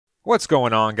What's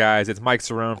going on, guys? It's Mike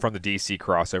Cerrone from the DC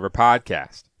Crossover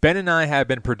Podcast. Ben and I have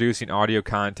been producing audio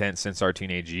content since our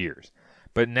teenage years.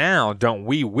 But now, don't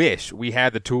we wish we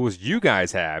had the tools you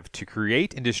guys have to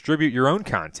create and distribute your own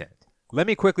content? Let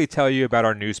me quickly tell you about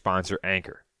our new sponsor,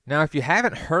 Anchor. Now, if you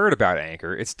haven't heard about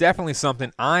Anchor, it's definitely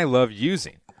something I love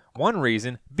using. One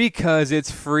reason, because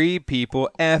it's free, people,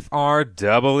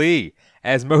 F-R-E-E.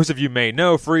 As most of you may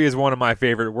know, free is one of my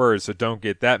favorite words, so don't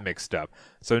get that mixed up.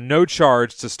 So no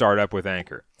charge to start up with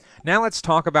Anchor. Now let's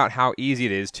talk about how easy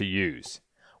it is to use.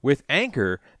 With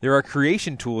Anchor, there are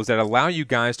creation tools that allow you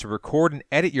guys to record and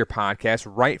edit your podcast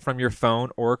right from your phone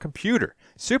or computer.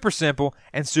 Super simple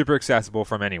and super accessible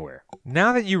from anywhere.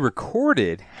 Now that you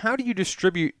recorded, how do you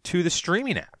distribute to the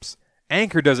streaming apps?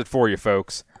 Anchor does it for you,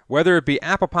 folks. Whether it be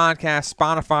Apple Podcasts,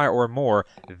 Spotify, or more,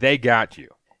 they got you.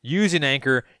 Using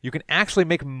Anchor, you can actually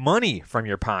make money from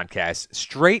your podcast.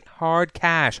 Straight hard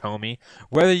cash, homie.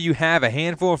 Whether you have a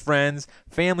handful of friends,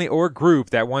 family, or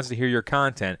group that wants to hear your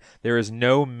content, there is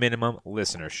no minimum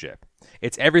listenership.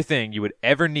 It's everything you would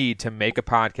ever need to make a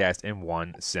podcast in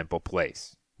one simple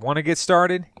place. Want to get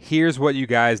started? Here's what you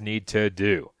guys need to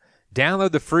do.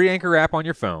 Download the free Anchor app on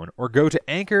your phone or go to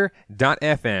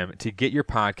anchor.fm to get your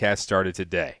podcast started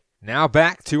today. Now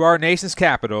back to our nation's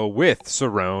capital with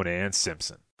Cerrone and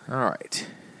Simpson. All right,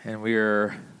 and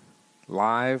we're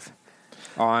live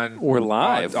on... We're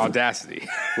live. Audacity.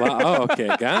 Oh,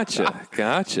 okay, gotcha.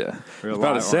 I was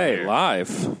about to say,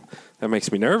 live. That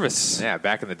makes me nervous. Yeah,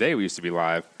 back in the day, we used to be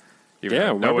live.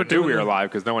 Yeah, no one knew we were live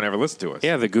because no one ever listened to us.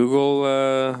 Yeah, the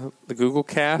Google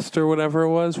Cast or whatever it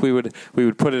was. We would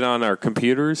put it on our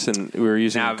computers, and we were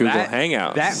using Google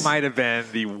Hangouts. That might have been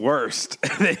the worst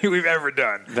thing we've ever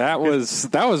done. That was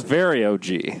very OG.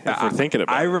 If we're thinking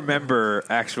about it. I remember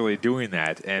actually doing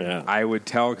that, and I would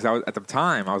tell because I was at the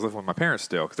time I was living with my parents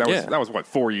still because that was what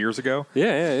 4 years ago.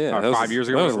 Yeah. Or 5 years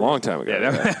ago. That was a long time ago.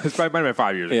 Yeah, that might have been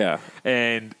 5 years ago. Yeah,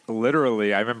 and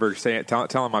literally I remember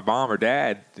telling my mom or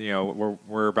dad,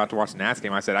 we're about to watch the Nats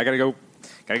game. I said, I gotta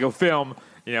go film.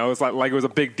 It's like it was a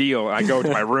big deal. I go to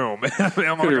my room. to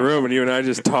your room, and you and I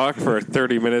just talk for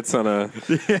 30 minutes on a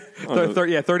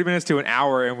 30 minutes to an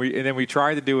hour, and then we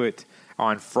tried to do it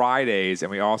on Fridays,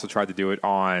 and we also tried to do it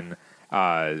on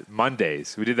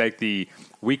Mondays. We did like the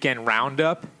weekend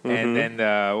roundup, and then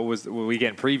what was the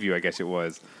weekend preview? I guess it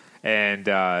was. And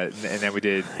then we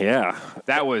did. Yeah,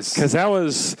 that was because I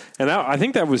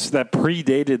think that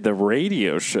predated the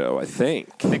radio show. I think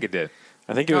it did.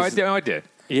 I think it was. No, it did.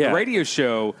 Yeah, the radio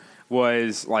show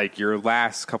was like your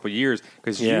last couple of years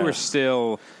because you were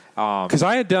still. Because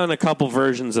I had done a couple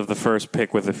versions of the first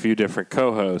pick with a few different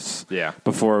co-hosts. Yeah.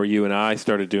 Before you and I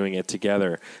started doing it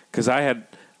together, because I had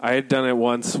done it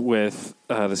once with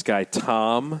this guy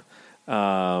Tom.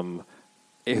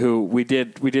 Who we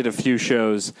did a few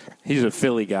shows. He's a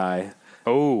Philly guy.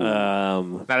 Oh,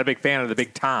 not a big fan of the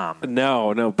Big Tom.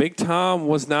 No, Big Tom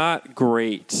was not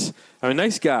great. I mean,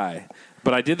 nice guy,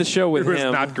 but I did the show with him. It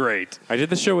was not great. I did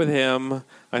the show with him.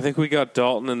 I think we got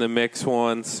Dalton in the mix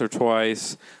once or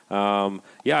twice. I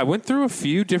went through a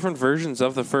few different versions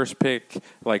of the first pick,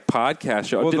 like podcast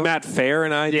show. Did Matt Fair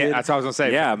and I did? Yeah, that's what I was going to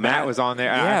say. Yeah, Matt was on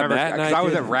there. Yeah, I remember, Matt and I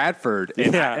was at Radford,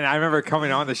 and I remember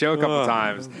coming on the show a couple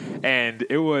times, and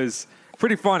it was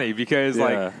pretty funny because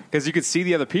you could see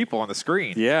the other people on the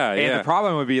screen. Yeah, and the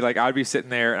problem would be like I'd be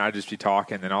sitting there and I'd just be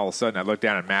talking, and then all of a sudden I'd look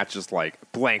down and Matt's just like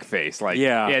blank face,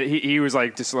 he was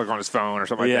like just like on his phone or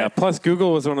something like that. Plus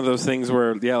Google was one of those things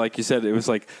where like you said, it was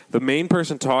like the main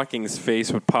person talking's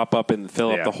face would pop up and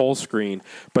fill up the whole screen,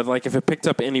 but like if it picked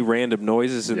up any random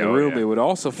noises in the room, it would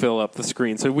also fill up the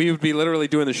screen. So we would be literally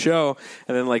doing the show,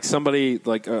 and then like somebody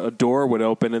like a door would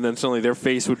open, and then suddenly their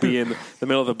face would be in the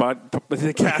middle of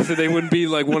the cast, and they wouldn't be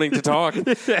like wanting to talk.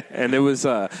 And it was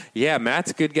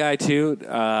Matt's a good guy too. And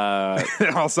all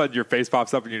of a sudden your face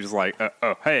pops up and you're just like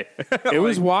hey. It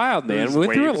was wild, man. We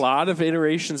went through a lot of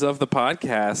iterations of the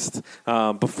podcast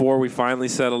before we finally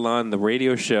settled on the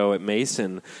radio show at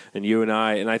Mason and you and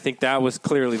I think that was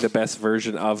clearly the best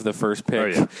version of the first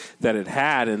pick that it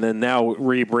had, and then now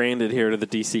rebranded here to the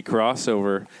DC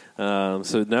Crossover.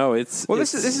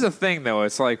 This is a thing though.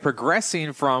 It's like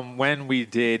progressing from when we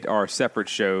did our separate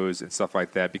shows and stuff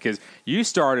like that. Because you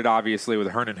started obviously with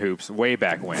Hernan Hoops way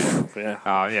back when.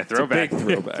 Throwback.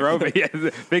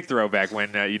 Big throwback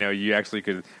when you actually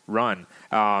could run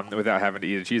without having to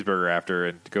eat a cheeseburger after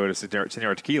and go to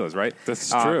Senora Tequila's, right? This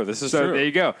is true. This is true. There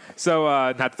you go. So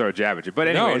not to throw a jab at you, but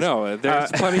anyways, no.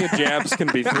 There's plenty of jabs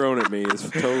can be thrown at me. It's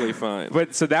totally fine.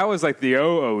 But so that was like the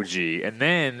OOG, and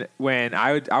then when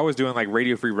I was was doing like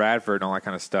Radio Free Radford and all that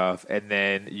kind of stuff, and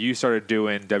then you started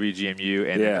doing WGMU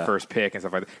and then the First Pick and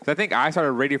stuff like that. Because I think I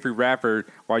started Radio Free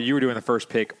Radford while you were doing the First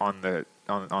Pick on the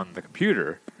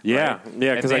computer. Yeah, right?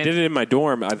 yeah, because I did it in my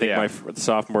dorm. I think my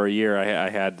sophomore year, I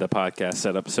had the podcast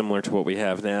set up similar to what we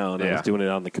have now, and I was doing it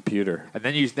on the computer. And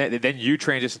then you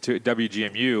transitioned to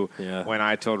WGMU when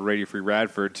I told Radio Free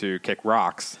Radford to kick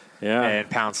rocks and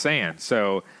pound sand.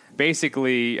 So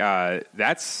basically,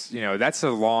 that's a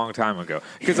long time ago.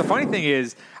 Because the funny thing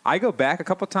is, I go back a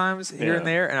couple times here and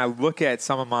there, and I look at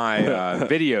some of my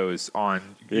videos on.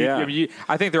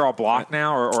 I think they're all blocked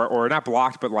now, or not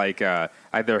blocked, but like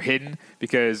they're hidden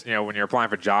because when you're applying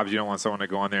for jobs, you don't want someone to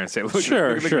go on there and say, "Look, look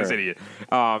at this idiot."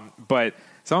 But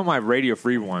some of my Radio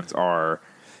Free ones are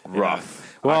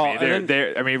rough. Well,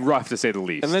 I mean, rough to say the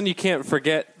least. And then you can't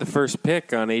forget the First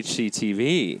Pick on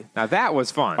HCTV. Now that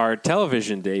was fun. Our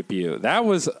television debut.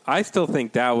 I still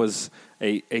think that was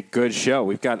a good show.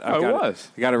 I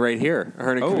got it right here.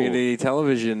 Herndon Community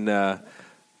Television.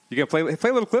 You gonna play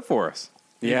a little clip for us?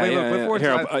 Here,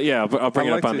 I'll bring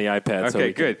it up on the iPad.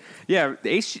 Okay, good. Yeah,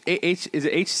 is it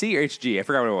HC or HG? I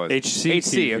forgot what it was.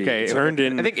 HC. Okay, it's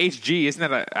Herndon. I think HG isn't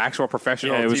that an actual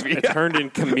professional TV? It's Herndon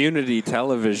Community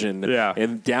Television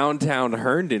in downtown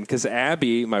Herndon. Because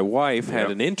Abby, my wife,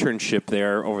 had an internship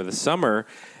there over the summer,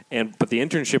 but the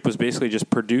internship was basically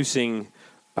just producing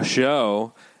a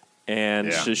show.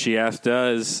 And she asked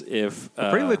us if...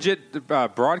 pretty legit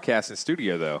broadcasting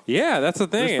studio, though. Yeah, that's the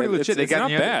thing. It's pretty legit. It's not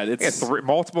bad. They got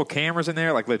multiple cameras in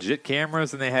there, like legit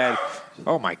cameras, and they had...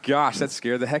 Oh, my gosh, that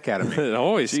scared the heck out of me. It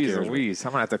always scares me. Louise,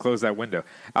 I'm going to have to close that window.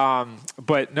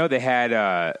 But, no, they had...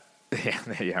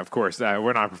 of course.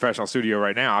 We're not a professional studio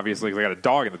right now, obviously, because I got a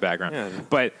dog in the background. Yeah.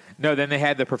 But, no, then they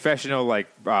had the professional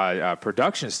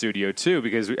production studio, too,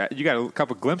 because you got a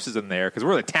couple glimpses in there, because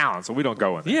we're the talent, so we don't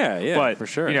go in there. Yeah, but, for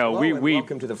sure.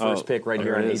 Welcome to the First Pick right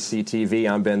here on HCTV.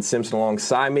 I'm Ben Simpson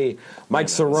alongside me. Mike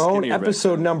Cerrone,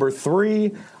 episode number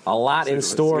 3. A lot in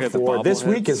store for this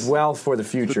week as well for the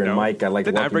future. And Mike, I'd like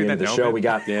to welcome you into the show. We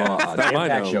got an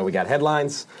Impact show. We got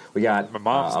headlines. We got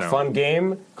a fun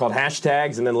game called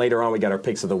Hashtags. And then later on, we got our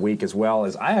picks of the week as well.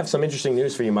 As I have some interesting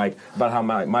news for you, Mike, about how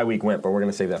my week went. But we're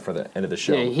going to save that for the end of the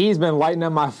show. Yeah, he's been lighting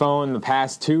up my phone the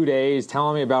past 2 days,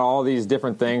 telling me about all these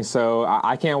different things. So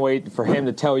I can't wait for him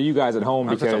to tell you guys at home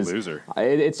because such a loser.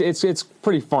 It's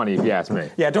pretty funny if you ask me.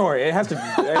 Yeah, don't worry.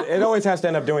 It always has to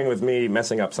end up doing with me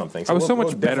messing up something. So I was so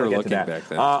much better looking back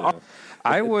then.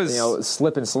 I was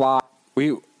slip and slide.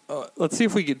 Let's see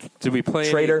if we could. Did we play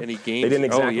any games? They didn't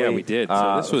exactly. Oh yeah, we did.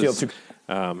 So this was.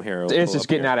 It's just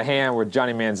getting out of hand with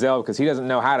Johnny Manziel because he doesn't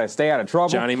know how to stay out of trouble.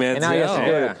 Johnny Manziel. And now he has to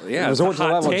go to resort to the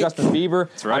level of Justin Bieber.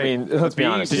 That's right. I mean, let's be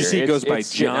honest. Did you see he goes by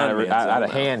John out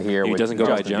of hand here? He doesn't go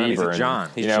by Justin John. Bieber. He's John.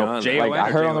 He's John. Like I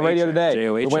heard on the radio today,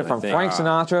 it went from Frank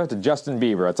Sinatra to Justin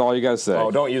Bieber. That's all you got to say.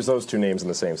 Oh, don't use those two names in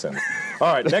the same sentence.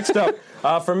 All right, next up.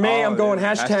 For me, I'm going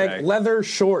hashtag leather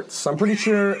shorts. I'm pretty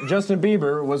sure Justin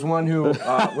Bieber was one who was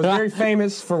very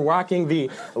famous for rocking the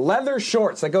leather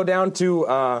shorts that go down to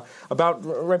about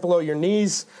right below your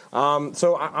knees.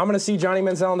 So I'm going to see Johnny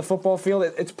Manziel on the football field.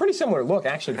 It's a pretty similar look,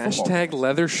 actually. Hashtag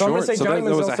leather shorts. So I'm going to say Johnny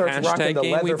Manziel starts rocking the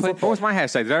leather football. What was my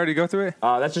hashtag? Did I already go through it?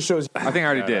 That just shows. I think I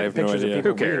already did. I have pictures of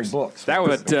people Who cares? reading books. That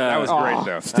was great,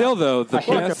 though. Still, though, the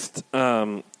best.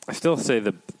 I still say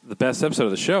the best episode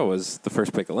of the show was the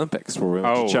First Pick Olympics, where we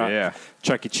went to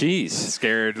Chuck E. Cheese,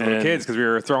 scared little kids because we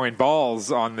were throwing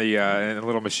balls on the in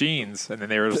little machines, and then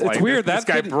they were just it's weird. This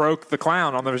guy broke the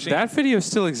clown on the machine. That video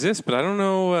still exists, but I don't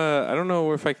know. I don't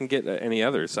know if I can get any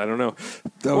others. I don't know.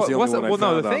 That was the only one I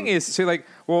found the thing is, so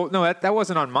that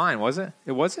wasn't on mine, was it?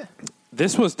 It wasn't.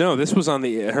 This was on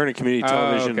the Herndon Community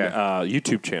Television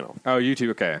YouTube channel. Oh,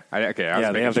 YouTube. Okay.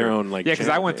 They have their own because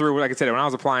I went through. Like I said, when I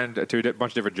was applying to a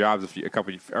bunch of different jobs a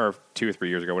couple or 2 or 3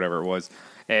 years ago, whatever it was,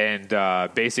 and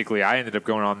basically I ended up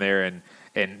going on there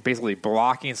and basically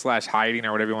blocking / hiding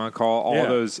or whatever you want to call all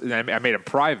those. And I made them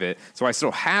private, so I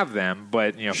still have them,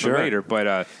 but for later.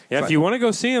 But if you want to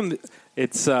go see them.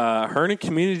 It's Herndon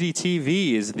Community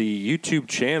TV is the YouTube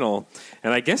channel,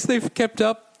 and I guess they've kept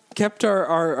our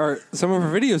some of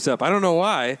our videos up. I don't know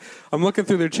why. I'm looking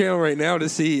through their channel right now to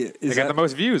see. They got the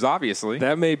most views, obviously.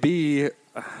 That may be.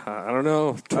 I don't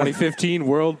know. 2015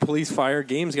 World Police Fire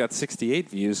Games got 68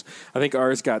 views. I think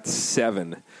ours got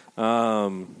 7.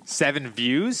 7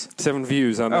 views? 7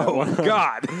 views on that one. Oh,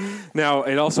 God. Now,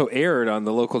 it also aired on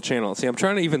the local channel. See, I'm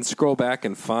trying to even scroll back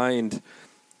and find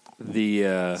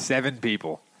the 7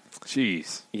 people.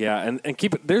 Jeez. Yeah, and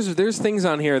keep it. There's things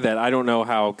on here that I don't know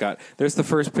how got. There's the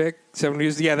First Pick 7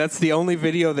 views. Yeah, that's the only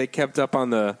video they kept up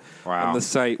on the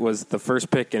site was the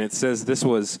First Pick, and it says this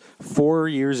was 4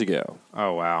 years ago.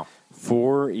 Oh wow.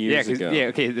 4 years ago. Yeah,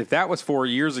 okay. If that was 4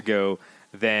 years ago,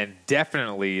 then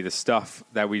definitely the stuff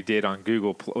that we did on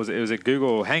Google it was a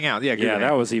Google Hangout. Yeah, Google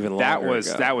that was even longer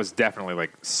ago. That was definitely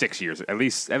like 6 years, at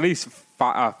least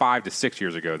 5 to 6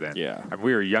 years ago. Then, yeah, I mean,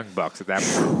 we were young bucks at that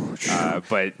point.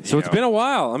 But it's been a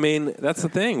while. I mean, that's the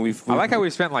thing. I like how we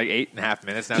spent like 8.5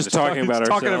 minutes now just talking about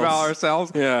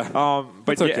ourselves. Yeah,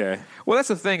 but it's okay. Well, that's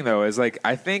the thing, though, is like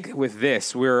I think with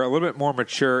this we're a little bit more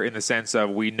mature in the sense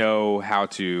of we know how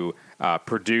to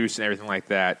produce and everything like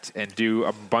that, and do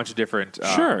a bunch of different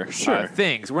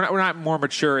things. We're not more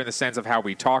mature in the sense of how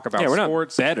we talk about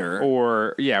sports. We're not better.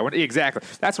 Or exactly.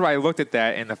 That's why I looked at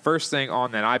that, and the first thing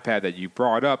on that iPad that you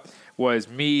brought up was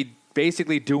me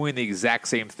basically doing the exact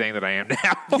same thing that I am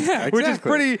now, exactly. Which is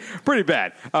pretty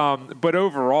bad. But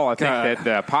overall, I think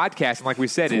that podcasting, like we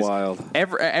said, is wild.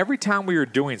 Every time we were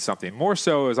doing something, more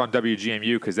so is on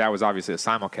WGMU because that was obviously a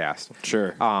simulcast.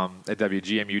 Sure. At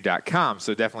WGMU.com.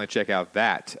 So definitely check out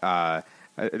that.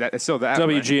 So that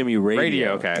WGMU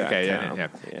Radio. Okay. Yeah.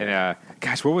 And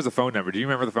gosh, what was the phone number? Do you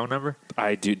remember the phone number?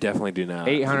 I definitely do not.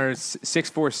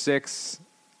 800-646.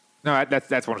 No, that's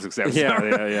 167.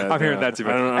 Yeah. I'm hearing that too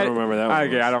much. I don't remember that one.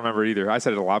 I don't remember it either. I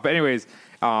said it a lot. But anyways,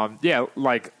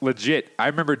 like legit, I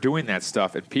remember doing that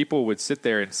stuff, and people would sit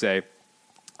there and say,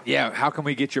 yeah, how can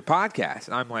we get your podcast?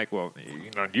 And I'm like, well,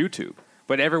 on YouTube.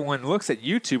 But everyone looks at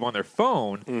YouTube on their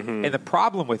phone, and the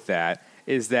problem with that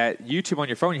is that YouTube on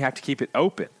your phone, you have to keep it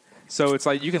open. So it's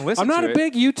like you can listen to it. I'm not a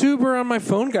big YouTuber on my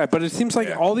phone guy, but it seems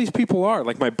like all these people are.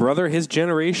 Like my brother, his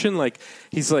generation, like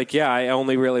he's like, yeah, I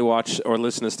only really watch or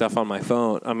listen to stuff on my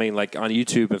phone. I mean, like on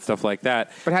YouTube and stuff like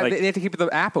that. But they have to keep the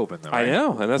app open, though, right? I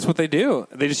know, and that's what they do.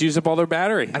 They just use up all their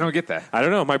battery. I don't get that. I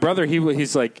don't know. My brother,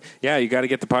 he's like, yeah, you got to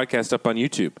get the podcast up on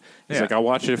YouTube. He's like, I'll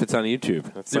watch it if it's on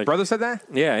YouTube. It's your brother said that?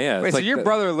 Yeah. Wait, so your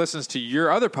brother listens to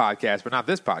your other podcast, but not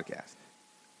this podcast?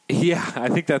 Yeah, I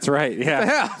think that's right. Yeah, what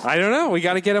the hell? I don't know. We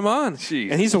got to get him on.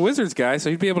 Jeez. And he's a Wizards guy, so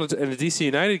he'd be able to. And a DC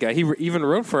United guy. He even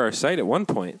wrote for our site at one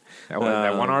point. That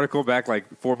one article back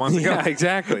like 4 months ago. Yeah,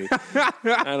 exactly. I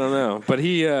don't know, but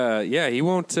he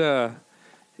won't.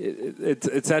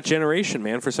 It's that generation,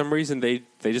 man. For some reason, they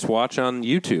just watch on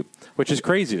YouTube, which is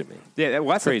crazy to me. Yeah,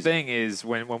 well, that's the thing is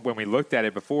when we looked at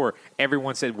it before,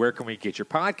 everyone said, where can we get your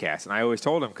podcast? And I always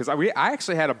told them, because I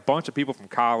actually had a bunch of people from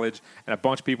college and a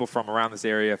bunch of people from around this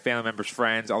area, family members,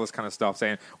 friends, all this kind of stuff,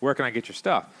 saying, where can I get your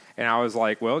stuff? And I was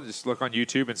like, well, just look on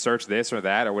YouTube and search this or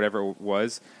that or whatever it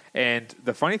was. And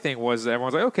the funny thing was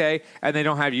everyone's like, okay, and they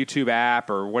don't have YouTube app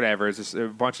or whatever. It's just a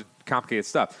bunch of complicated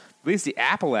stuff. At least the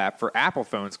Apple app for Apple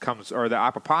phones or the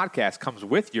Apple Podcast comes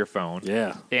with your phone.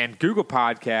 Yeah. And Google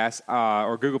Podcasts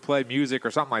or Google Play Music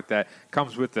or something like that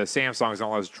comes with the Samsungs and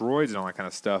all those Droids and all that kind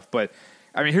of stuff. But,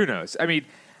 I mean, who knows? I mean,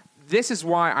 this is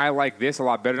why I like this a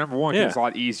lot better. Number one, it's a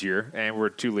lot easier, and we're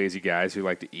two lazy guys who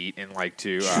like to eat and like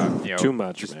to, too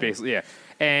much, just man. Basically, yeah.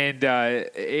 And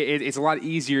it's a lot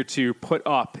easier to put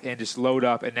up and just load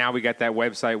up. And now we got that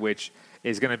website, which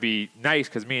is going to be nice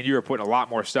because me and you are putting a lot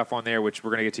more stuff on there, which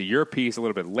we're going to get to your piece a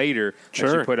little bit later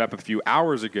that you put up a few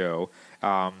hours ago.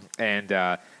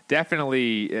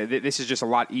 Definitely, this is just a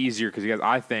lot easier because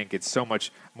I think it's so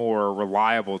much more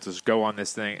reliable to just go on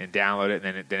this thing and download it,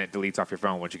 and then it deletes off your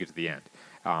phone once you get to the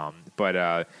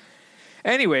end.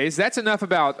 Anyways, that's enough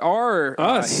about our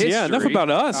history. Yeah, enough about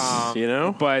us,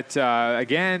 But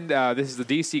again, this is the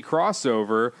DC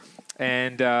crossover,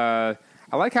 and I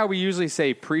like how we usually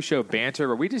say pre-show banter,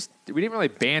 but we didn't really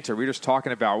banter. We were just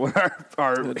talking about what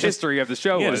our history of the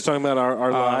show was. Yeah, just talking about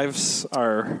our lives,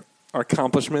 our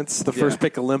accomplishments, the first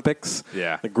pick Olympics,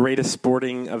 the greatest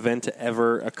sporting event to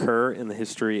ever occur in the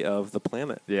history of the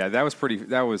planet. Yeah, that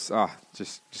was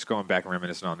just going back and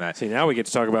reminiscing on that. See, now we get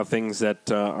to talk about things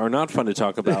that are not fun to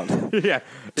talk about. 3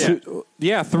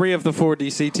 of the 4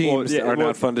 DC teams are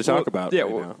not fun to talk about. Yeah,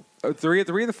 right now. 3 of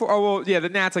the 4. Oh well, yeah, the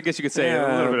Nats. I guess you could say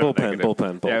a little bit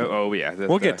bullpen. Yeah, oh yeah.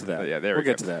 We'll get to that. Yeah, there we'll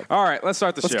get to that. All right, let's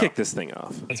start the show. Let's kick this thing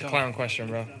off. It's a clown question,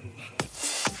 bro.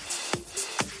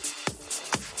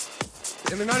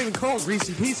 And they're not even called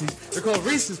Reese's Pieces. They're called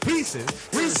Reese's Pieces.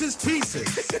 Reese's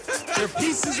Pieces. They're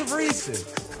pieces of Reese's.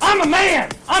 I'm a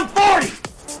man. I'm 40.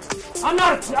 I'm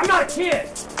not a kid.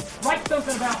 Write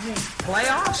something about me.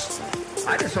 Playoffs?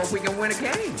 I just hope we can win a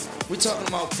game. We're talking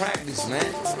about practice,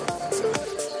 man.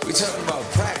 We're talking about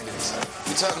practice.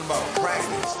 We're talking about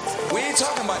practice. We ain't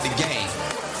talking about the game.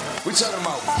 We're talking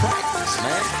about practice,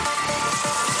 man.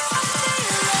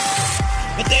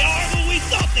 But they are who we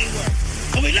thought they were.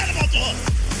 And we let them off the hook.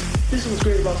 This is what's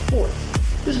great about sports.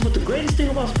 This is what the greatest thing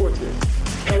about sports is.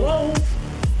 Hello?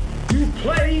 You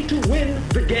play to win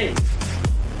the game.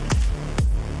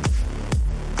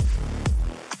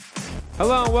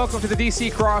 Hello and welcome to the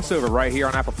DC Crossover right here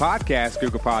on Apple Podcasts,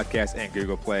 Google Podcasts, and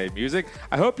Google Play Music.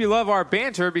 I hope you love our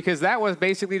banter because that was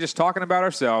basically just talking about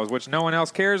ourselves, which no one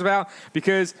else cares about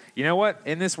because, you know what?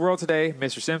 In this world today,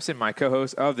 Mr. Simpson, my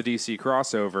co-host of the DC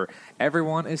Crossover,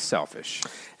 everyone is selfish.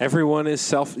 Everyone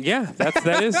is Yeah,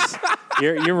 that is.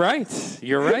 You're right.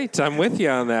 You're right. I'm with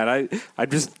you on that. I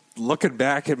just... Looking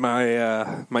back at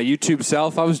my my YouTube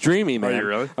self, I was dreamy, man. Are you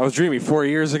really? I was dreamy 4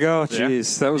 years ago.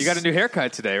 Jeez, that was. You got a new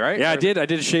haircut today, right? Yeah, I did. I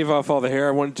did shave off all the hair.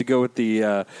 I wanted to go with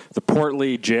the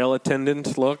portly jail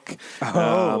attendant look.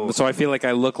 So I feel like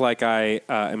I look like I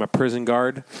am a prison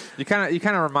guard. You kind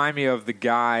of remind me of the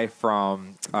guy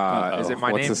from. Is it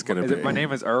my What's name? This gonna is be? It my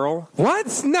name is Earl?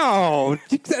 What? No,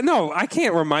 I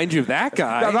can't remind you of that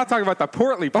guy. No, I'm not talking about the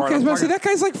portly part. Okay, I was about to say that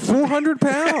guy's like 400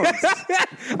 pounds.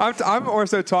 I'm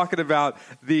also talking about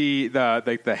the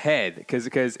head because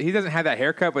he doesn't have that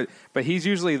haircut, but he's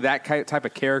usually that type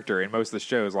of character in most of the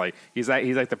shows. Like he's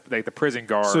like the prison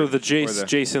guard. So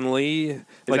Jason Lee,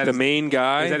 like the main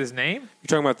guy. Is that his name? You're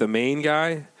talking about the main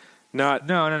guy, no,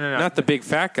 not the big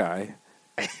fat guy,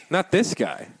 not this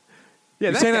guy.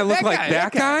 Yeah, you're saying I look like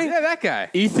that guy? Yeah, that guy.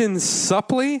 Ethan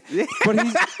Suplee,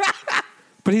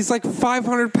 but he's like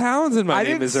 500 pounds, and my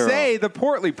name is Earl. I didn't say the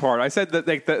portly part. I said that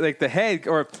like the head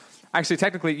or. Actually,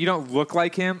 technically, you don't look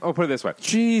like him. Oh, put it this way.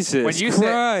 Jesus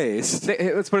Christ.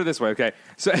 Let's put it this way, okay?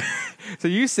 So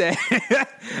you say...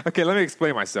 okay, let me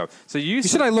explain myself. So you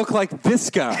said I look like this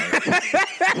guy.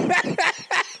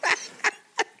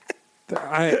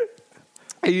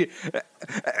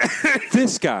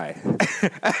 This guy.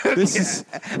 This is...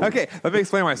 Okay, let me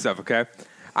explain myself, okay?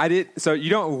 So you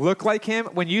don't look like him.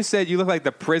 When you said you look like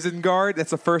the prison guard,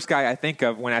 that's the first guy I think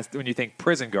of when you think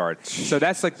prison guard. So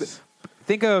that's like...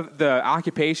 Think of the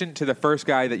occupation to the first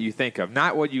guy that you think of,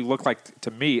 not what you look like to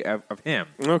me of him.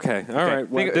 Okay, all right.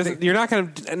 Well, you're not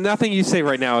going to. Nothing you say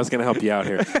right now is going to help you out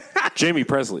here. Jamie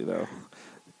Presley, though,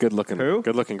 good looking. Who?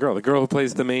 Good looking girl. The girl who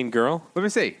plays the main girl. Let me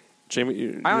see.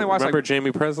 Jamie, I only remember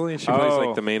Jamie Presley. She plays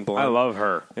like the main blonde. I love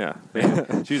her. Yeah,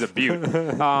 she's a beaut.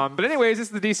 But anyways,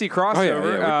 this is the DC Crossover.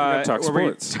 Oh, yeah. We talk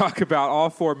sports. We talk about all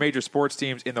four major sports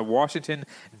teams in the Washington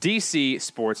DC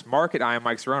sports market. I am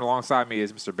Mike Cerrone. Alongside me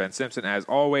is Mr. Ben Simpson. As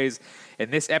always,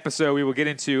 in this episode, we will get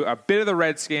into a bit of the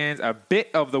Redskins, a bit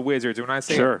of the Wizards. And when I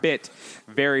say a bit,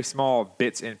 very small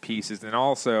bits and pieces, and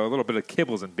also a little bit of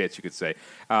kibbles and bits, you could say.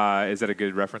 Is that a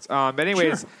good reference? But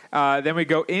anyways, then we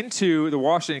go into the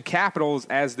Washington Capitals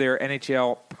as their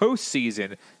NHL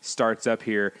postseason starts up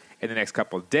here in the next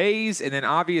couple of days. And then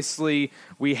obviously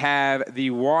we have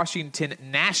the Washington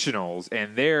Nationals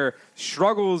and their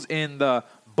struggles in the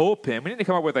bullpen. We need to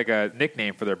come up with like a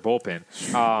nickname for their bullpen.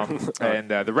 And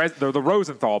the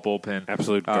Rosenthal bullpen.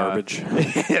 Absolute garbage.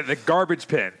 Yeah, the garbage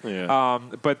pen. Yeah.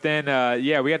 But then,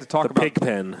 we had to talk about... The pig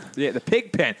pen. Yeah, the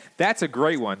pig pen. That's a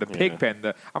great one. The pig pen.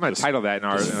 I'm going to title that in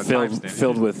our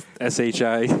filled with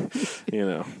SHI,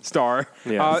 Star.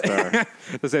 Yeah, star.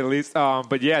 To say the least.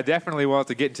 But yeah, definitely we'll have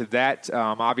to get into that.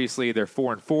 Obviously, they're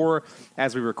 4-4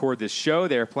 as we record this show.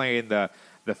 They're playing the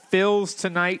Phils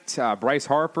tonight. Bryce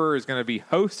Harper is going to be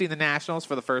hosting the Nationals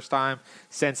for the first time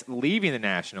since leaving the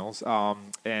Nationals.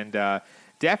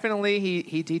 Definitely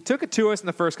he took it to us in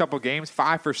the first couple of games.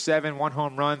 5 for 7, 1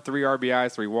 home run, 3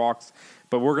 RBIs, 3 walks.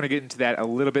 But we're going to get into that a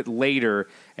little bit later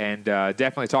and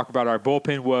definitely talk about our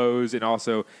bullpen woes and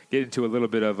also get into a little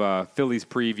bit of Phillies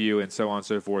preview and so on and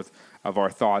so forth of our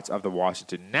thoughts of the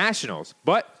Washington Nationals.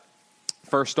 But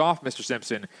first off, Mr.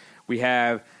 Simpson, we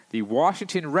have the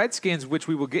Washington Redskins, which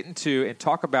we will get into and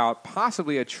talk about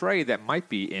possibly a trade that might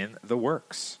be in the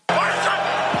works.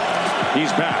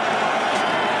 He's back.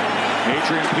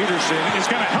 Adrian Peterson is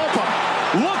going to help him.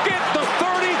 Look at the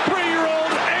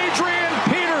 33-year-old Adrian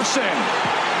Peterson.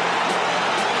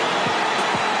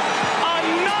 A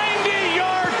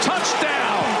 90-yard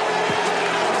touchdown.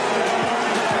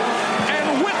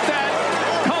 And with that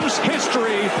comes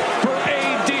history for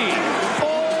AD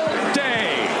all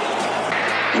day.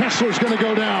 Kessler's going to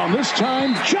go down. This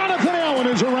time, Jonathan Allen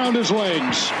is around his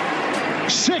legs.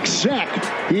 6th sack.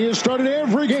 He has started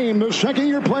every game. The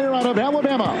second-year player out of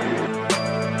Alabama.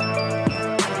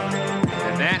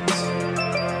 And that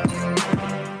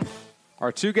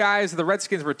are two guys the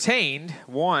Redskins retained.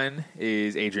 One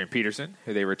is Adrian Peterson,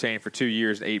 who they retained for 2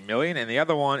 years and $8 million, and the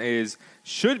other one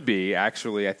should be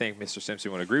actually, I think Mr.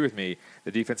 Simpson would agree with me,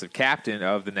 the defensive captain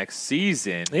of the next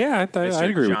season. Yeah, I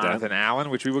agree with that. Jonathan Allen,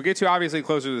 which we will get to obviously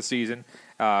closer to the season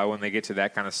when they get to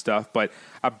that kind of stuff. But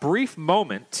a brief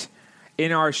moment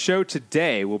in our show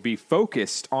today will be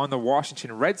focused on the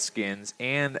Washington Redskins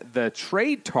and the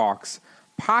trade talks.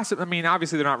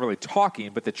 Obviously they're not really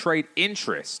talking, but the trade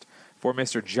interest for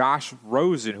Mr. Josh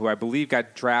Rosen, who I believe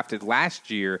got drafted last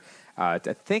year. I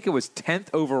think it was 10th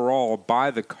overall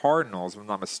by the Cardinals, if I'm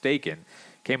not mistaken.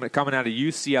 Coming out of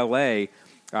UCLA,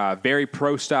 very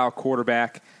pro-style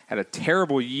quarterback, had a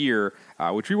terrible year,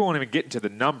 which we won't even get into the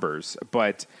numbers,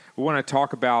 but we want to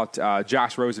talk about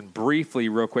Josh Rosen briefly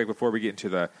real quick before we get into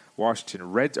the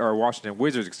Washington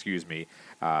Wizards,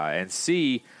 and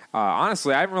see.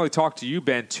 Honestly, I haven't really talked to you,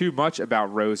 Ben, too much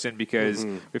about Rosen because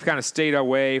we've kind of stayed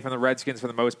away from the Redskins for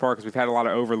the most part because we've had a lot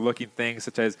of overlooking things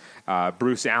such as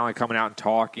Bruce Allen coming out and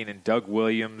talking and Doug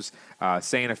Williams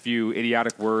saying a few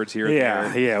idiotic words here and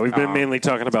there. Yeah, we've been mainly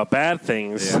talking about bad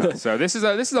things. Yeah. So this is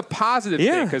a positive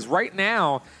thing because right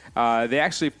now they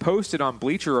actually posted on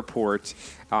Bleacher Report.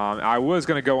 I was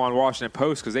going to go on Washington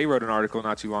Post because they wrote an article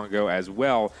not too long ago as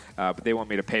well, but they want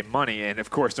me to pay money, and of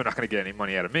course they're not going to get any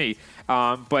money out of me.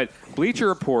 But Bleacher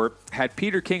Report had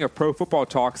Peter King of Pro Football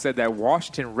Talk said that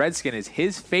Washington Redskin is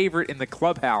his favorite in the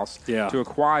clubhouse to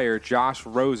acquire Josh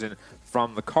Rosen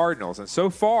from the Cardinals. And so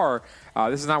far,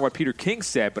 this is not what Peter King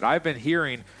said, but I've been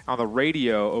hearing on the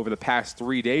radio over the past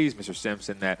 3 days, Mr.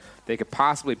 Simpson, that they could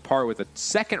possibly part with a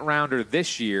second rounder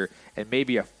this year and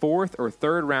maybe a fourth or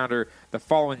third rounder the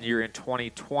following year in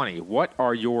 2020. What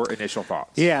are your initial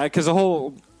thoughts? Yeah, because the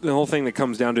whole thing that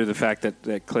comes down to the fact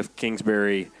that Cliff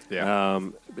Kingsbury, now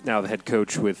the head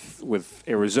coach with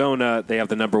Arizona, they have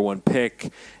the number 1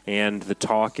 pick, and the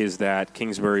talk is that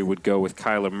Kingsbury would go with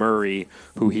Kyler Murray,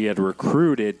 who he had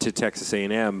recruited to Texas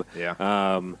A&M.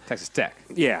 Texas Tech.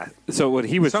 Yeah. So when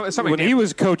he was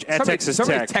coach at Texas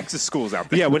Tech, Texas schools out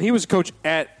there. Yeah, when he was coach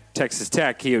at Texas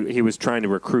Tech, he was trying to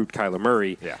recruit Kyler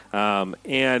Murray.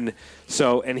 And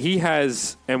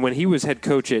when he was head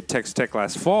coach at Texas Tech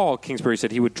last fall, Kingsbury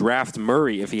said he would draft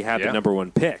Murray if he had the number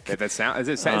 1 pick. Is it a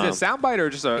soundbite or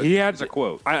just a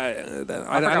quote? I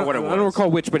don't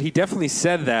recall which, but he definitely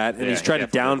said that, and he's tried to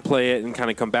downplay it and kind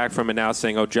of come back from it now,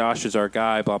 saying, "Oh, Josh is our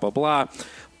guy," blah blah blah.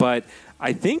 But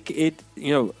I think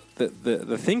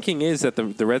the thinking is that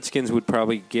the Redskins would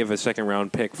probably give a second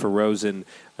round pick for Rosen.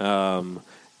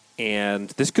 And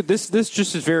this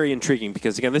just is very intriguing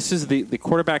because, again, this is the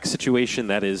quarterback situation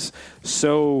that is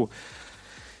so,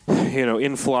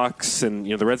 in flux. And,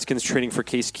 the Redskins trading for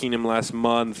Case Keenum last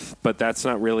month, but that's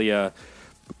not really a,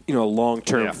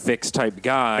 long-term fix type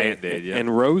guy. Band-Aid,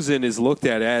 And Rosen is looked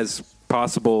at as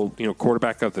possible,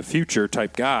 quarterback of the future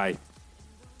type guy.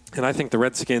 And I think the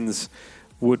Redskins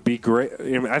would be great.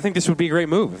 I think this would be a great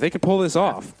move if they could pull this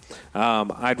off.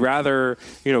 I'd rather,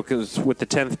 because with the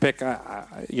 10th pick,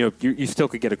 you still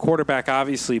could get a quarterback,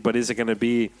 obviously, but is it going to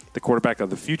be the quarterback of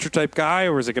the future type guy,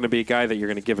 or is it going to be a guy that you're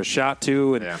going to give a shot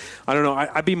to? And I don't know.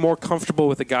 I'd be more comfortable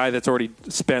with a guy that's already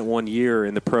spent 1 year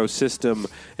in the pro system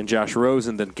and Josh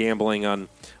Rosen than gambling on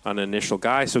an initial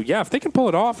guy. So if they can pull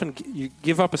it off and you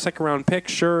give up a second round pick,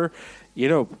 sure.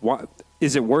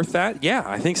 Is it worth that? Yeah,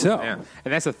 I think so. Yeah.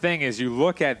 And that's the thing is you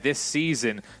look at this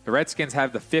season, the Redskins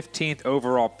have the 15th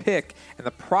overall pick, and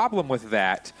the problem with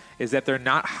that is that they're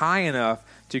not high enough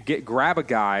to grab a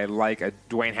guy like a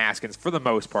Dwayne Haskins for the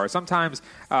most part. Sometimes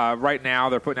right now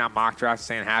they're putting out mock drafts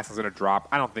saying Haskins is going to drop.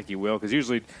 I don't think he will because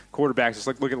usually quarterbacks, just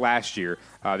look at last year,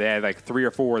 they had like 3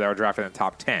 or 4 that were drafted in the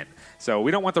top 10. So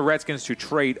we don't want the Redskins to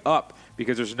trade up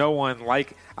because there's no one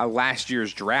like last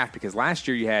year's draft, because last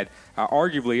year you had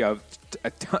arguably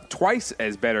twice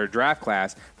as better draft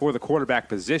class for the quarterback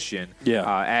position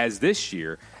as this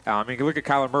year. You can look at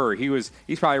Kyler Murray.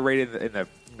 He's probably rated in the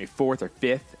 4th or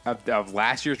 5th of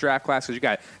last year's draft class because you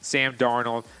got Sam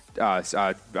Darnold,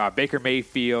 Baker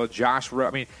Mayfield, Josh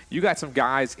Rowe. You got some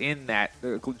guys in that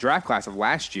draft class of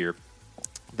last year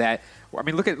that –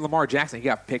 look at Lamar Jackson. He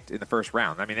got picked in the first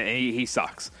round. And he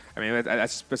sucks.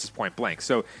 That's just point blank.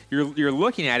 So you're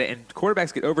looking at it, and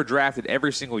quarterbacks get overdrafted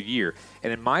every single year.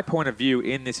 And in my point of view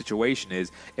in this situation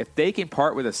is if they can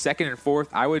part with a second and fourth,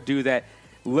 I would do that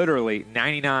literally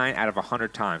 99 out of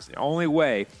 100 times. The only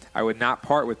way I would not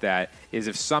part with that is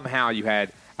if somehow you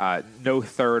had no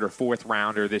third or fourth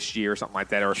rounder this year or something like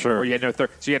that, or you had no third,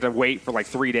 so you had to wait for like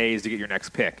 3 days to get your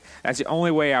next pick. That's the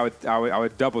only way I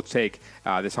would double take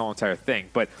this whole entire thing.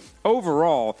 But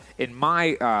overall, in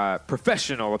my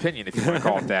professional opinion, if you want to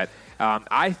call it that,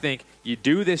 I think you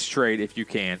do this trade if you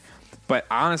can. But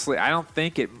honestly, I don't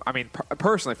think it –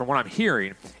 personally, from what I'm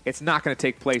hearing, it's not going to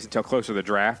take place until closer to the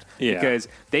draft because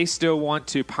they still want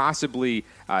to possibly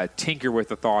tinker with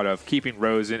the thought of keeping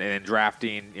Rosen and then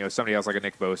drafting somebody else like a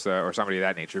Nick Bosa or somebody of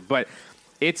that nature. But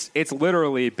it's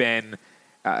literally been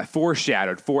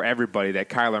foreshadowed for everybody that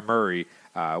Kyler Murray,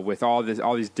 with all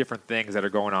these different things that are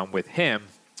going on with him,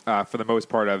 for the most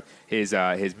part of his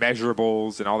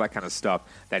measurables and all that kind of stuff,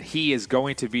 that he is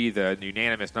going to be the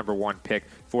unanimous number 1 pick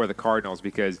for the Cardinals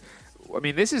because I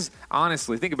mean, this is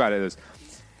honestly, think about it.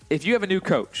 If you have a new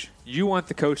coach, you want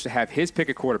the coach to have his pick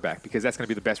of quarterback because that's going to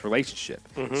be the best relationship.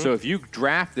 Mm-hmm. So if you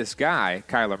draft this guy,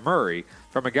 Kyler Murray,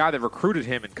 from a guy that recruited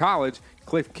him in college,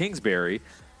 Cliff Kingsbury,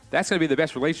 that's going to be the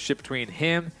best relationship between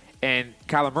him and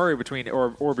Kyler Murray,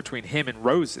 between him and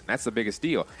Rosen. That's the biggest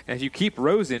deal. And if you keep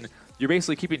Rosen, you're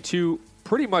basically keeping two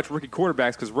pretty much rookie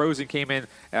quarterbacks because Rosen came in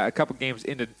a couple games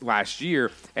into last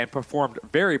year and performed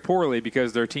very poorly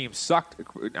because their team sucked.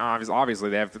 Obviously,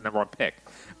 they have the number one pick.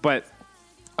 But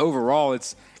overall,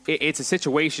 it's a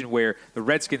situation where the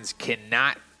Redskins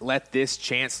cannot let this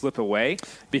chance slip away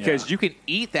because you can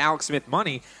eat the Alex Smith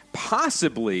money,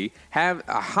 possibly have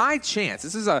a high chance.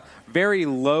 This is a very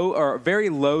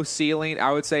low ceiling,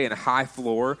 I would say, and a high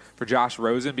floor for Josh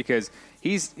Rosen because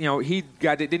he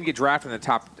didn't get drafted in the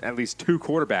top at least two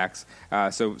quarterbacks.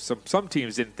 So some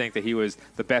teams didn't think that he was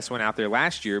the best one out there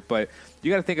last year. But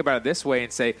you got to think about it this way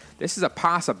and say this is a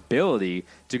possibility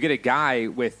to get a guy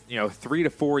with 3 to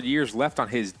 4 years left on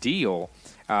his deal.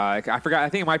 I forgot. I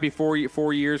think it might be 4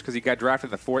 years because he got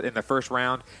drafted in the first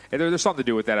round. And there's something to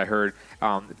do with that, I heard.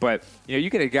 But you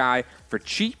get a guy for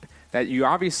cheap that you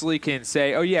obviously can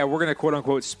say, oh yeah, we're going to quote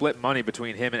unquote split money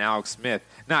between him and Alex Smith.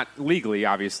 Not legally,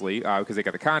 obviously, because they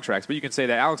got the contracts. But you can say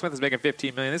that Alex Smith is making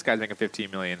 $15 million. This guy's making $15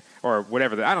 million, or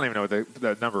whatever. I don't even know what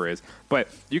the number is. But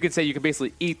you can say you can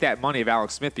basically eat that money of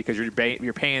Alex Smith because you're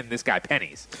paying this guy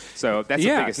pennies. So that's the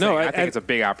biggest thing. I think it's a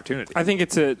big opportunity. I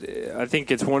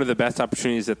think it's one of the best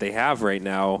opportunities that they have right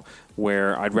now.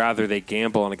 Where I'd rather they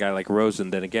gamble on a guy like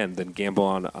Rosen than gamble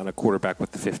on a quarterback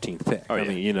with the 15th pick. Oh, yeah. I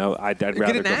mean, I'd rather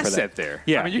get an go for asset that. there.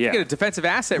 Yeah, I mean, you can get a defensive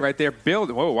asset right there.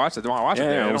 Build. Whoa, watch it! Don't want to watch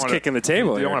it there. I was kicking the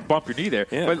table. You don't want to bump your knee there.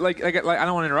 Yeah. But like I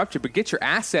don't want to interrupt you. But get your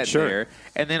asset there,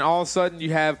 and then all of a sudden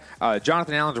you have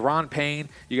Jonathan Allen, Deron Payne.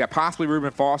 You got possibly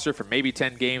Reuben Foster for maybe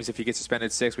 10 games if he gets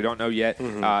suspended 6. We don't know yet.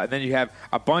 Mm-hmm. And then you have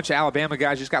a bunch of Alabama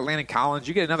guys. You just got Landon Collins.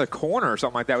 You get another corner or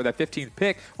something like that with that 15th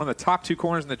pick, one of the top 2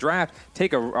 corners in the draft.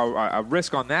 Take a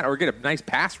risk on that. Or get a nice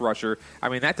pass rusher. I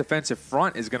mean, that defensive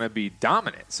front is going to be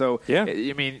dominant. So,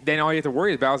 I mean, then all you have to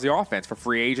worry about is the offense for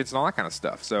free agents and all that kind of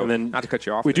stuff. So, and then not to cut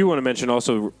you off. We do want to mention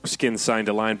also Skins signed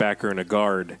a linebacker and a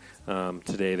guard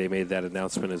today. They made that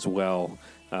announcement as well.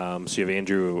 So you have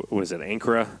Andrew,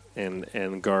 Ankara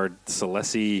and guard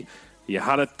Celesi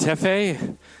Yahada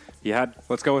Tefe.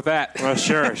 Let's go with that. Well,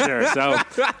 sure. So,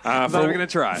 I'm not going to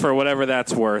try. For whatever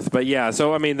that's worth. But, yeah,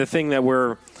 so, I mean, the thing that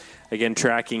we're again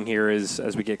tracking here is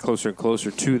as we get closer and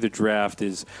closer to the draft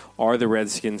is, are the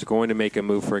Redskins going to make a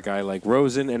move for a guy like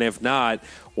Rosen? And if not,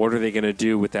 what are they going to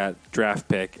do with that draft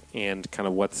pick and kind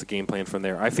of what's the game plan from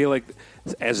there? I feel like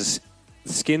as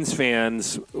Skins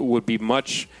fans would be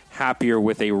much happier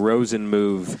with a Rosen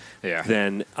move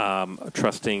than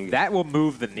trusting that will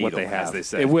move the needle, what they have. As they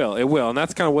say. It will, and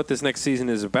that's kind of what this next season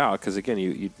is about. Because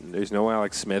again, there's no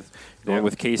Alex Smith. You're going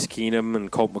with Case Keenum and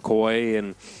Colt McCoy,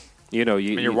 and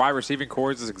your wide receiving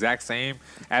core is the exact same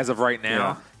as of right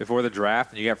now before the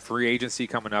draft, and you got free agency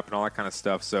coming up and all that kind of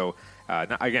stuff. So.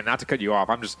 Not to cut you off.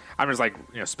 I'm just like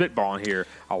spitballing here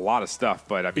a lot of stuff,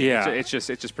 but I mean it's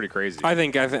just pretty crazy. I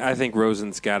think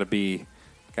Rosen's got to be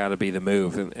the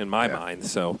move in my mind.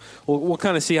 So we'll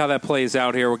kind of see how that plays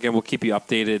out here. Again, we'll keep you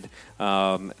updated.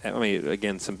 I mean,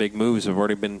 again, some big moves have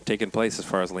already been taking place as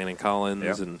far as Landon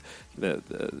Collins and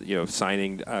the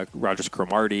signing Rogers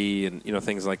Cromartie and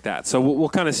things like that. So we'll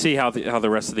kind of see how the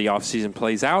rest of the offseason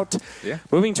plays out. Yeah.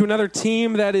 Moving to another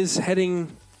team that is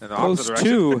heading close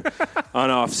to an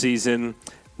off-season.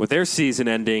 With their season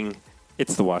ending,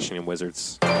 it's the Washington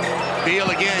Wizards. Beal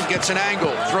again gets an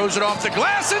angle, throws it off the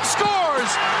glass and scores!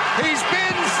 He's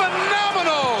been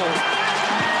phenomenal!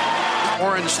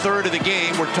 Warren's third of the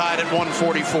game. We're tied at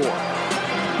 144.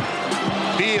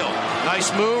 Beal,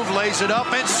 nice move, lays it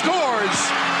up and scores!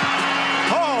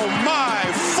 Oh my,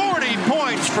 40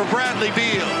 points for Bradley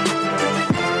Beal.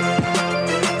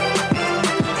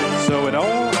 So it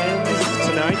all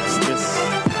tonight's this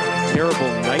terrible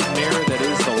nightmare that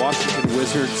is the Washington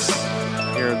Wizards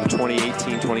here in the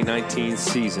 2018-2019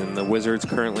 season. The Wizards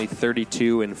currently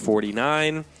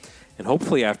 32-49, and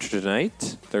hopefully after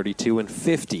tonight,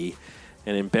 32-50,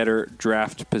 and in better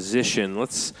draft position.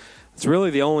 It's really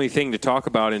the only thing to talk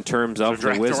about in terms of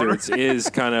the Wizards is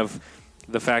kind of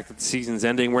the fact that the season's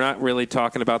ending. We're not really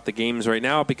talking about the games right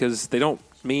now because they don't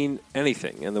mean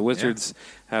anything, and the Wizards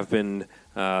have been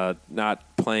not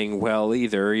playing well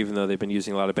either, even though they've been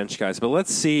using a lot of bench guys. But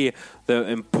let's see the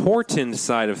important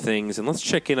side of things, and let's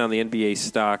check in on the NBA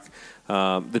stock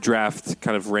the draft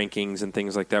kind of rankings and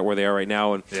things like that where they are right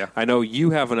now. And I know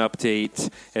you have an update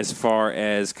as far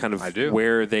as kind of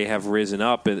where they have risen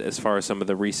up as far as some of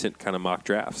the recent kind of mock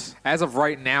drafts. As of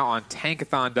right now on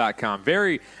Tankathon.com.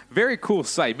 Very, very cool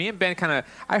site. Me and Ben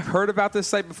I've heard about this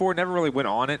site before, never really went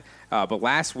on it. But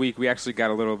last week we actually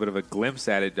got a little bit of a glimpse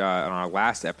at it on our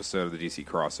last episode of the DC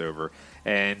Crossover.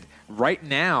 And right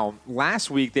now, last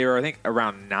week they were, I think,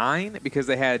 around 9 because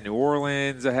they had New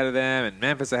Orleans ahead of them and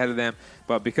Memphis ahead of them.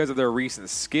 But because of their recent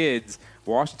skids,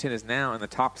 Washington is now in the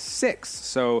top 6.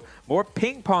 So more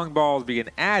ping pong balls being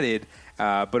added.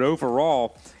 But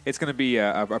overall, it's going to be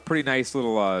a pretty nice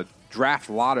little draft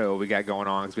lotto we got going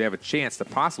on because we have a chance to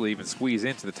possibly even squeeze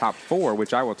into the top 4,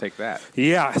 which I will take that.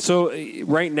 Yeah, so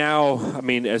right now, I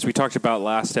mean, as we talked about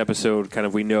last episode, kind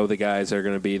of we know the guys are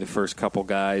going to be the first couple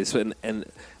guys,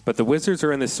 but the Wizards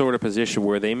are in this sort of position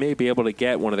where they may be able to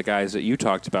get one of the guys that you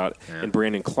talked about, and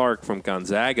Brandon Clark from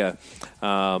Gonzaga.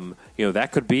 That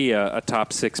could be a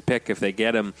top 6 pick if they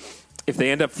get him. If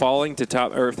they end up falling to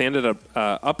top, or if they ended up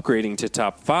upgrading to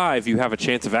top 5, you have a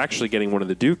chance of actually getting one of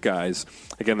the Duke guys.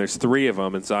 Again, there's 3 of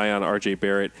them, and Zion, R.J.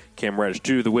 Barrett, Cam Reddish.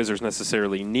 Do the Wizards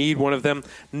necessarily need one of them?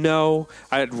 No.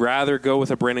 I'd rather go with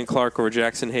a Brandon Clark or a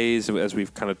Jackson Hayes, as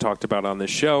we've kind of talked about on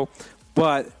this show,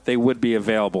 but they would be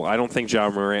available. I don't think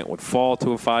John Morant would fall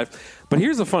to a 5. But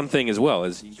here's the fun thing as well,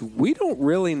 is we don't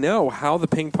really know how the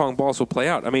ping pong balls will play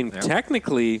out. I mean,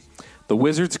 technically, the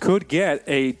Wizards could get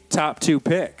a top 2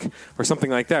 pick or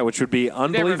something like that, which would be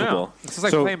unbelievable. It's just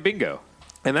like playing bingo.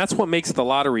 And that's what makes the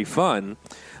lottery fun.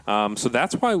 So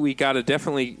that's why you got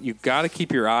to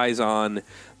keep your eyes on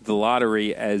the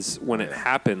lottery as when it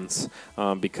happens,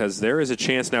 because there is a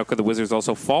chance now. Could the Wizards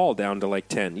also fall down to like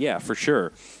 10? Yeah, for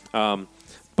sure.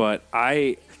 But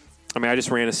I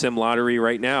just ran a sim lottery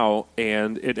right now,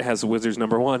 and it has the Wizards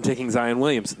number 1 taking Zion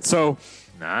Williamson. So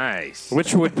nice.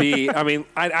 Which would be, I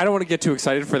don't want to get too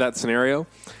excited for that scenario,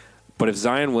 but if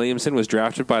Zion Williamson was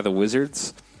drafted by the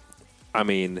Wizards,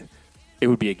 it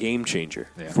would be a game changer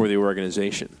for the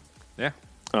organization. Yeah.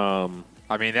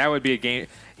 That would be a game.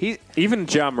 Even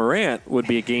John Morant would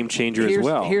be a game changer as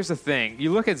well. Here's the thing.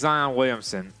 You look at Zion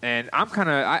Williamson, and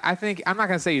I think I'm not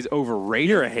going to say he's overrated.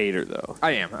 You're a hater, though.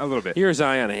 I am, a little bit. You're a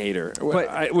Zion hater,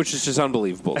 which is just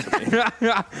unbelievable to me.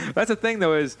 That's the thing,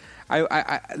 though, is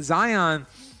Zion,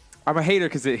 I'm a hater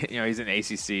because he's an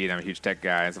ACC, and I'm a huge tech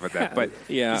guy and stuff like that. But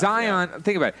Zion,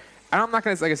 think about it. I'm not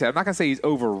going to say he's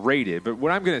overrated, but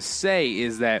what I'm going to say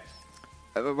is that,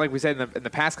 like we said in the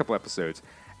past couple episodes,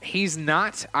 he's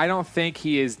not. I don't think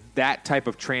he is that type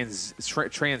of transcendent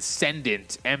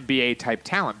NBA type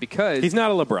talent because he's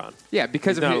not a LeBron. Yeah,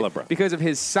 because of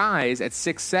his size at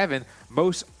 6'7".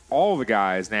 All the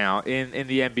guys now in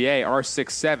the NBA are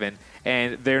 6'7",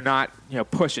 and they're not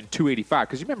pushing 285.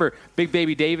 Because you remember Big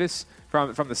Baby Davis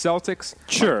from the Celtics?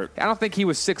 Sure. I don't think he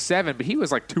was 6'7", but he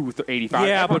was like 285.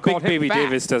 Yeah, but Big Baby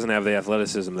Davis doesn't have the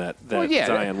athleticism that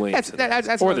Zion Williamson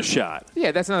has. Or the shot.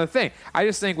 Yeah, that's another thing. I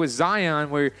just think with Zion,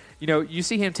 where you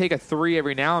see him take a 3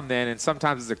 every now and then, and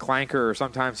sometimes it's a clanker, or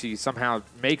sometimes he somehow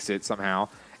makes it somehow.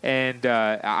 And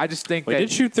I just think that he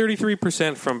did shoot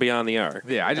 33% from beyond the arc.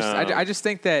 Yeah, I just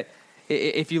think that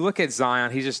if you look at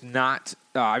Zion, he's just not.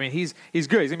 He's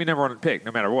good. He's gonna be number 1 pick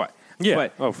no matter what. Yeah,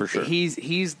 for sure.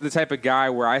 He's the type of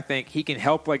guy where I think he can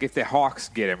help, like if the Hawks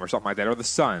get him or something like that, or the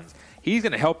Suns. He's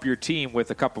going to help your team with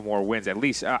a couple more wins, at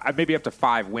least maybe up to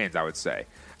 5 wins, I would say.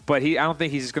 But I don't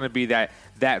think he's just going to be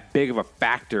that big of a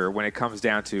factor when it comes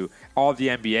down to all the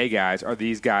NBA guys are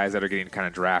these guys that are getting kind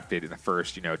of drafted in the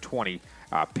first 20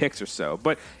 picks or so.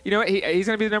 But he's going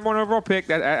to be the number 1 overall pick.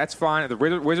 That's fine. If the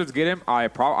Wizards get him, I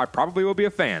probably will be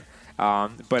a fan.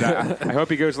 But I hope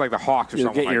he goes to like the Hawks or something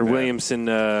like that. You'll get your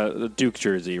Williamson Duke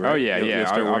jersey, right? Oh, yeah, You'll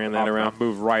start wearing that around. I'll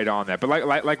move right on that. But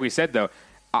like we said, though,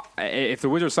 if the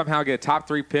Wizards somehow get a top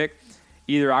 3 pick,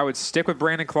 either I would stick with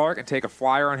Brandon Clark and take a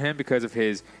flyer on him because of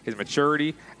his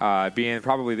maturity, being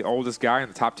probably the oldest guy in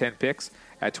the top 10 picks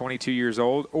at 22 years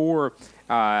old, or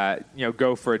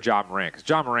go for a John Morant. Because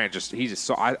John Morant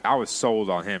I was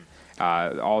sold on him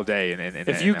all day.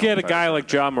 If you get a guy like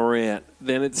John Morant,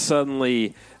 then it's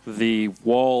suddenly the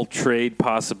wall trade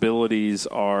possibilities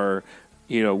are,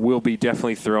 will be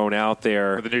definitely thrown out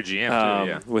there. With the new GM, too,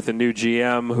 yeah. With the new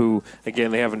GM, who,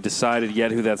 again, they haven't decided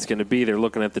yet who that's going to be. They're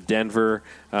looking at the Denver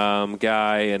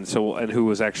guy, and who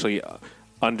was actually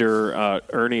under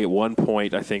Ernie at one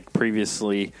point, I think,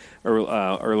 previously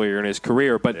earlier in his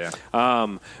career, but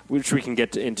which we can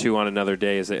get into on another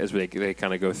day as they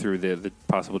kind of go through the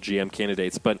possible GM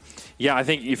candidates. But yeah, I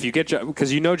think if you get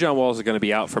because John Wall is going to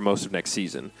be out for most of next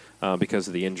season because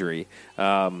of the injury,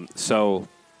 so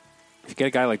if you get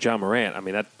a guy like John Morant, I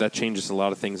mean, that changes a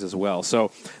lot of things as well.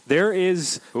 So there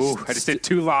is... Ooh, I just did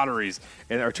 2 lotteries,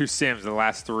 or 2 sims in the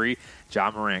last 3.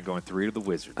 John Morant going 3 to the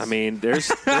Wizards. I mean, there's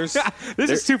this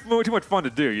is too much fun to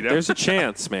do, you know? There's a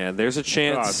chance, man. There's a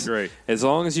chance. Oh, that's great. As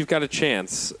long as you've got a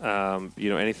chance,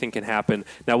 anything can happen.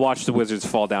 Now watch the Wizards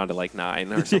fall down to like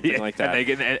 9 or something like that.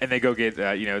 And they go get,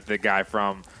 the guy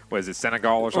from... What is it,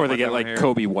 Senegal or something? Or they get like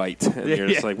Kobe White. And you're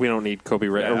just like, we don't need Kobe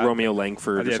or Romeo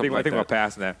Langford or something I think we'll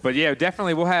pass that. But yeah,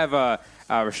 definitely we'll have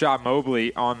Rashad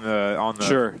Mobley on the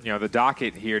sure. The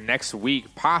docket here next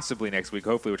week, possibly next week.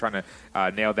 Hopefully we're trying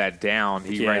to nail that down.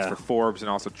 He writes for Forbes and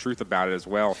also Truth About it as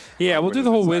well. Yeah, we'll do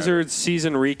the whole Wizards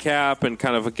season recap and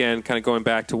kind of going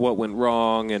back to what went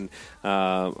wrong and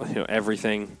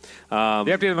everything. The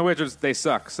update on the Wizards, they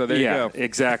suck. So there you go.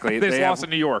 Exactly. They lost in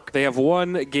New York. They have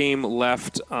 1 game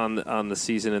left on the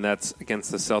season, and that's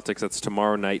against the Celtics. That's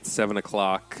tomorrow night,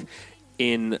 7:00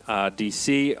 in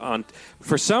D.C.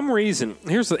 For some reason,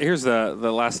 here's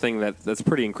the last thing that's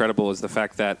pretty incredible is the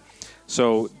fact that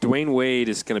Dwayne Wade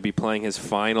is going to be playing his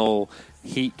final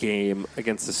Heat game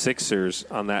against the Sixers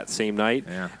on that same night,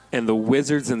 and the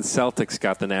Wizards and Celtics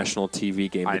got the national TV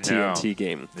game, the TNT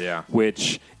game,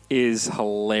 which is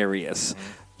hilarious.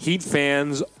 Mm-hmm. Heat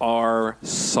fans are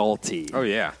salty. Oh,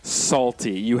 yeah.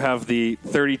 Salty. You have the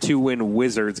 32-win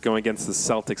Wizards going against the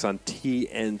Celtics on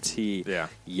TNT. Yeah.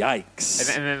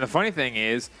 Yikes. And then the funny thing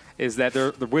is that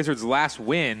the Wizards' last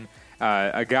win,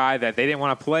 a guy that they didn't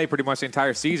want to play pretty much the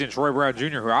entire season, Troy Brown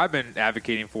Jr., who I've been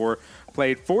advocating for,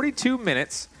 played 42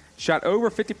 minutes, shot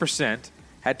over 50%,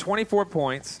 had 24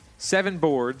 points, 7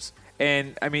 boards.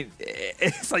 And, I mean,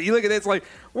 it's like, you look at it, it's like,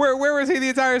 where was he the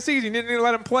entire season? You didn't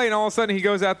let him play, and all of a sudden he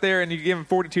goes out there and you give him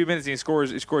 42 minutes and he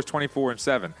scores 24 and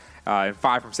 7, and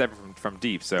 5 from 7 from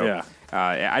deep. So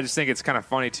I just think it's kind of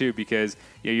funny, too, because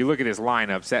you look at his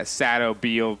lineups, Sato,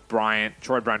 Beal, Bryant,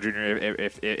 Troy Brown Jr.,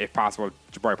 if possible,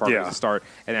 Jabari Parker to start,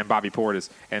 and then Bobby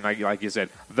Portis. And like you said,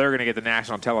 they're going to get the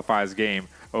national televised game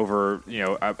over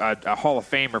a Hall of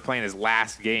Famer playing his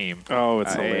last game. Oh,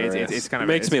 it's hilarious. It's kind of,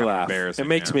 it makes me laugh. Embarrassing. It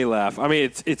makes me laugh. I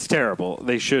mean, it's terrible.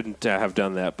 They shouldn't have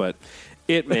done that, but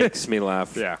it makes me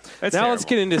laugh. Yeah. Now terrible. Let's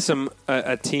get into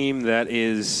a team that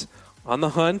is on the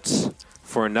hunt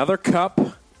for another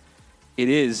cup. It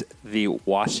is the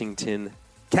Washington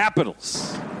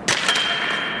Capitals.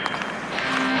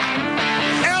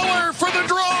 Eller for the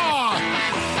draw,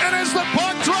 and as the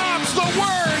puck drops, the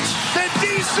words that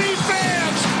DC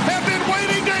fans have been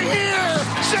waiting to hear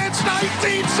since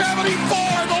 1974,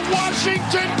 the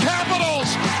Washington Capitals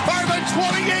are the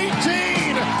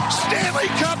 2018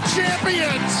 Stanley Cup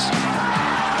champions.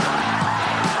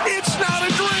 It's not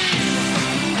a dream.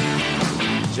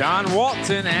 John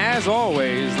Walton, as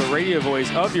always, the radio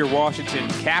voice of your Washington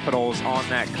Capitals on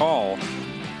that call.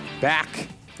 Back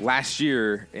last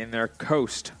year in their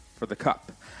coast for the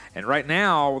Cup. And right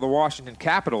now, the Washington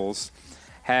Capitals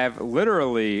have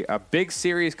literally a big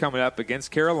series coming up against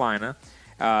Carolina.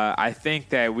 I think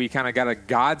that we kind of got a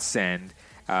godsend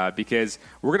because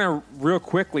we're going to real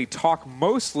quickly talk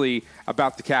mostly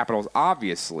about the Capitals,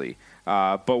 obviously.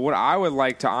 But what I would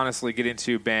like to honestly get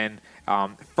into, Ben,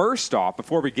 first off,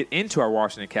 before we get into our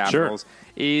Washington Capitals,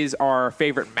 is our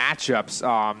favorite matchups,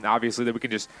 obviously, that we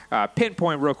can just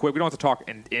pinpoint real quick. We don't have to talk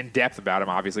in depth about them,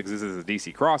 obviously, because this is a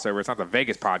DC crossover. It's not the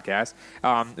Vegas podcast.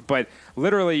 But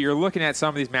literally, you're looking at some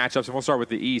of these matchups, and we'll start with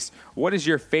the East. What is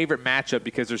your favorite matchup?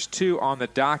 Because there's 2 on the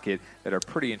docket that are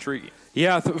pretty intriguing.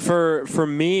 Yeah, for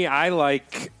me, I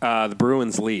like the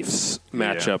Bruins-Leafs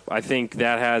matchup. Yeah. I think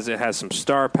that has some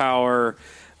star power.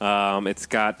 It's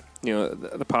got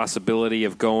the possibility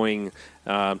of going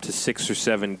to 6 or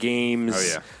 7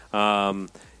 games. Oh,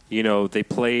 yeah. They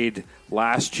played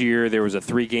last year. There was a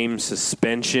 3-game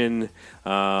suspension.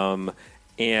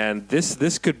 And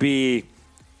this could be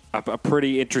a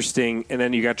pretty interesting. And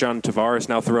then you got John Tavares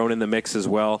now thrown in the mix as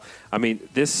well. I mean,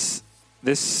 this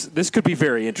could be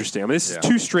very interesting. I mean, this is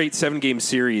 2 straight 7-game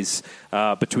series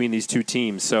between these 2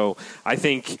 teams. So I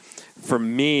think for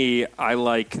me, I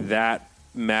like that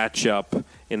matchup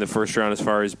in the first round as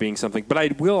far as being something. But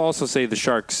I will also say the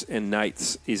Sharks and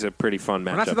Knights is a pretty fun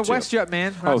matchup. We're not to the West yet,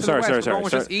 man.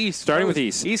 Sorry. East. Starting with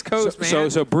East. East Coast,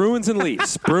 man. So Bruins and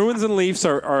Leafs. Bruins and Leafs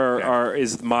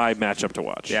is my matchup to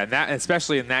watch. Yeah, and that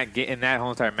especially in that whole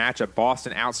entire matchup,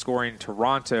 Boston outscoring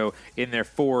Toronto in their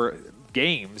 4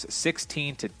 games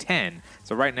 16-10.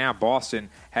 So right now Boston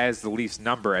has the Leafs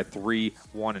number at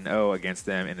 3-1-0 against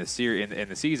them in the series in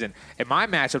the season. And my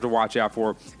matchup to watch out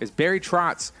for is Barry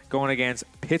Trotz going against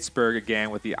Pittsburgh again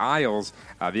with the Isles.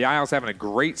 The Isles having a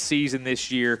great season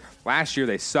this year. Last year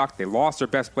they sucked. They lost their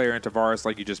best player in Tavares,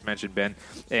 like you just mentioned, Ben.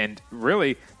 And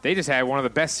really, they just had one of the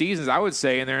best seasons, I would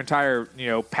say, in their entire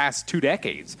past 2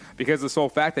 decades, because of the sole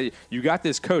fact that you got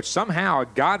this coach. Somehow,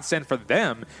 God sent for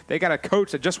them. They got a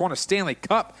coach that just won a Stanley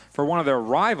Cup for one of their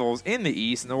rivals in the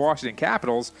East, in the Washington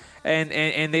Capitals,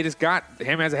 and they just got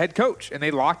him as a head coach, and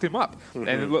they locked him up. Mm-hmm.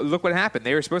 And look what happened.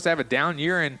 They were supposed to have a down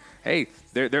year, and hey,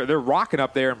 they're rocking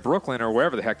up there in Brooklyn or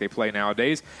wherever the heck they play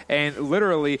nowadays. And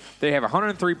literally, they have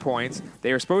 103 points.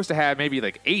 They were supposed to have maybe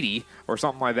like 80 or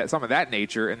something like that, some of that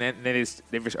nature, and then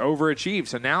they've just overachieved.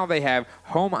 So now they have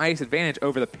home ice advantage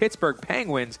over the Pittsburgh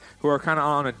Penguins, who are kind of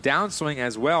on a downswing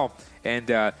as well.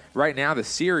 And right now the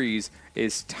series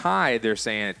is tied, they're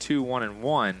saying, at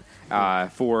 2-1-1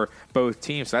 for both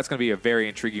teams. So that's going to be a very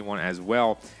intriguing one as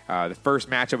well. The first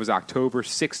matchup was October,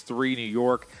 6-3 New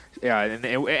York. And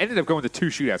it ended up going to 2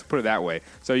 shootouts, put it that way.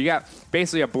 So you got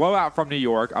basically a blowout from New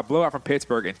York, a blowout from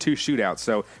Pittsburgh, and 2 shootouts.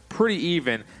 So pretty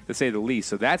even, to say the least.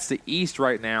 So that's the East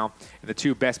right now, and the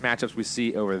 2 best matchups we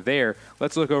see over there.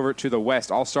 Let's look over to the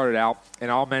West. I'll start it out, and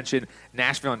I'll mention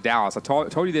Nashville and Dallas. I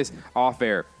told you this off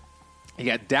air. You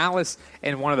got Dallas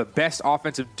and one of the best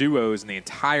offensive duos in the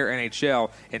entire NHL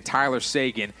in Tyler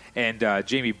Seguin and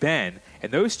Jamie Benn.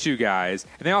 And those 2 guys,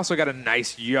 and they also got a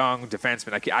nice young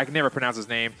defenseman. I can never pronounce his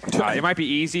name. It might be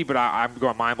easy, but I'm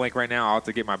going mind blank right now. I'll have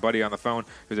to get my buddy on the phone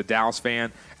who's a Dallas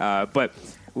fan. But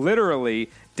literally,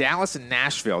 Dallas and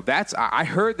Nashville. I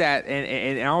heard that,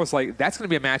 and I was like, that's going to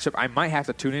be a matchup I might have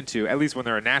to tune into, at least when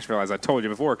they're in Nashville, as I told you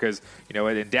before, because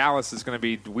in Dallas it's going to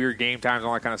be weird game times and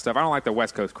all that kind of stuff. I don't like the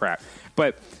West Coast crap.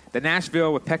 But the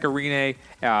Nashville with Pekka Rinne,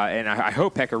 and I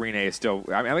hope Pekka Rinne is still.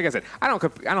 I mean, like I said, I don't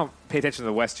pay attention to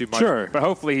the West too much. Sure. But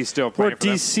hopefully he's still playing.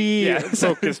 We're DC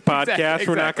focused podcast. Exactly.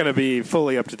 We're not going to be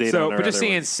fully up to date. So, but just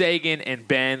seeing Seguin and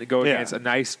Ben go against a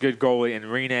nice, good goalie and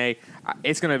Rinne,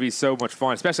 it's going to be so much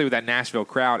fun, especially with that Nashville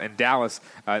crowd, and Dallas,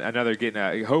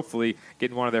 hopefully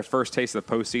getting one of their first tastes of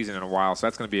the postseason in a while. So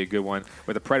that's going to be a good one.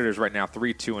 With the Predators right now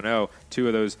 3-2-0, 2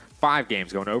 of those 5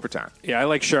 games going to overtime. Yeah, I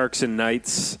like Sharks and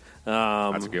Knights.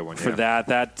 That's a good one. For that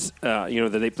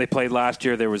they played last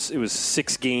year. It was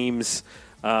 6 games,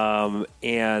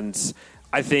 and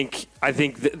I think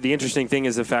the interesting thing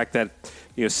is the fact that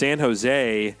San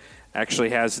Jose actually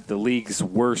has the league's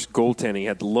worst goaltending. He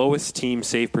had the lowest team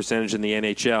save percentage in the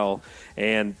NHL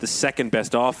and the second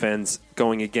best offense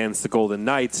going against the Golden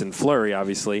Knights and Fleury,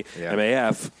 obviously,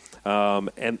 MAF.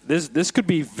 And this could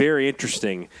be very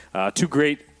interesting. 2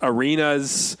 great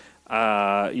arenas.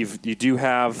 You do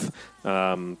have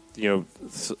some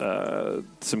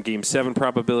Game 7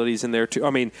 probabilities in there too. I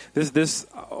mean, this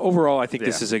overall, I think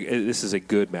this is a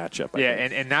good matchup.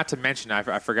 And not to mention,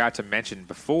 I forgot to mention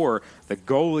before, the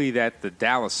goalie that the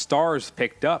Dallas Stars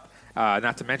picked up.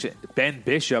 Not to mention Ben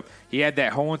Bishop. He had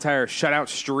that whole entire shutout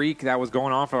streak that was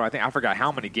going on for, I forgot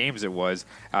how many games it was,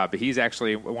 but he's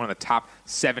actually one of the top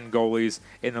 7 goalies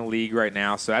in the league right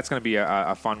now. So that's going to be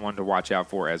a fun one to watch out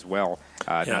for as well.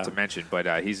 Not to mention,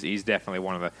 but he's definitely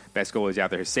one of the best goalies out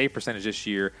there. His save percentage this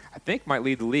year, I think, might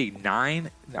lead the league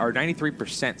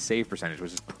 93% save percentage,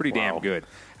 which is pretty damn good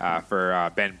for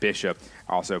Ben Bishop,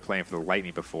 also playing for the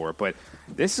Lightning before. But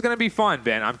this is going to be fun,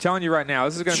 Ben. I'm telling you right now,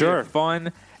 this is going to be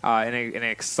fun. And an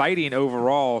exciting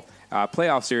overall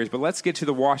playoff series. But let's get to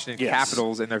the Washington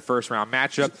Capitals in their first round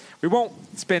matchup. We won't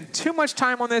spend too much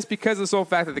time on this because of the sole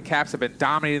fact that the Caps have been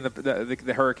dominating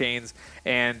the Hurricanes,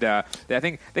 and I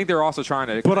think they're also trying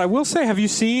to. But I will say, have you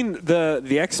seen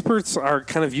the experts are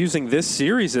kind of using this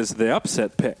series as the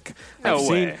upset pick?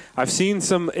 I've seen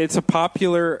some. It's a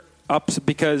popular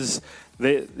because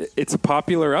it's a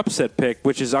popular upset pick,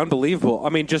 which is unbelievable. I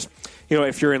mean, just.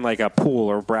 If you're in like a pool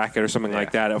or bracket or something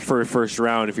like that for first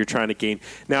round, if you're trying to gain.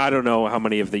 Now, I don't know how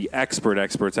many of the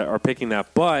experts are picking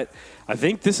that, but I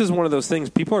think this is one of those things.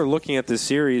 People are looking at this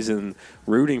series and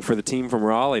rooting for the team from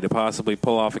Raleigh to possibly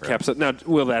pull off a Caps. Now,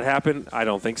 will that happen? I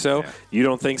don't think so. Yeah. You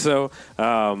don't think so?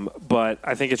 But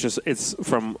I think it's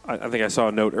from. I think I saw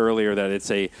a note earlier that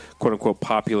it's a quote unquote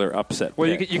popular upset. Well,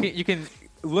 you can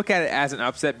look at it as an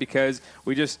upset because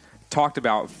we just talked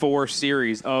about 4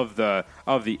 series of the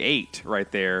 8 right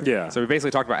there. Yeah. So we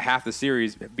basically talked about half the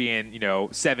series being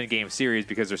 7-game series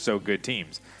because they're so good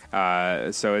teams.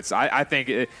 So it's I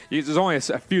think there's only a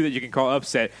few that you can call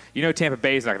upset. Tampa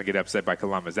Bay is not going to get upset by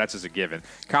Columbus. That's just a given.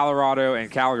 Colorado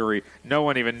and Calgary, no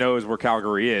one even knows where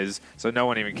Calgary is, so no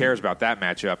one even cares about that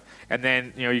matchup. And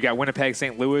then you got Winnipeg,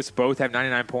 St. Louis, both have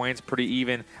 99 points, pretty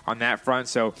even on that front.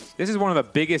 So this is one of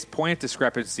the biggest point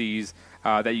discrepancies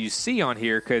that you see on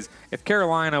here, because if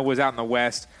Carolina was out in the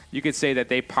West, you could say that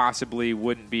they possibly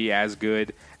wouldn't be as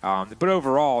good. But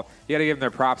overall, you got to give them their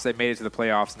props. They made it to the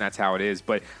playoffs, and that's how it is.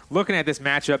 But looking at this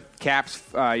matchup, Caps,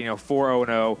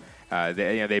 4-0.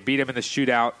 They beat them in the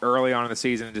shootout early on in the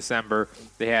season in December.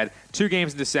 They had 2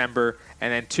 games in December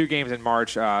and then 2 games in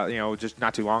March, just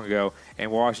not too long ago.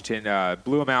 And Washington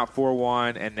blew them out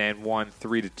 4-1 and then won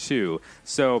 3-2.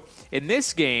 So in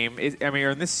this game, or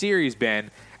in this series, Ben,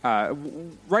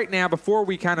 right now, before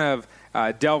we kind of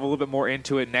delve a little bit more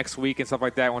into it next week and stuff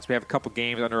like that, once we have a couple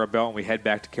games under our belt and we head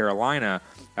back to Carolina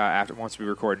once we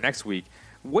record next week,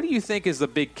 what do you think is the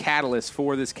big catalyst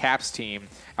for this Caps team?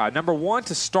 Number 1,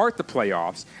 to start the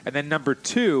playoffs, and then number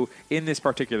 2, in this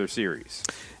particular series?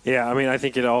 Yeah, I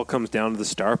think it all comes down to the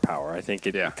star power. I think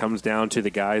it comes down to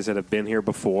the guys that have been here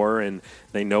before, and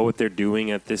they know what they're doing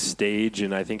at this stage,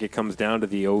 and I think it comes down to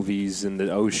the Ovies and the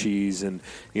Oshis and,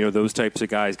 those types of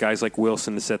guys like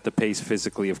Wilson to set the pace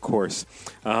physically, of course.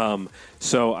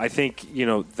 So I think,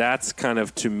 that's kind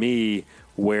of, to me,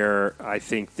 where I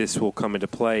think this will come into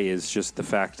play is just the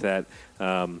fact that,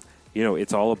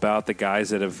 it's all about the guys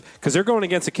that have – because they're going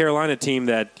against a Carolina team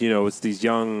that, it's these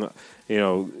young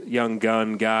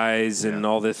gun guys and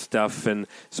all this stuff. And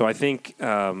so I think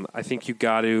you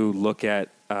got to look at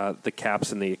the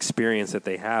Caps and the experience that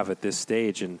they have at this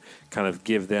stage and kind of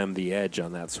give them the edge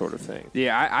on that sort of thing.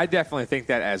 Yeah, I definitely think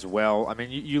that as well.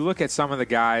 You look at some of the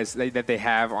guys that they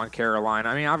have on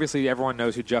Carolina. Obviously everyone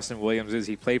knows who Justin Williams is.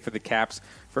 He played for the Caps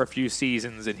for a few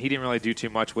seasons, and he didn't really do too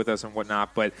much with us and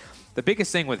whatnot. But the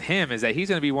biggest thing with him is that he's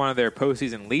going to be one of their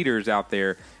postseason leaders out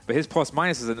there, but his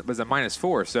plus-minus was a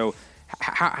 -4. So,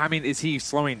 is he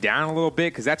slowing down a little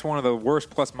bit? Because that's one of the worst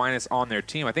plus-minus on their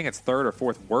team. I think it's 3rd or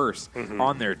 4th worst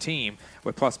on their team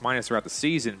with plus-minus throughout the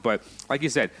season. But like you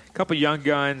said, a couple young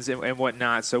guns and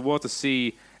whatnot, so we'll have to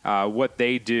see what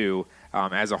they do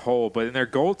as a whole. But in their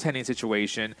goaltending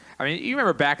situation, you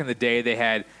remember back in the day they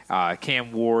had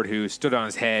Cam Ward who stood on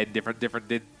his head,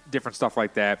 different stuff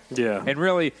like that. Yeah. And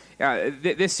really,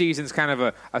 this season's kind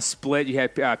of a split. You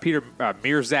had Peter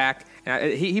Mierzak.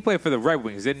 He played for the Red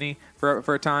Wings, didn't he,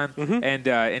 for a time? Mm-hmm.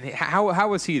 And how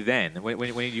was he then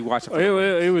when you watched him?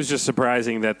 It was just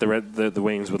surprising that the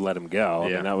Wings would let him go.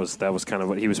 Yeah. That was kind of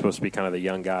what he was supposed to be, kind of the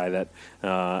young guy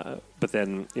that. But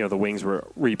then the Wings were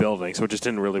rebuilding, so it just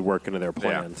didn't really work into their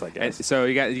plans. I guess. And so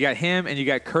you got him, and you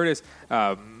got Curtis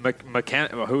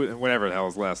whatever the hell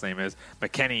his last name is,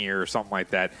 McKenney or something like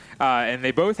that. And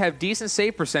they both have decent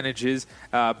save percentages,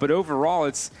 but overall,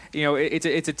 it's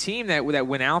a team that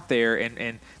went out there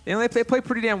and they play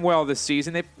pretty damn well this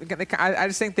season. I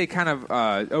just think they kind of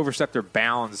overstepped their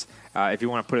bounds, if you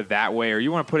want to put it that way, or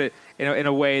you want to put it in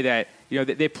a way that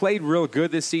they played real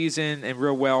good this season and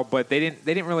real well, but they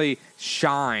didn't really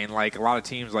shine like a lot of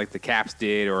teams like the Caps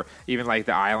did, or even like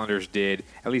the Islanders did,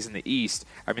 at least in the East.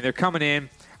 They're coming in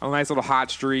on a nice little hot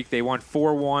streak. They won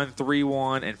 4-1,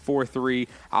 3-1, and 4-3.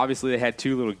 Obviously, they had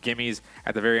 2 little gimmies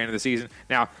at the very end of the season.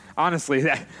 Now, honestly,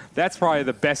 that's probably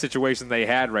the best situation they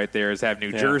had right there, is have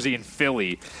New Jersey and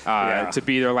Philly to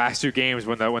be their last 2 games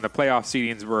when the playoff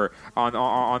seedings were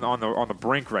on the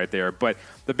brink right there. But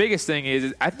the biggest thing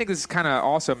is, I think this is kind of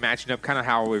also matching up kind of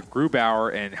how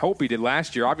Grubauer and Holtby did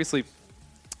last year. Obviously,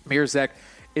 Mierzak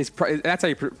that's how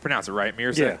you pronounce it, right?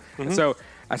 Mierzak. Yeah. Mm-hmm. So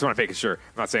I just want to make sure I'm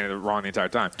not saying it wrong the entire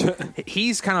time.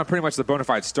 He's kind of pretty much the bona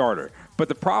fide starter. But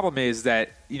the problem is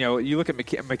that, you look at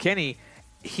McKinney,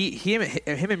 him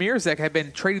and Mierzak have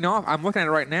been trading off. I'm looking at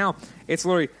it right now. It's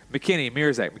literally McKinney,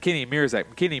 Mierzak, McKinney, Mierzak,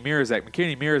 McKinney, Mierzak,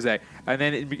 McKinney, Mierzak. And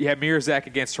then you have Mierzak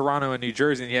against Toronto and New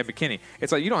Jersey, and you have McKinney.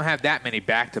 It's like you don't have that many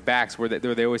back-to-backs where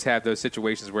they always have those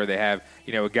situations where they have,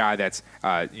 a guy that's,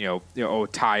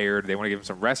 tired. They want to give him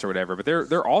some rest or whatever. But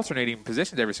they're alternating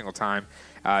positions every single time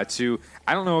I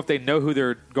don't know if they know who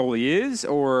their goalie is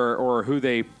or who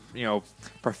they,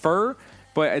 prefer.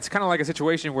 But it's kind of like a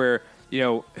situation where,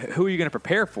 who are you going to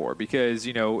prepare for? Because,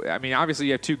 obviously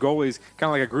you have 2 goalies, kind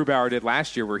of like a Grubauer did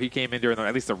last year, where he came in during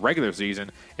at least the regular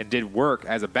season and did work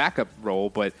as a backup role.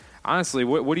 But honestly,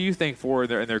 what do you think for in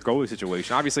their goalie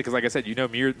situation? Obviously, because like I said,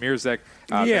 Mierzak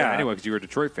anyway, because you were a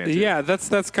Detroit fan too. Yeah, that's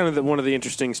kind of one of the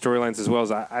interesting storylines as well.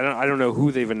 Is I don't know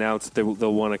who they've announced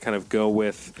they'll want to kind of go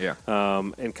with,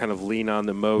 and kind of lean on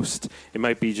the most. It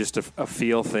might be just a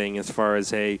feel thing as far as,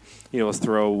 hey, let's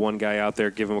throw one guy out there,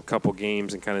 give him a couple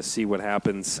games, and kind of see what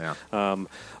happens. Yeah.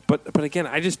 But again,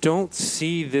 I just don't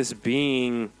see this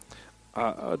being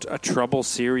a trouble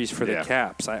series for the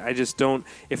Caps. I just don't.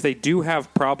 If they do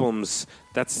have problems,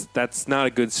 that's not a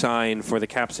good sign for the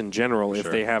Caps in general. If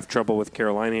they have trouble with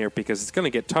Carolina here, because it's going to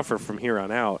get tougher from here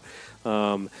on out.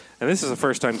 And this is the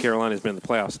first time Carolina's been in the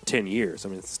playoffs in 10 years. I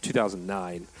mean, it's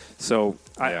 2009. So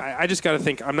I just got to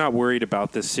think. I'm not worried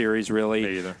about this series really.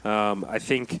 Me either. I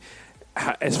think.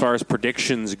 As far as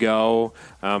predictions go,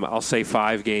 I'll say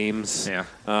 5 games. Yeah.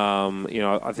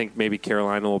 I think maybe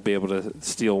Carolina will be able to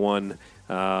steal one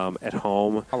at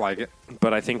home. I like it.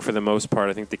 But I think for the most part,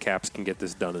 I think the Caps can get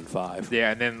this done in 5.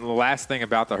 Yeah, and then the last thing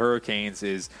about the Hurricanes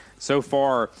is so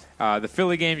far the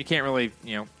Philly game, you can't really,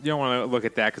 you don't want to look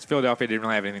at that because Philadelphia didn't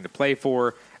really have anything to play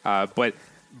for. But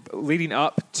leading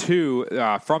up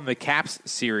to from the Caps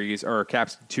series, or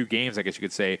Caps 2 games, I guess you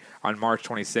could say, on March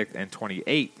 26th and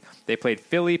 28th, they played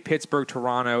Philly, Pittsburgh,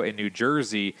 Toronto, and New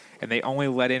Jersey, and they only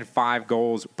let in 5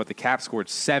 goals, but the Caps scored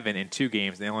 7 in 2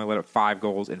 games. They only let up 5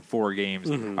 goals in 4 games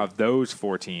of those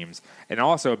 4 teams. And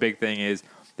also a big thing is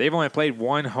they've only played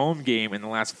 1 home game in the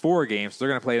last 4 games, so they're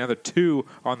going to play another 2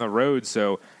 on the road,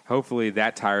 so hopefully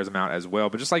that tires them out as well.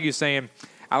 But just like you're saying,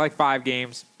 I like 5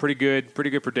 games. Pretty good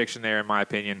prediction there, in my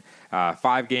opinion.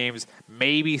 5 games,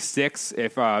 maybe 6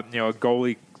 if a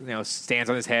goalie stands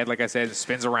on his head, like I said, and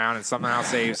spins around and somehow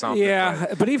saves something.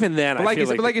 Yeah, but even then, but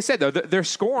like you said, though, they're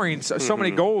scoring so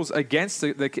many goals against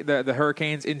the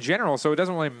Hurricanes in general, so it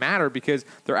doesn't really matter because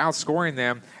they're outscoring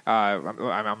them. I'm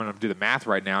going to do the math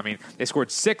right now. I mean, they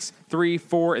scored 6, 3,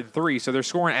 4, and 3, so they're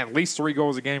scoring at least 3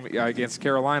 goals a game against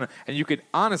Carolina, and you could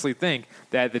honestly think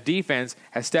that the defense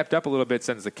has stepped up a little bit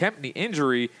since the Kempney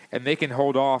injury, and they can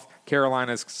hold off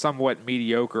Carolina's somewhat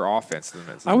mediocre offense.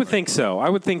 I would think so.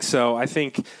 I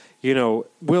think,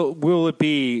 will it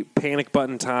be panic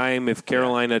button time if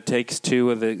Carolina takes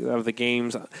 2 of the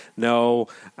games? No.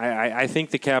 I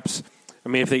think the Caps. I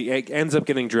mean, if it ends up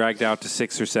getting dragged out to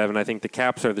 6 or 7, I think the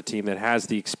Caps are the team that has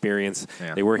the experience.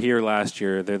 Yeah. They were here last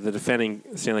year. They're the defending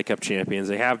Stanley Cup champions.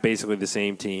 They have basically the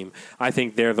same team. I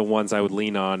think they're the ones I would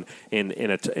lean on in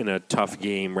a tough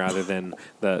game rather than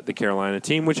the Carolina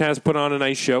team, which has put on a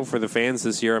nice show for the fans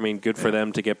this year. I mean, good for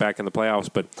them to get back in the playoffs,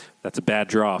 but that's a bad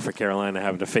draw for Carolina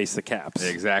having to face the Caps.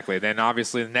 Exactly. Then,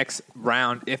 obviously, the next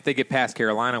round, if they get past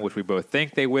Carolina, which we both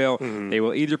think they will, they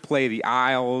will either play the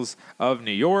Isles of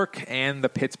New York and the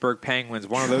Pittsburgh Penguins,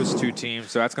 one of those 2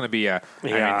 teams. So that's going to be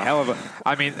hell of a.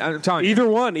 I mean, I'm telling you, either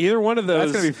one of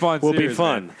those. That's going to be fun. Will be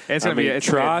fun. It's going to be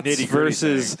Trotz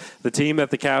versus the team that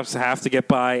the Caps have to get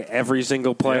by every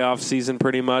single playoff season,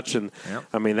 pretty much. And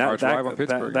I mean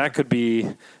that could be.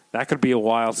 That could be a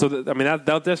while. So,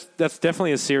 that's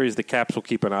definitely a series the Caps will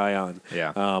keep an eye on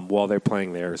while they're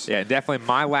playing theirs. Yeah, definitely.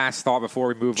 My last thought before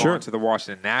we move on to the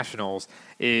Washington Nationals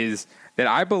is that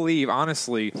I believe,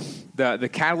 honestly, the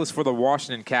catalyst for the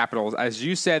Washington Capitals, as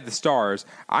you said, the Stars,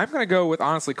 I'm going to go with,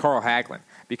 honestly, Carl Hagelin.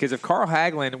 Because if Carl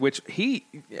Hagelin, which he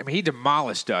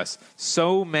demolished us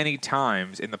so many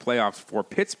times in the playoffs for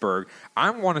Pittsburgh,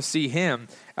 I want to see him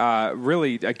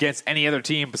really against any other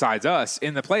team besides us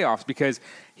in the playoffs because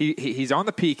he's on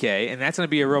the PK, and that's going to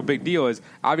be a real big deal. Is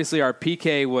obviously our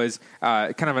PK was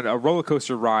kind of a roller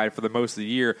coaster ride for the most of the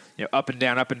year, up and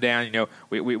down, up and down.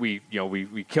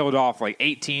 We killed off like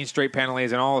 18 straight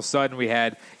penalties, and all of a sudden we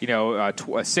had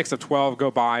 6 of 12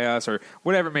 go by us or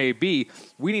whatever it may be.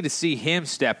 We need to see him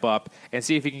step up and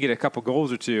see if he can get a couple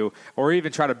goals or 2, or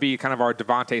even try to be kind of our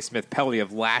Devontae Smith-Pelly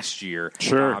of last year.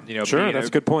 Sure, that's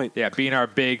a good point. Yeah, being our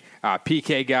big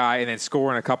PK guy and then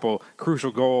scoring a couple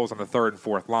crucial goals on the 3rd and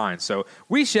 4th line. So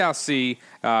we shall see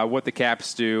what the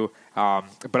Caps do.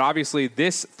 But obviously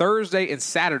this Thursday and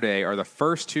Saturday are the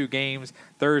first 2 games,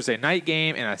 Thursday night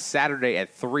game and a Saturday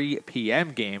at 3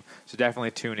 p.m. game. So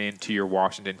definitely tune in to your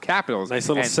Washington Capitals. Nice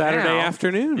little Saturday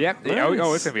afternoon. Yep. Nice.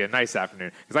 Oh, it's going to be a nice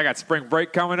afternoon because I got spring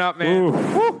break coming up, man.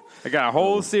 I got a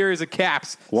whole series of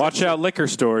Caps. Watch out liquor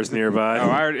stores nearby.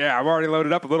 I've already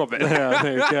loaded up a little bit. Yeah,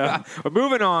 there you go. But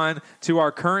moving on to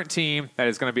our current team that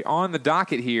is going to be on the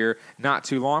docket here not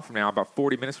too long from now, about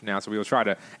 40 minutes from now. So we will try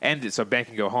to end it so Ben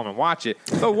can go home and watch it.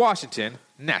 The Washington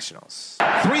Nationals.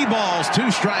 3 balls,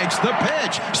 2 strikes, the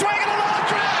pitch. Swinging a long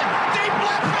drive. Deep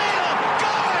left field.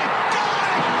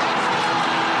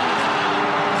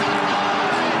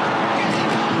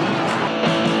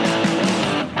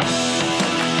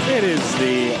 It is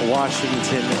the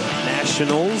Washington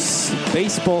Nationals.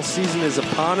 Baseball season is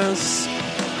upon us.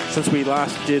 Since we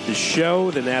last did the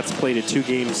show, the Nats played a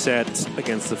 2-game set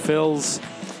against the Phils,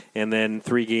 and then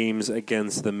 3 games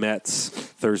against the Mets.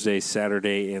 Thursday,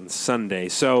 Saturday, and Sunday.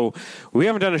 So we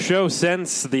haven't done a show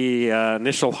since the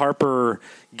initial Harper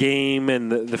game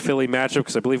and the Philly matchup,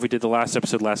 because I believe we did the last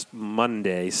episode last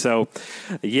Monday. So,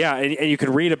 yeah, and you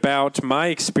can read about my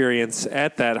experience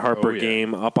at that Harper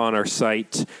game up on our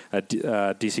site at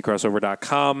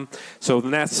dccrossover.com. So the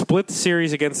Nats split the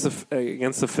series against the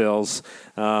Phils,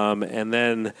 and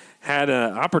then had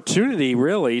an opportunity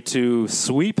really to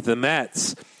sweep the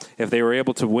Mets if they were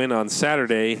able to win on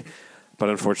Saturday, but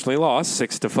unfortunately lost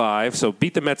 6-5. So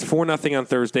beat the Mets 4-0 on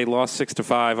Thursday, lost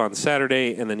 6-5 on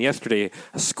Saturday, and then yesterday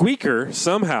a squeaker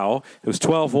somehow. It was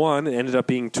 12-1, it ended up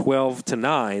being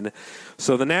 12-9.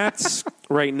 So the Nats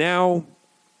right now,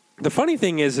 the funny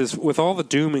thing is with all the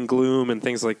doom and gloom and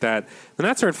things like that, the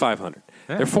Nats are at 500.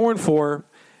 Yeah. They're 4-4.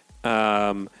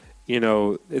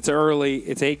 It's early.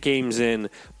 It's 8 games in,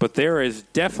 but there has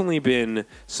definitely been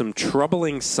some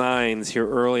troubling signs here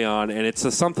early on, and it's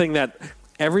something that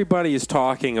everybody is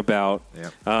talking about.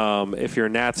 Yeah. If you're a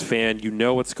Nats fan, you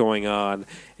know what's going on,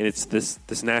 and it's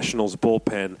this Nationals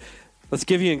bullpen. Let's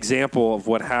give you an example of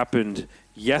what happened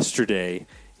yesterday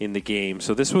in the game.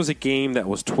 So this was a game that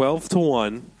was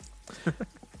 12-1.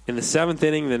 In the 7th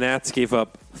inning, the Nats gave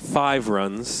up 5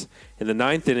 runs. In the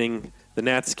 9th inning, the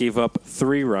Nats gave up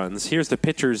 3 runs. Here's the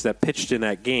pitchers that pitched in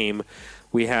that game.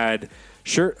 We had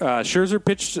Scherzer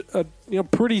pitched a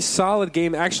pretty solid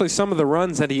game. Actually, some of the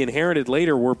runs that he inherited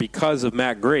later were because of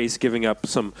Matt Grace giving up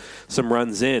some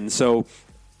runs in. So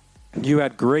you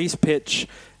had Grace pitch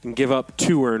and give up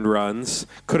 2 earned runs.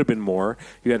 Could have been more.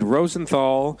 You had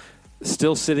Rosenthal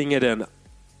still sitting at an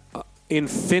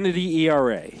infinity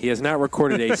ERA. He has not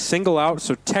recorded a single out,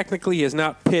 so technically he has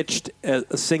not pitched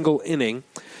a single inning.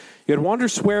 You had Wander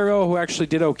Suero, who actually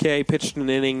did okay, pitched an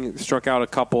inning, struck out a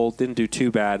couple, didn't do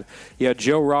too bad. You had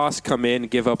Joe Ross come in,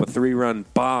 give up a 3-run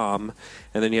bomb,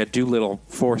 and then you had Doolittle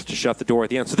forced to shut the door at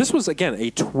the end. So this was, again,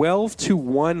 a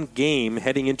 12-1 game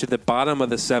heading into the bottom of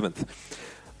the 7th.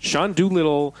 Sean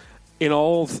Doolittle,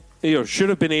 should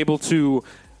have been able to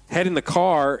head in the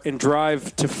car and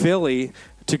drive to Philly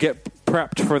to get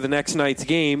prepped for the next night's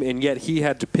game, and yet he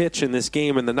had to pitch in this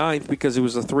game in the 9th because it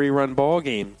was a 3-run ball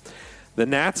game. The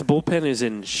Nats bullpen is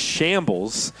in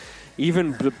shambles.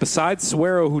 Even besides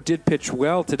Suero, who did pitch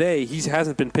well today, he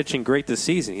hasn't been pitching great this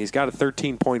season. He's got a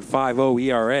 13.50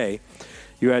 ERA.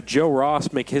 You had Joe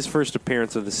Ross make his first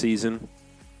appearance of the season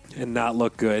and not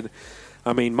look good.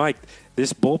 I mean, Mike,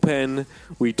 this bullpen,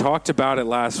 we talked about it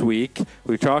last week.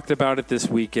 We talked about it this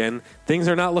weekend. Things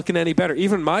are not looking any better.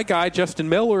 Even my guy, Justin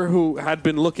Miller, who had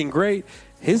been looking great,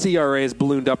 his ERA has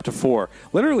ballooned up to 4.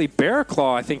 Literally,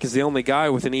 Bearclaw, I think, is the only guy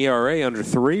with an ERA under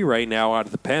 3 right now out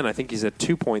of the pen. I think he's at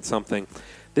 2-point-something.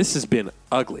 This has been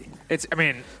ugly.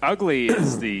 Ugly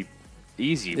is the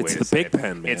easy way to say it. It's the pig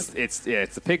pen, man. It's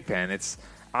the pig pen. It's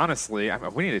honestly,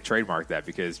 we need to trademark that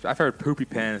because I've heard poopy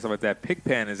pen and stuff like that. Pig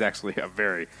pen is actually a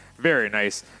very, very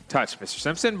nice touch, Mr.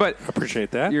 Simpson. But I appreciate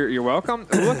that. You're welcome.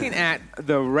 Looking at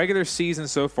the regular season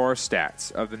so far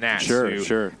stats of the Nats,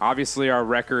 sure. Obviously, our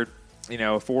record.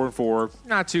 4-4,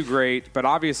 not too great, but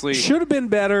obviously should have been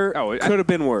better. Could have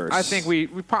been worse. I think we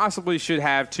possibly should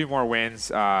have 2 more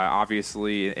wins,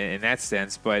 obviously in that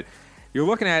sense. But you're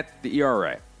looking at the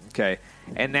ERA, okay?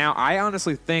 And now I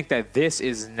honestly think that this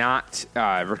is not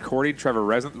recording Trevor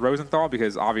Rosenthal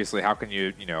because obviously, how can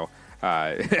you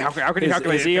how can you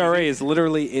calculate his ERA is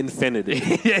literally infinity.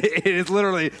 It is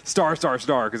literally star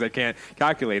because I can't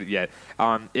calculate it yet.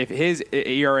 If his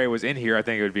ERA was in here, I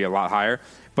think it would be a lot higher.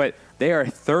 But they are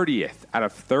 30th out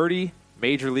of 30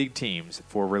 major league teams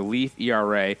for relief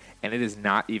ERA, and it is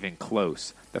not even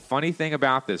close. The funny thing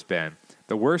about this, Ben,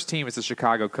 the worst team is the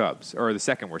Chicago Cubs, or the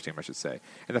second worst team, I should say.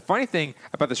 And the funny thing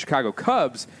about the Chicago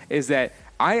Cubs is that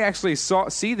I actually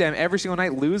see them every single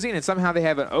night losing, and somehow they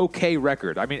have an okay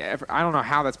record. I mean, I don't know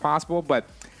how that's possible, but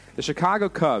the Chicago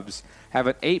Cubs have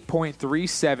an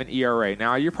 8.37 ERA.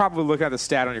 Now, you're probably looking at the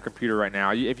stat on your computer right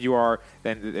now. If you are,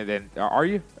 then are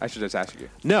you? I should just ask you.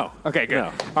 No. Okay, good. No.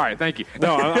 All right, thank you.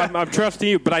 No, I'm trusting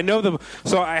you, but I know them.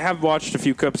 So I have watched a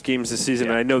few Cubs games this season,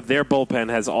 and I know their bullpen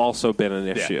has also been an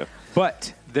issue. Yeah.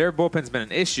 But their bullpen's been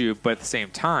an issue, but at the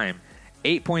same time,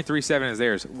 8.37 is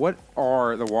theirs. What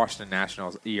are the Washington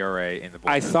Nationals' ERA in the bullpen?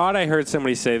 I thought I heard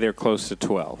somebody say they're close to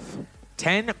 12.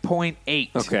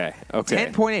 10.8. Okay.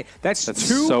 10.8. That's 2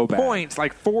 so points,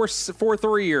 like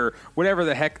 4.3 or whatever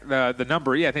the heck the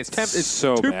number. Yeah, I think it's 10. It's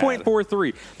so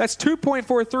 2.43. That's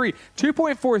 2.43.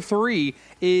 2.43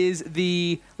 is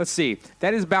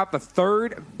that is about the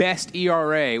 3rd best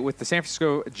ERA with the San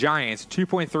Francisco Giants.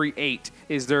 2.38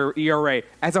 is their ERA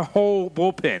as a whole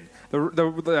bullpen.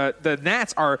 The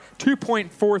Nats are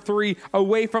 2.43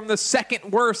 away from the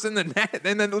second worst in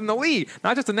the league.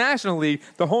 Not just the National League,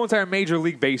 the whole entire Major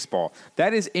League Baseball.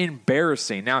 That is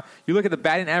embarrassing. Now, you look at the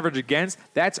batting average against,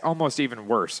 that's almost even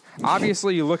worse.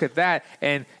 Obviously, you look at that,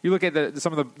 and you look at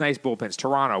some of the nice bullpens.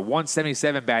 Toronto,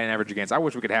 177 batting average against. I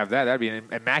wish we could have that. That would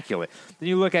be immaculate. Then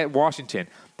you look at Washington.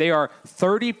 They are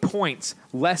 30 points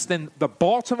less than the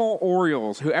Baltimore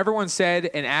Orioles, who everyone said,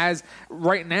 and as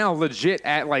right now, legit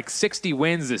at like 60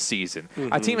 wins this season.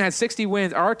 A team has 60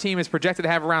 wins. Our team is projected to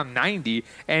have around 90,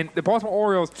 and the Baltimore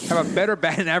Orioles have a better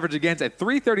batting average against at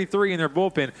 333 in their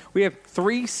bullpen. We have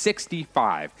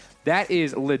 365. That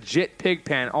is legit pig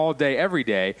pen all day, every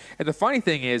day. And the funny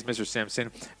thing is, Mr.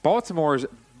 Simpson, Baltimore's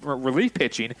relief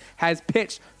pitching has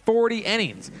pitched 40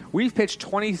 innings. We've pitched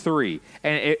 23.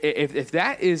 And if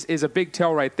that is a big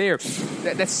tell right there,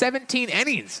 that's 17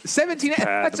 innings. 17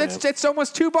 that's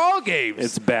almost 2 ball games.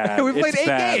 It's bad. We've played 8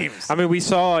 games. I mean, we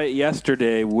saw it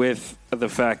yesterday with the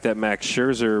fact that Max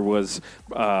Scherzer was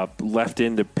left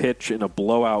in to pitch in a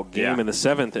blowout game in the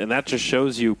 7th, and that just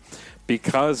shows you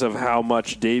because of how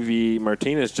much Davey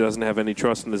Martinez doesn't have any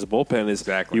trust in his bullpen is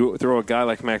you throw a guy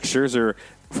like Max Scherzer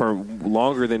for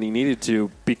longer than he needed to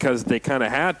because they kind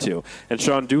of had to. And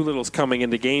Sean Doolittle's coming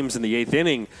into games in the 8th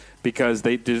inning because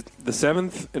they did the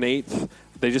 7th and 8th.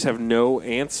 They just have no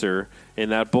answer in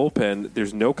that bullpen.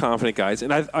 There's no confident guys.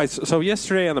 And so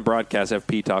yesterday on the broadcast,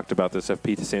 FP talked about this.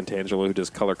 FP to Santangelo, who does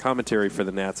color commentary for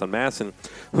the Nats on MASN,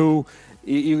 who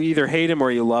you either hate him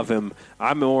or you love him.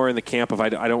 I'm more in the camp of I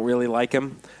don't really like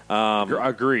him.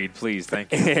 Agreed, please,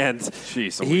 thank you. And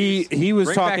jeez, he was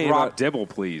bring talking back Rob about Dibble,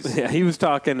 please. Yeah, he was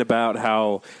talking about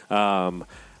how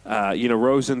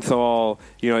Rosenthal,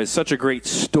 is such a great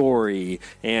story,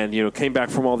 and came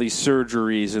back from all these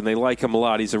surgeries, and they like him a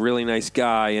lot. He's a really nice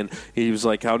guy, and he was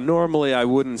like, how normally I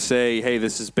wouldn't say, hey,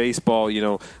 this is baseball,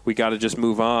 we got to just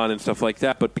move on and stuff like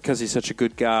that, but because he's such a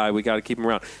good guy, we got to keep him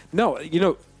around. No,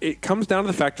 it comes down to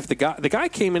the fact if the guy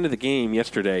came into the game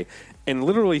yesterday and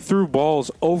literally threw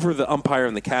balls over the umpire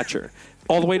and the catcher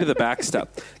all the way to the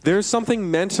backstop. There's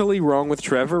something mentally wrong with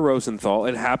Trevor Rosenthal.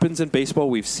 It happens in baseball.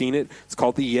 We've seen it. It's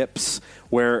called the yips,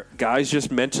 where guys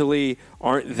just mentally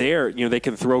aren't there. They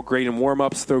can throw great in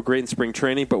warm-ups, throw great in spring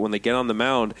training, but when they get on the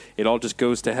mound, it all just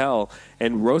goes to hell.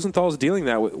 And Rosenthal is dealing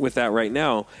with that right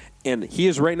now, and he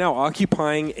is right now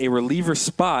occupying a reliever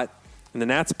spot in the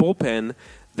Nats bullpen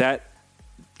that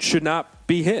should not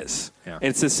be his. Yeah. And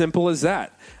it's as simple as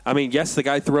that. I mean, yes, the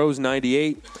guy throws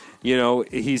 98.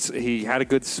 He had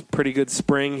a pretty good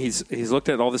spring. He's looked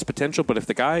at all this potential, but if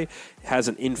the guy has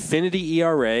an infinity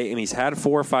ERA and he's had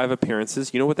 4 or 5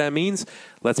 appearances, you know what that means?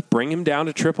 Let's bring him down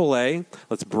to AAA.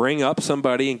 Let's bring up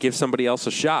somebody and give somebody else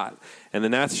a shot. And the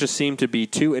Nats just seem to be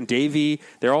and Davey,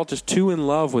 they're all just too in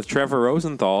love with Trevor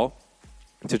Rosenthal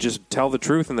to just tell the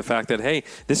truth and the fact that, hey,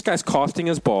 this guy's costing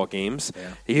us ball games.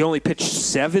 Yeah. He only pitched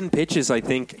 7 pitches, I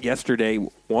think, yesterday,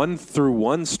 1 through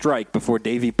 1 strike before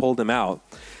Davey pulled him out.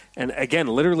 And again,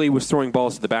 literally was throwing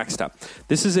balls to the backstop.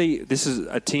 This is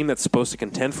a team that's supposed to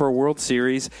contend for a World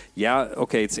Series. Yeah,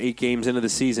 okay, it's 8 games into the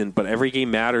season, but every game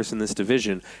matters in this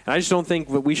division. And I just don't think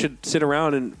that we should sit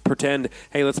around and pretend,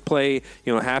 hey, let's play,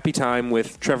 happy time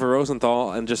with Trevor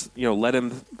Rosenthal and just, let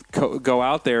him go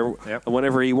out there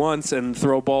whenever he wants and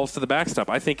throw balls to the backstop.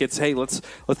 I think it's, hey, let's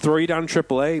throw you down to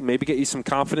AAA, maybe get you some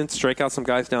confidence, strike out some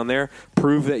guys down there,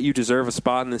 prove that you deserve a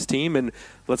spot in this team, and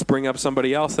let's bring up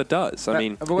somebody else that does. I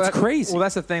mean, it's crazy. Well,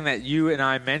 that's the thing that you and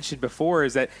I mentioned before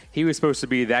is that he was supposed to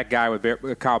be that guy with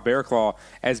Kyle Bearclaw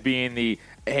as being the,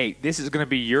 hey, this is going to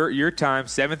be your time,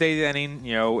 7th, 8th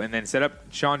inning, and then set up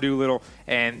Sean Doolittle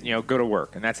and, go to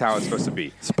work. And that's how it's supposed to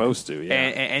be. Supposed to, yeah.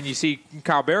 And you see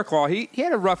Kyle Bearclaw, he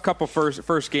had a rough couple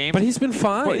first game. But he's been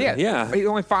fine. Well, yeah. He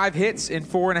only 5 hits in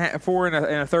 4 and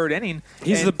a third inning.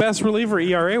 He's the best reliever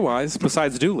ERA-wise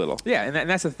besides Doolittle. Yeah, and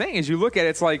that's the thing is you look at it,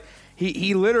 it's like,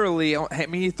 He literally,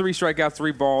 he 3 strikeouts,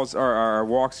 3 balls, or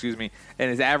walks, and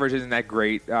his average isn't that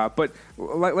great. But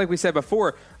like we said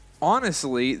before,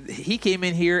 honestly, he came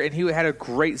in here and he had a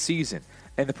great season.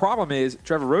 And the problem is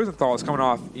Trevor Rosenthal is coming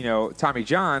off, Tommy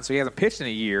John, so he hasn't pitched in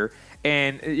a year.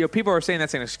 And people are saying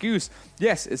that's an excuse.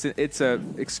 Yes, it's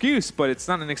an excuse, but it's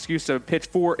not an excuse to pitch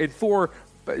 4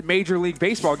 Major League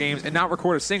Baseball games and not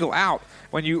record a single out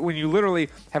when you literally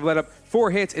have let up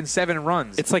 4 hits and 7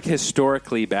 runs. It's like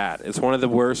historically bad. It's one of the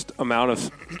worst amount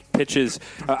of pitches.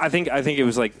 I think it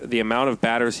was like the amount of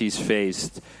batters he's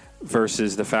faced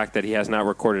versus the fact that he has not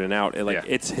recorded an out.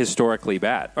 It's historically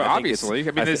bad. Obviously,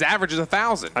 his average is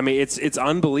 1,000. I mean, it's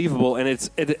unbelievable, and it's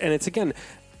again.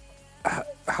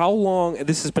 How long?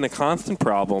 This has been a constant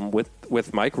problem with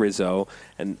with Mike Rizzo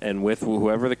and with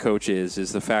whoever the coach is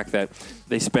the fact that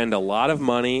they spend a lot of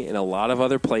money in a lot of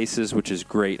other places, which is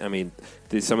great. I mean,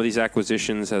 some of these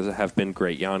acquisitions have been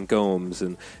great. Jan Gomes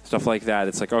and stuff like that.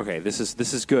 It's like, okay, this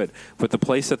is good. But the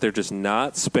place that they're just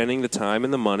not spending the time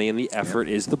and the money and the effort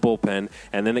is the bullpen,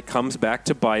 and then it comes back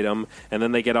to bite them, and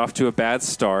then they get off to a bad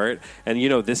start. And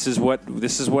this is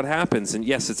what happens. And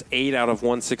yes, it's 8 out of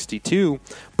 162,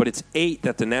 but it's 8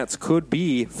 that the Nats could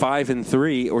be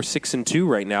 5-3 or 6-2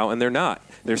 right now, and they're not.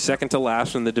 They're second to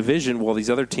last in the division, while these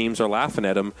other teams are laughing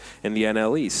at them in the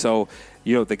NL East. So,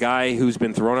 the guy who's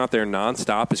been thrown out there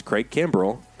nonstop is Craig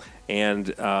Kimbrell, and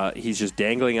he's just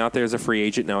dangling out there as a free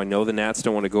agent. Now, I know the Nats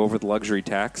don't want to go over the luxury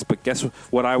tax, but guess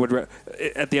what I would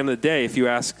at the end of the day, if you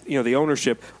ask the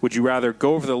ownership, would you rather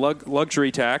go over the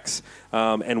luxury tax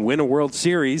and win a World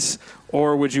Series,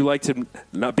 or would you like to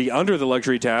not be under the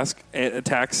luxury tax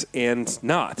and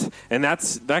not? And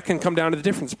that can come down to the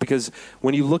difference, because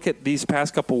when you look at these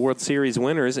past couple World Series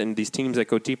winners and these teams that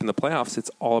go deep in the playoffs,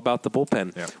 it's all about the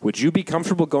bullpen. Yeah. Would you be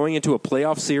comfortable going into a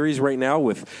playoff series right now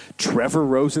with Trevor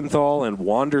Rosenthal and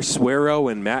Wander Suero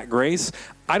and Matt Grace?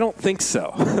 I don't think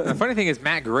so. The funny thing is,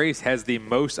 Matt Grace has the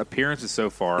most appearances so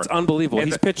far. It's unbelievable.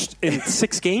 He's pitched in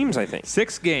 6 games, I think.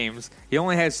 6 games. He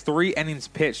only has 3 innings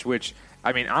pitched, which,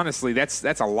 I mean, honestly, that's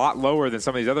a lot lower than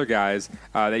some of these other guys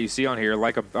that you see on here.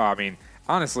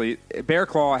 Honestly, Bear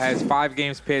Claw has 5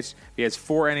 games pitched. He has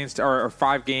 4 innings or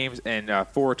 5 games and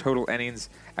 4 total innings.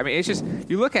 I mean, it's just,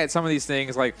 you look at some of these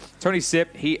things like Tony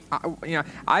Sipp.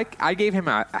 I gave him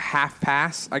a half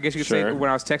pass, I guess you could say, when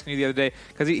I was texting you the other day,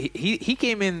 because he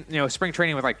came in spring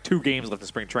training with like 2 games left in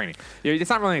spring training. It's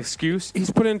not really an excuse.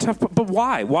 He's put in tough, but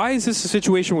why? Why is this a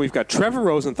situation where we've got Trevor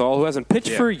Rosenthal, who hasn't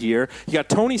pitched for a year? You got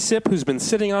Tony Sipp, who's been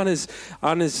sitting on his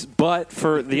butt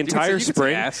for the entire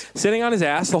spring, sitting on his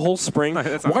ass the whole spring.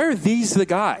 Why are these the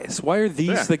guys? Why are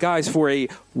these the guys for a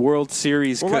World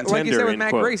Series contender? Like you said with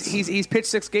Matt Grace, he's pitched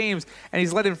 6 games and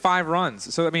he's let in 5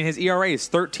 runs. So I mean, his ERA is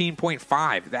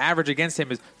 13.5. The average against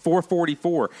him is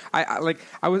 4.44.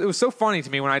 It was so funny to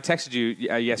me when I texted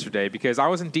you yesterday, because I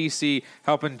was in DC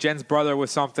helping Jen's brother with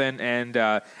something, and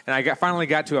I finally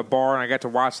got to a bar and I got to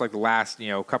watch like the last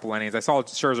couple innings. I saw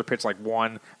Scherzer pitch like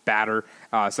 1 batter.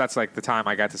 So that's like the time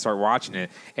I got to start watching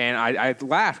it. And I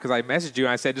laughed because I messaged you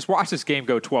and I said, just watch this game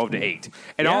go 12-8.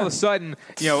 And all of a sudden,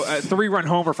 a 3-run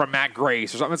homer from Matt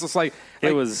Grace or something. It's just like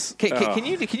it was. Can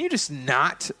you just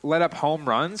not let up home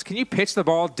runs? Can you pitch the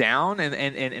ball down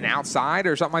and outside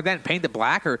or something like that and paint it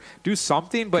black or do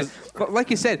something? But like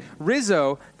you said,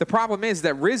 Rizzo, the problem is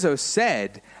that Rizzo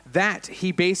said that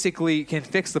he basically can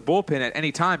fix the bullpen at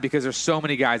any time because there's so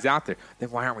many guys out there. Then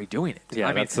why aren't we doing it?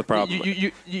 Yeah, that's the problem.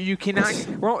 You cannot.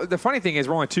 Well, the funny thing is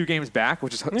we're only 2 games back,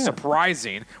 which is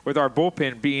surprising with our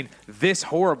bullpen being this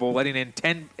horrible, letting in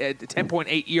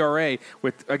 10.8 ERA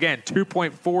with, again,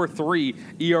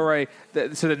 2.43 ERA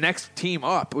to the next team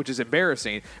up, which is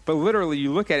embarrassing. But literally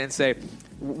you look at it and say,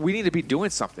 we need to be doing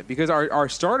something because our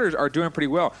starters are doing pretty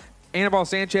well. Anibal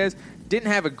Sanchez didn't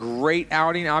have a great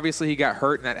outing. Obviously, he got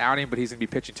hurt in that outing, but he's going to be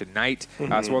pitching tonight. So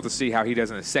we'll have to see how he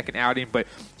does in his second outing. But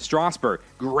Strasburg,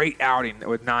 great outing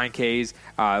with 9 Ks.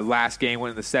 Last game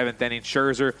went in the 7th inning.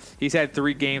 Scherzer, he's had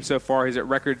 3 games so far. His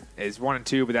record is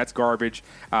 1-2, but that's garbage.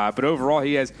 But overall,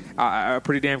 he has a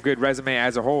pretty damn good resume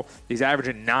as a whole. He's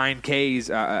averaging 9 Ks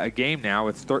a game now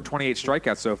with 28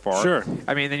 strikeouts so far. Sure.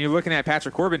 I mean, then you're looking at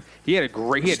Patrick Corbin. He had a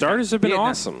great. Starters have been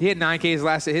awesome. He had 9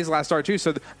 Ks his last start too.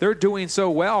 So they're doing so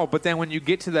well. But then when you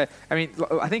get to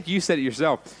I think you said it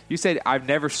yourself. You said, I've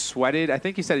never sweated. I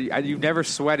think you said you've never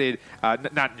sweated,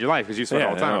 not in your life, because you sweat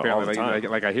all the time, apparently. All the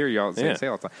time. Like I hear you all say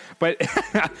all the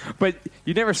time. But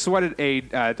you never sweated a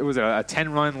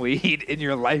 10-run lead in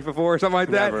your life before or something like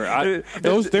that?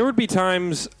 Never. There would be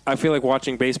times, I feel like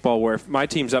watching baseball, where if my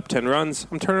team's up 10 runs,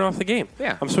 I'm turning off the game.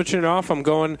 Yeah. I'm switching it off. I'm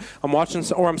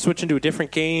watching, or I'm switching to a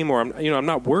different game, or I'm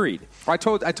not worried. I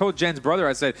told Jen's brother,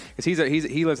 I said, because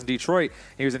he lives in Detroit,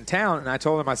 he was in town, and I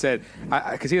told him, I said,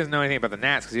 because he doesn't know anything about the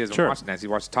Nats, because he doesn't watch the Nats, he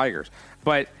watches the Tigers.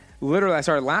 But literally, I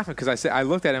started laughing because I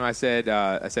looked at him, I said,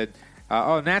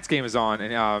 oh, Nats game is on,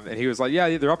 and he was like,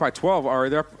 yeah, they're up by 12, or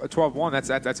they're up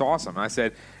 12-1. That's awesome. And I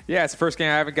said, yeah, it's the first game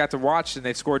I haven't got to watch, and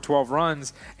they've scored 12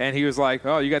 runs. And he was like,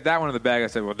 oh, you got that one in the bag. I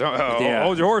said, well,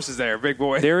 hold your horses there, big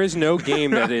boy. There is no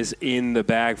game that is in the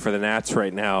bag for the Nats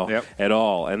right now at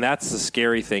all, and that's the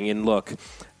scary thing. And look,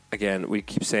 again, we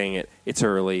keep saying it, it's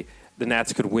early. The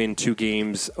Nats could win 2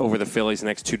 games over the Phillies the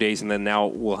next 2 days, and then now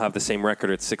we'll have the same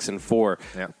record at 6-4.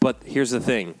 Yeah. But here's the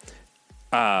thing,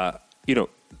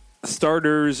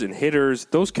 starters and hitters,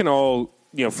 those can all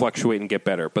fluctuate and get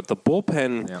better. But the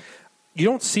bullpen, you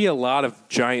don't see a lot of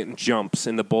giant jumps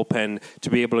in the bullpen to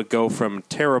be able to go from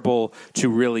terrible to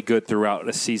really good throughout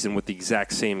a season with the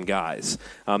exact same guys.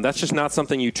 That's just not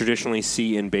something you traditionally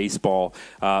see in baseball.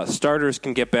 Starters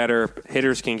can get better,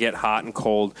 hitters can get hot and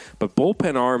cold, but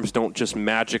bullpen arms don't just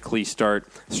magically start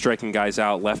striking guys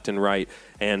out left and right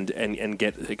and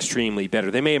get extremely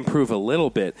better. They may improve a little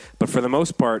bit, but for the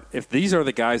most part, if these are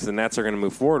the guys the Nats are going to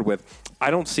move forward with, I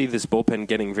don't see this bullpen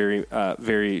getting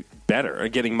very better, or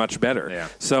getting much better. Yeah.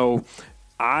 So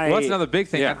well, that's another big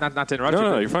thing. Yeah. Not to interrupt you.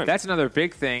 No, you're fine. That's another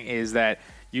big thing is that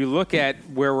you look at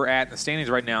where we're at in the standings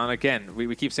right now, and again,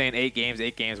 we keep saying 8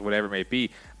 games, whatever it may be,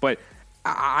 but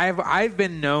I've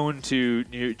been known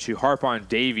to harp on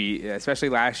Davey, especially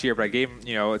last year, but I gave him,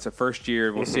 it's a first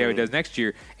year. We'll see how he does next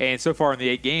year. And so far in the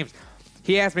 8 games,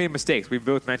 he has made mistakes. We've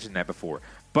both mentioned that before.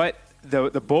 But the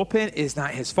bullpen is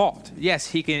not his fault. Yes,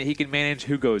 he can manage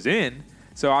who goes in.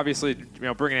 So obviously,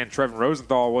 bringing in Trevor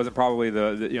Rosenthal wasn't probably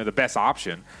the best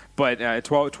option. But a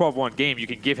 12-1 game, you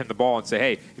can give him the ball and say,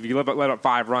 hey, if you let up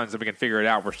 5 runs, then we can figure it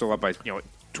out. We're still up by 20.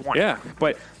 Yeah.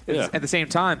 But at the same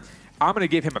time, I'm going to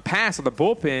give him a pass on the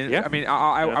bullpen. Yeah. I mean,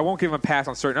 I won't give him a pass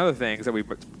on certain other things that we've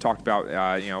talked about,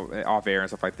 off air and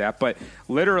stuff like that. But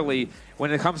literally,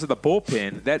 when it comes to the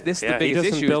bullpen, this is the biggest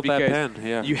issue. Build because that pen.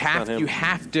 Yeah, you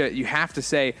have to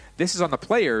say this is on the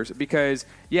players because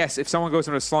yes, if someone goes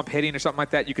into a slump hitting or something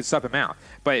like that, you can sub him out.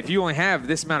 But if you only have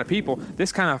this amount of people,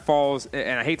 this kind of falls,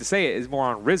 and I hate to say it, is more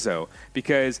on Rizzo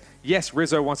because yes,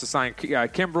 Rizzo wants to sign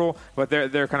Kimbrel, but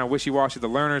they're kind of wishy-washy. The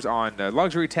learners on the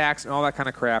luxury tax and all that kind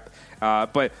of crap.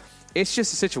 But it's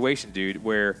just a situation, dude,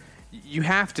 where you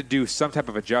have to do some type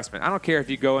of adjustment. I don't care if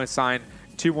you go and sign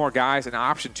 2 more guys and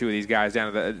option 2 of these guys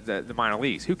down to the minor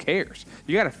leagues. Who cares?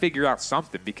 You got to figure out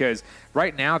something because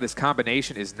right now this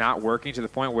combination is not working to the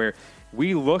point where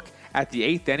we look at the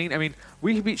 8th inning. I mean,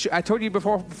 I told you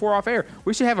before off air,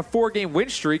 we should have a 4-game win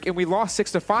streak, and we lost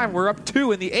 6-5. We're up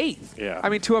 2 in the 8th. Yeah. I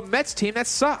mean, to a Mets team, that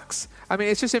sucks. I mean,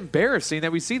 it's just embarrassing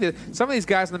that we see that some of these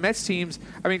guys on the Mets teams.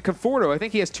 I mean, Conforto, I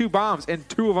think he has 2 bombs, and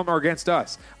 2 of them are against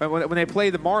us. When they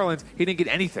played the Marlins, he didn't get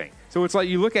anything. So it's like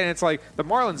you look at it, it's like the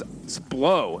Marlins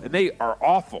blow, and they are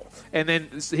awful. And then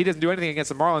he doesn't do anything against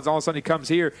the Marlins. All of a sudden, he comes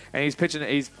here and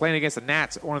he's playing against the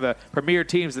Nats, one of the premier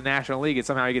teams in the National League, and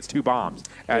somehow he gets 2 bombs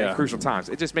at crucial times.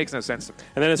 It just makes no sense to me.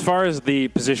 And then as far as the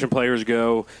position players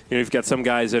go, you've got some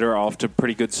guys that are off to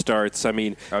pretty good starts. I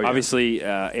mean, obviously,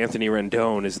 Anthony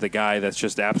Rendon is the guy that's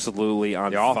just absolutely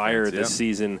on fire this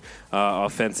season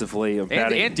offensively.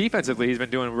 And defensively, he's been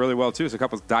doing really well, too. So a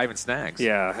couple of diving snags.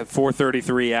 Yeah,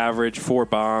 433 average, 4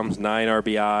 bombs, 9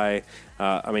 RBI.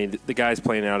 I mean, the guy's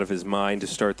playing out of his mind to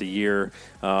start the year.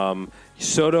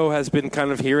 Soto has been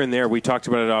kind of here and there. We talked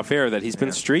about it off air that he's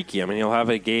been streaky. I mean, he'll have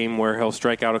a game where he'll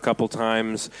strike out a couple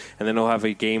times, and then he'll have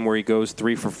a game where he goes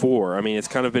 3 for 4. I mean, it's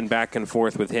kind of been back and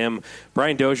forth with him.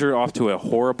 Brian Dozier off to a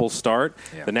horrible start.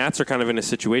 Yeah. The Nats are kind of in a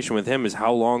situation with him is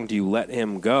how long do you let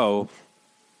him go?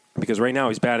 Because right now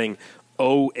he's batting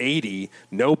 .080,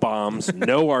 no bombs,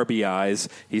 no RBIs.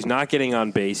 He's not getting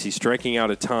on base. He's striking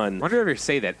out a ton. I wonder if you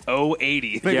say that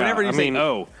 .080. Like whenever you say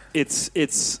 "oh,"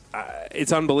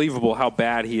 it's unbelievable how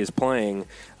bad he is playing,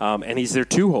 and he's their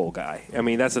 2-hole guy. I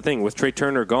mean, that's the thing with Trey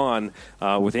Turner gone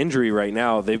with injury right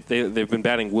now. They've been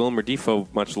batting Wilmer Difo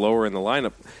much lower in the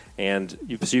lineup. And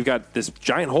you've got this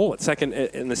giant hole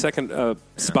in the second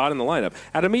spot in the lineup.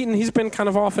 Adam Eaton, he's been kind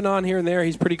of off and on here and there.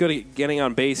 He's pretty good at getting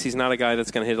on base. He's not a guy that's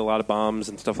going to hit a lot of bombs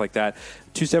and stuff like that.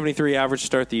 273 average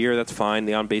start the year. That's fine.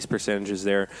 The on-base percentage is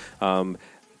there.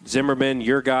 Zimmerman,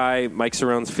 your guy, Mike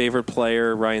Cerrone's favorite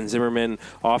player, Ryan Zimmerman,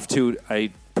 off to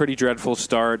a pretty dreadful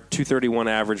start, 231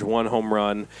 average, 1 home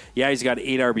run. Yeah, he's got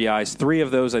 8 RBIs. 3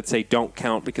 of those I'd say don't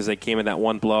count because they came in that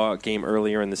one blowout game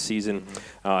earlier in the season.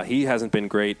 He hasn't been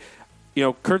great.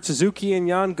 Kurt Suzuki and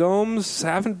Yan Gomes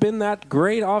haven't been that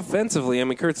great offensively. I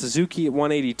mean, Kurt Suzuki at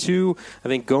 182. I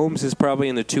think Gomes is probably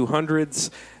in the 200s.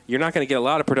 You're not going to get a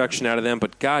lot of production out of them,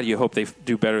 but God, you hope they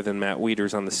do better than Matt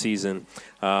Wieters on the season.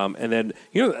 And then,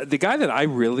 the guy that I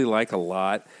really like a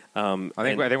lot, I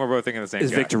think we're both thinking the same.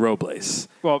 Is guy. Victor Robles?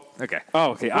 Well, okay.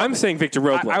 Oh, okay. I'm saying Victor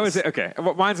Robles. I would say okay.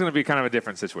 Well, mine's going to be kind of a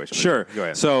different situation. Sure. Go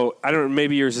ahead. So I don't know.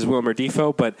 Maybe yours is Wilmer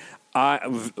Difo, but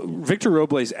Victor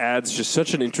Robles adds just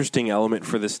such an interesting element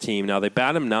for this team. Now, they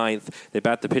bat him 9th. They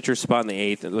bat the pitcher's spot in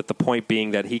the 8th, with the point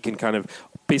being that he can kind of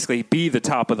basically be the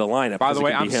top of the lineup. By the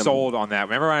way, I'm sold on that.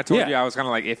 Remember when I told you I was kind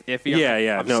of like iffy?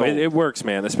 Yeah. No, it works,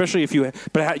 man, especially if you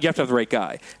 – but you have to have the right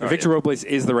guy. And Victor Robles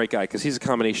is the right guy because he's a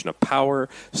combination of power,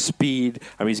 speed.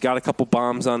 I mean, he's got a couple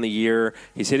bombs on the year.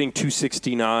 He's hitting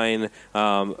 269.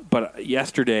 But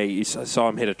yesterday, I saw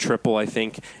him hit a triple, I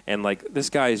think. And, this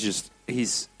guy is just –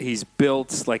 He's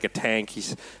built like a tank.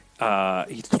 He's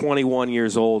He's 21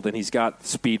 years old, and he's got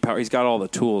speed, power. He's got all the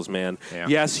tools, man. Yeah.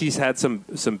 Yes, he's had some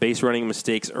base running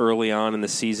mistakes early on in the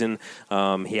season.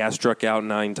 He has struck out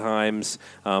 9 times,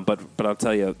 but I'll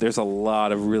tell you, there's a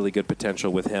lot of really good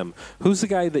potential with him. Who's the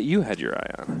guy that you had your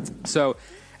eye on? So,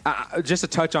 just to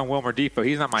touch on Wilmer Difo,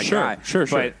 he's not my guy. Sure.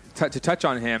 But to touch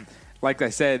on him, like I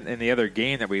said in the other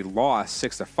game that we lost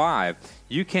 6-5,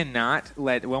 you cannot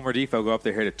let Wilmer Difo go up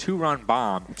there, hit a 2-run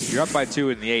bomb. You're up by 2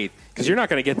 in the 8th. Because you're not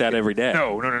going to get that every day.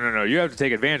 No. You have to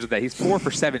take advantage of that. He's 4 for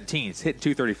 17. He's hitting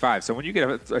 235. So when you get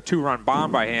a 2-run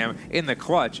bomb by him in the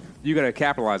clutch, you got to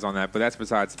capitalize on that. But that's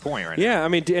besides the point right now. Yeah, I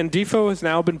mean, and Difo has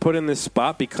now been put in this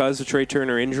spot because of Trey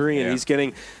Turner injury, and he's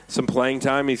getting some playing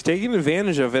time. He's taking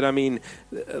advantage of it. I mean,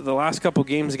 the last couple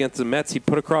games against the Mets, he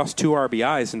put across 2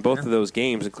 RBIs in both of those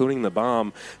games, including the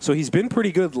bomb. So he's been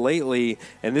pretty good lately.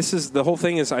 And this is the whole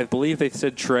thing is, I believe they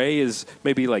said Trey is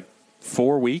maybe like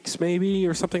 4 weeks maybe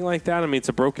or something like that. I mean, it's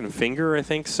a broken finger, I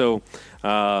think. So,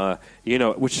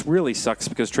 which really sucks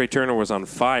because Trey Turner was on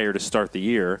fire to start the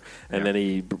year, and then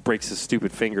he breaks his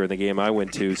stupid finger in the game I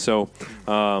went to. So,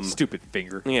 stupid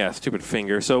finger. Yeah, stupid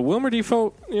finger. So Wilmer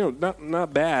Difo,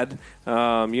 not bad.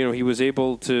 He was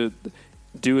able to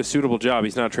do a suitable job.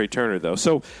 He's not Trey Turner, though.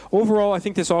 So, overall, I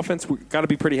think this offense, we've got to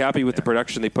be pretty happy with the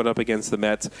production they put up against the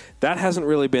Mets. That hasn't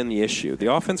really been the issue.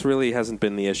 The offense really hasn't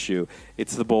been the issue.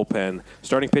 It's the bullpen.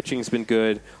 Starting pitching has been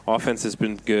good. Offense has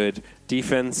been good.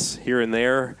 Defense here and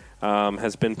there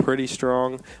has been pretty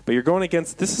strong. But you're going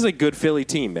against – this is a good Philly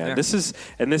team, man.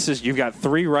 Yeah. You've got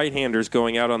 3 right-handers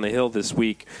going out on the hill this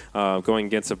week going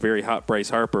against a very hot Bryce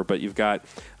Harper. But you've got,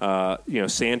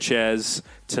 Sanchez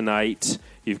tonight.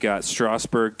 You've got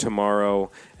Strasburg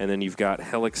tomorrow, and then you've got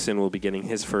Hellickson will be getting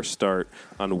his first start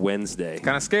on Wednesday.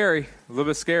 Kind of scary. A little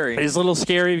bit scary. It is a little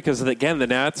scary because, again, the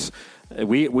Nats,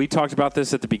 we talked about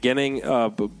this at the beginning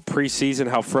of preseason,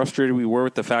 how frustrated we were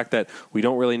with the fact that we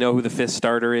don't really know who the 5th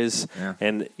starter is. Yeah.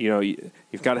 And,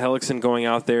 you've got Hellickson going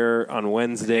out there on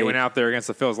Wednesday. He went out there against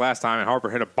the Phils last time, and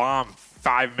Harper hit a bomb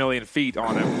 5 million feet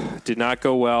on him. Did not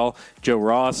go well. Joe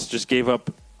Ross just gave up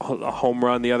a home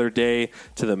run the other day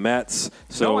to the Mets.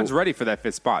 So no one's ready for that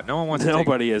 5th spot. No one wants to.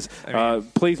 Nobody is.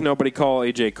 Please, nobody call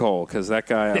A.J. Cole because that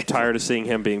guy. I'm tired of seeing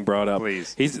him being brought up.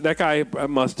 Please, that guy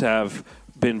must have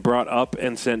been brought up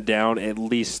and sent down at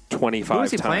least 25 times. Who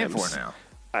is he playing for now?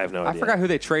 I have no idea. I forgot who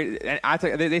they traded.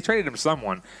 They traded him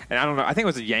someone, and I don't know. I think it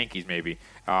was the Yankees, maybe.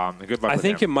 Good luck. I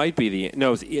think it might be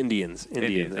it's the Indians.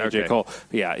 Indians. A.J. Okay. Cole.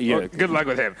 Yeah. Well, good luck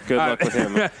with him. Good luck with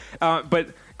him.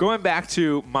 But going back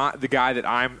to the guy that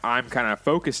I'm kind of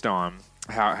focused on,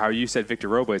 how you said Victor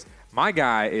Robles. My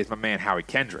guy is my man Howie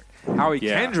Kendrick.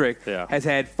 Kendrick has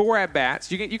had 4 at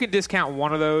bats. You can discount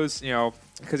one of those,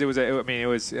 because it was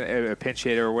a pinch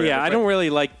hitter or whatever. Yeah, I don't really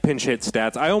like pinch hit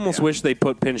stats. I almost wish they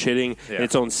put pinch hitting in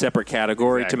its own separate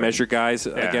category to measure guys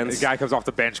against. The guy comes off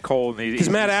the bench cold. Because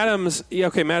Matt Adams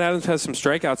has some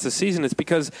strikeouts this season. It's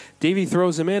because Davey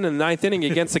throws him in the 9th inning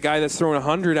against a guy that's throwing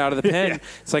 100 out of the pen.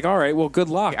 It's like, all right, well, good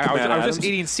luck. I was just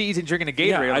eating seeds and drinking a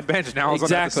Gatorade on the bench. Now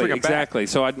exactly.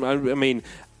 So I mean.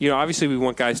 Obviously we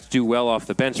want guys to do well off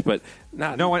the bench, but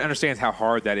no one understands how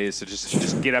hard that is to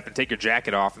just get up and take your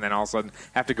jacket off and then all of a sudden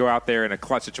have to go out there in a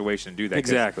clutch situation and do that.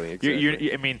 Exactly.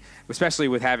 I mean, especially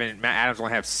with having Matt Adams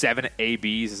only have 7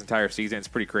 ABs this entire season, it's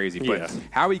pretty crazy. But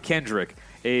Howie Kendrick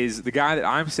is the guy that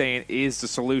I'm saying is the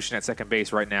solution at second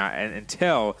base right now, and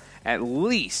until at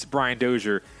least Brian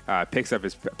Dozier picks up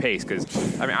his pace. Because,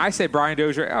 I said Brian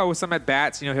Dozier, with some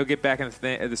at-bats, he'll get back in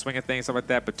the swing of things, stuff like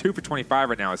that. But 2 for 25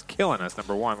 right now is killing us,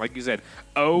 number one. Like you said,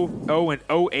 0 and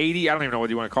 080. I don't even know what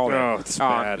you want to call that. Oh, it's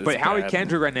bad. But Howie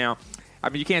Kendrick right now,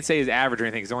 you can't say his average or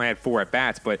anything because he only had 4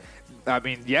 at-bats. But,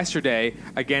 yesterday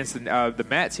against the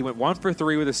Mets, he went 1 for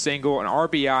 3 with a single, an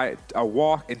RBI, a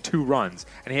walk, and 2 runs.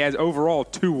 And he has overall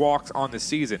 2 walks on the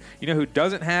season. You know who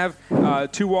doesn't have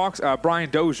 2 walks? Brian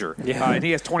Dozier. And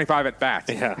he has 25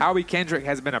 at-bats. Yeah. Howie Kendrick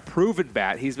has been a proven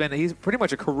bat. He's pretty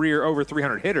much a career over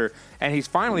 300 hitter, and he's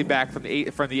finally back from the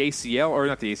ACL, or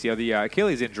not the ACL, the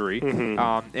Achilles injury.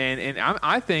 Mm-hmm. And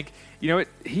I think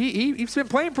he's been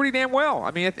playing pretty damn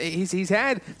well. He's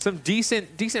had some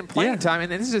decent playing time,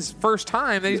 and this is his first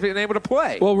time that he's been able to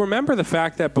play. Well, remember the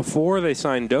fact that before they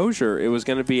signed Dozier, it was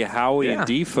going to be a Howie and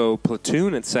Difo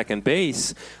platoon at second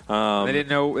base. They didn't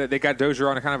know they got Dozier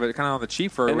on kind of on the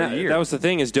cheap for a year. That was the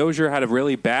thing is Dozier had a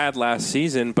really bad last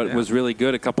season, but was really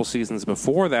good a couple seasons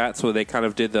before that. So they kind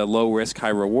of did the low risk, high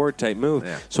reward type move.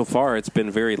 Yeah. So far, it's been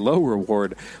very low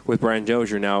reward with Brian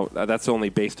Dozier. Now that's only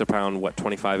based upon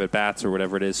 25 at bats or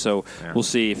whatever it is. So we'll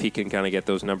see if he can kind of get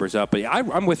those numbers up. But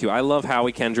I'm with you. I love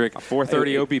Howie Kendrick. A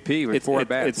 430 OBP MVP with 4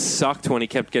 at-bats. It sucked when he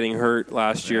kept getting hurt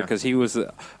last year because he was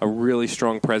a really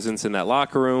strong presence in that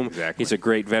locker room. Exactly. He's a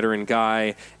great veteran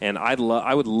guy, and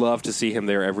I would love to see him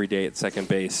there every day at second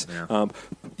base. Yeah.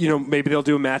 Maybe they'll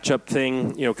do a matchup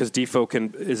thing, because Defoe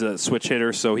is a switch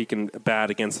hitter, so he can bat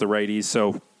against the righties.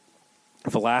 So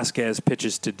Velasquez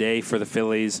pitches today for the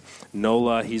Phillies.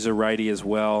 Nola, he's a righty as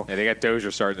well. Yeah, they got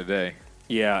Dozier starting today.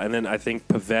 Yeah, and then I think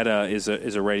Pivetta is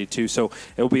a righty too. So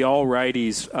it'll be all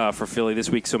righties for Philly this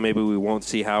week. So maybe we won't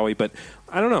see Howie, but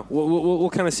I don't know. We'll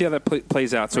kind of see how that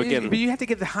plays out. So but you have to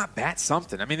give the hot bat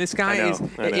something. I mean, this guy I know.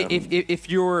 If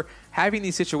you're having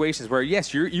these situations where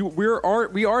yes,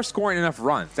 we are scoring enough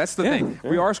runs. That's the thing. Yeah.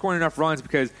 We are scoring enough runs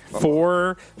because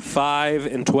 4, 5,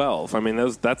 and 12. I mean,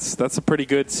 that's a pretty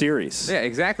good series. Yeah,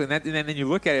 exactly. And then you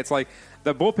look at it, it's like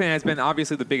the bullpen has been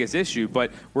obviously the biggest issue,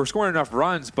 but we're scoring enough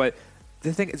runs, but.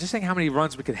 Just think how many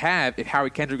runs we could have if Howie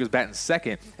Kendrick was batting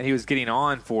second and he was getting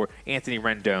on for Anthony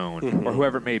Rendon or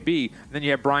whoever it may be. And then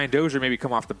you have Brian Dozier maybe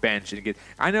come off the bench and get.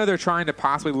 I know they're trying to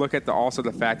possibly look at also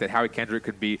the fact that Howie Kendrick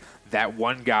could be that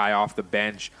one guy off the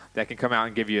bench that can come out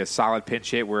and give you a solid pinch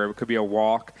hit where it could be a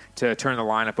walk to turn the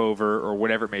lineup over or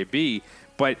whatever it may be.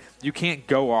 But you can't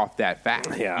go off that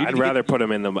fact. Yeah, I'd rather put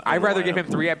him in the. I'd rather give him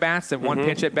 3 at bats than one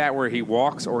pinch at bat where he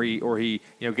walks or he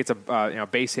gets a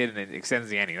base hit and it extends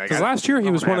the inning. Because last year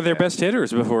he was one of their best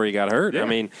hitters before he got hurt. Yeah. I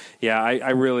mean, I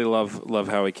really love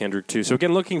Howie Kendrick too. So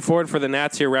again, looking forward for the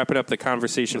Nats here, wrapping up the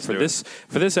conversation for this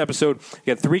episode. We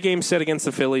got 3 games set against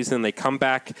the Phillies, then they come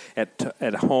back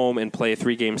at home and play a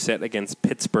 3-game set against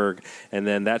Pittsburgh, and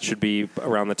then that should be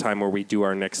around the time where we do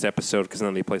our next episode because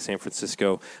then they play San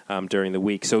Francisco during the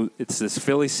week. So it's this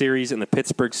Philly series and the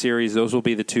Pittsburgh series. Those will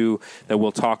be the 2 that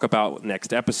we'll talk about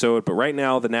next episode. But right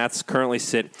now, the Nats currently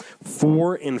sit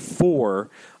 4-4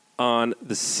 on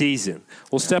the season.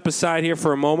 We'll step aside here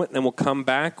for a moment, and then we'll come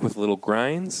back with little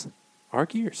grinds our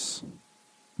gears.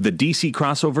 The DC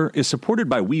crossover is supported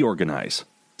by We Organize.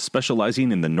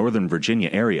 Specializing in the Northern Virginia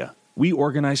area, We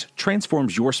Organize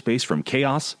transforms your space from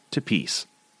chaos to peace,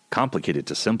 complicated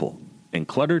to simple, and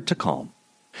cluttered to calm.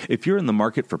 If you're in the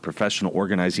market for professional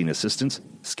organizing assistance,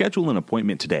 schedule an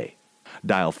appointment today.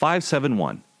 Dial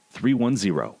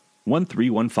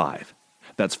 571-310-1315.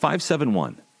 That's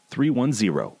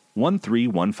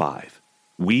 571-310-1315.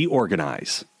 We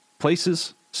Organize.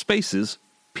 Places, spaces,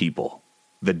 people.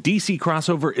 The DC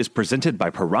crossover is presented by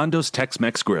Perando's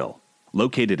Tex-Mex Grill.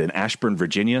 Located in Ashburn,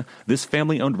 Virginia, this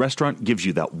family-owned restaurant gives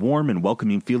you that warm and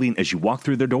welcoming feeling as you walk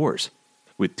through their doors.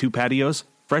 With 2 patios,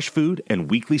 fresh food,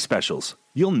 and weekly specials,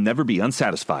 you'll never be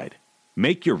unsatisfied.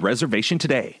 Make your reservation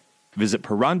today. Visit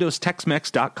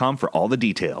PerandosTexMex.com for all the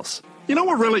details. You know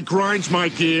what really grinds my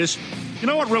gears? You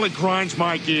know what really grinds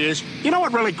my gears? You know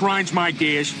what really grinds my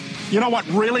gears? You know what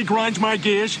really grinds my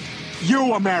gears?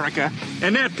 You, America.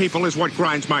 And that, people, is what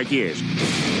grinds my gears.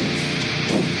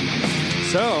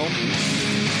 So,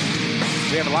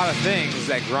 we have a lot of things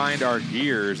that grind our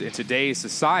gears in today's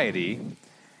society.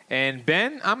 And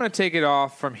Ben, I'm going to take it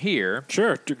off from here.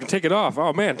 Sure, take it off.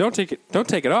 Oh man, don't take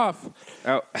it off.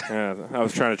 Oh, I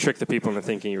was trying to trick the people into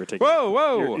thinking you were taking.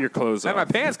 Whoa! Your clothes off. Let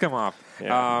my pants come off.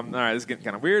 Yeah. All right, this is getting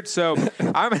kind of weird. So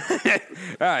I'm. All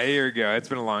right, here we go. It's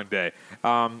been a long day.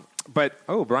 But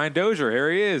Brian Dozier,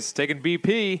 here he is taking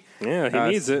BP. Yeah, he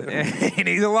needs it. He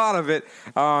needs a lot of it.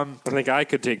 I think I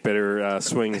could take better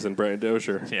swings than Brian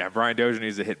Dozier. Yeah, Brian Dozier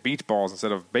needs to hit beach balls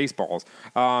instead of baseballs.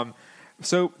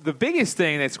 So the biggest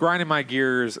thing that's grinding my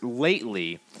gears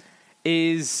lately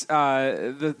is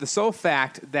the sole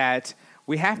fact that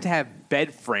we have to have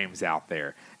bed frames out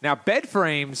there. Now, bed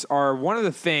frames are one of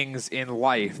the things in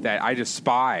life that I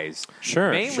despise.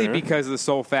 Mainly because of the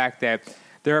sole fact that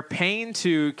they're a pain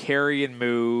to carry and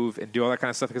move and do all that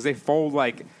kind of stuff because they fold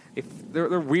like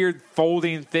they're weird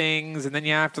folding things, and then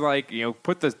you have to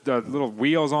put the little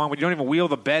wheels on when you don't even wheel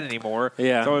the bed anymore.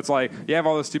 Yeah. So it's like you have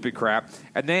all this stupid crap,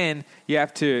 and then you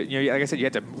have to like I said, you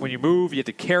have to when you move, you have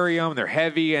to carry them. They're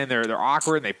heavy and they're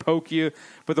awkward and they poke you.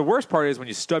 But the worst part is when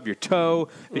you stub your toe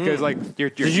because you're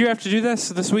Did you have to do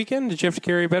this weekend? Did you have to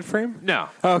carry a bed frame? No.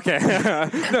 Okay.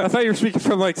 No, I thought you were speaking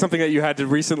from something that you had to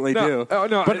recently do. Oh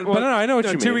no. But no, I know what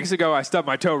you mean. 2 week ago, I stubbed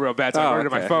my toe real bad, so I wrote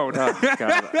it on my phone. Oh,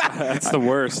 God. That's the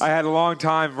worst. I had a long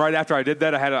time right after I did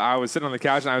that. I was sitting on the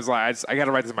couch and I was like, I got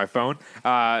to write this on my phone.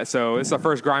 So it's the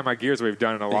first grind my gears we've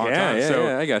done in a long time.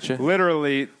 Yeah, I got you.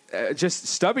 Literally. Just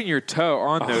stubbing your toe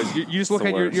on those, you just look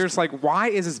at you're just like, why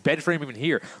is this bed frame even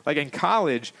here? Like in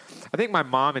college, I think my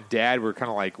mom and dad were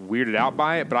kind of weirded out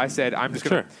by it, but I said I'm just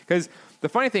gonna because The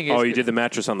funny thing is, you did the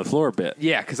mattress on the floor bit.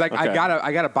 Yeah, because I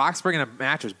got a box spring and a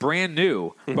mattress, brand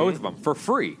new, both of them for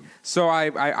free. So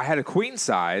I had a queen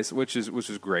size, which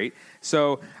was great.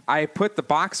 So I put the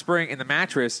box spring in the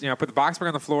mattress. I put the box spring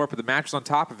on the floor, put the mattress on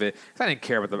top of it. Because I didn't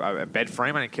care about the bed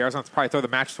frame. I didn't care. I was going to probably throw the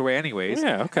mattress away anyways.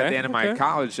 Yeah, okay. At the end of my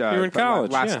college, you were in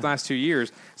college, last 2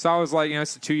 years. So I was like,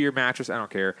 it's a 2-year mattress. I don't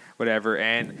care, whatever.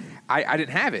 And I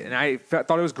didn't have it, and I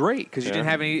thought it was great because you didn't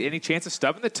have any chance of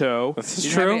stubbing the toe.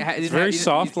 That's true. It's very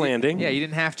soft landing. Yeah, you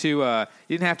didn't have to.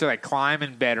 You didn't have to like climb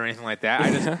in bed or anything like that.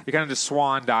 You kind of just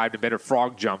swan dived in bed or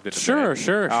frog jumped into bed.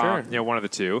 Sure. One of the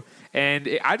two.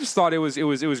 And I just thought it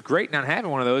was great not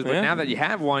having one of those. But now that you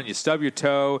have one, you stub your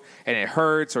toe and it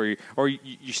hurts, or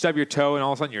you stub your toe and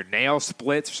all of a sudden your nail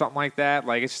splits or something like that.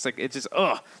 Like it's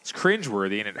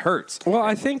cringeworthy and it hurts. Well,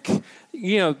 I think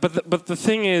but the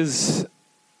thing is.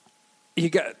 You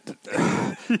got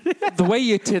the way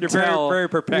you can tell. Very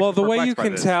the way you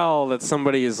can tell that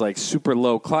somebody is like super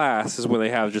low class is when they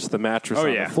have just the mattress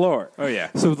on the floor. Oh yeah.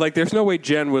 So like, there's no way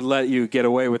Jen would let you get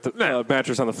away with the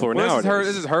mattress on the floor nowadays.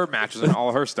 This is her mattress and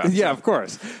all her stuff. Yeah, of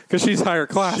course, because she's higher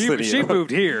class than you. She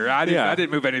moved here. I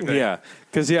didn't move anything. Yeah,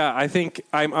 because I think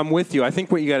I'm with you. I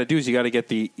think what you got to do is you got to get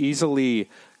the easily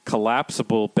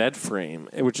collapsible bed frame,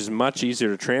 which is much easier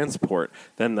to transport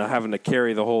than having to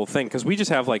carry the whole thing. Because we just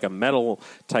have like a metal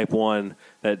type one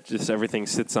that just everything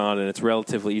sits on and it's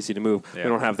relatively easy to move. Yeah. We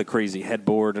don't have the crazy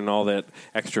headboard and all that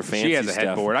extra fancy stuff. She has a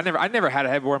headboard. I never had a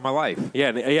headboard in my life. Yeah.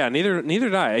 Neither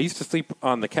did I. I used to sleep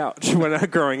on the couch when I was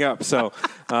growing up. So,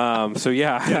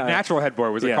 natural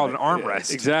headboard was called an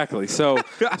armrest. Exactly. So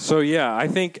I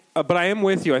think, but I am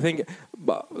with you. I think.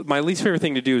 My least favorite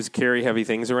thing to do is carry heavy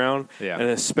things around, and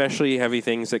especially heavy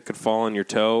things that could fall on your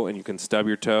toe and you can stub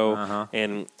your toe.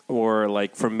 Or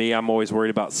like for me, I'm always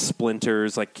worried about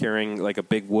splinters, like carrying like a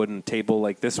big wooden table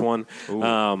like this one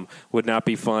would not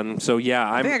be fun. So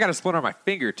I think I got a splinter on my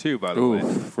finger too, by the way.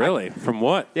 Really? From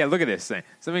what? Yeah, look at this thing.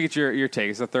 So let me get your take.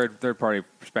 It's a third party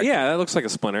perspective. Yeah, that looks like a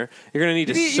splinter. You're going to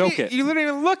need to soak it. You literally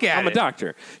even look at it. I'm a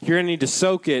doctor. You're going to need to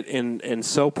soak it in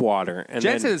soap water. And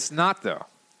Jen says it's not though.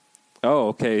 Oh,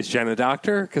 okay. Is Jen a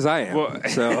doctor? Because I am. Well,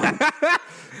 so,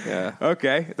 yeah.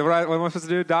 Okay. What am I supposed to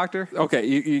do, doctor? Okay.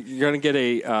 You're going to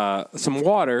get some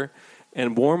water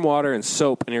and warm water and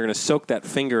soap, and you're going to soak that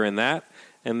finger in that,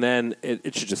 and then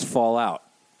it should just fall out.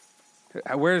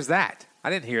 Where's that?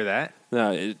 I didn't hear that.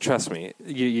 No, trust me.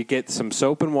 You get some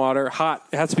soap and water, hot.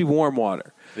 It has to be warm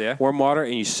water. Yeah. Warm water,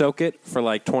 and you soak it for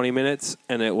like 20 minutes,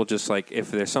 and it will just like,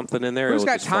 if there's something in there, who's it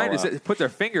will got just time fall to out. put their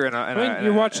finger in a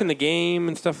you're watching the game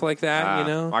and stuff like that,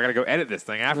 you know? I got to go edit this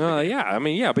thing after.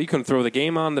 But you can throw the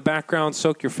game on in the background,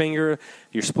 soak your finger,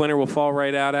 your splinter will fall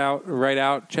right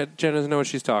out. Jen doesn't know what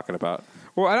she's talking about.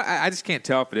 Well, I just can't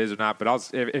tell if it is or not,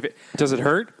 but if it... Does it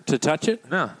hurt to touch it?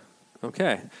 No.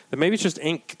 Okay. Then maybe it's just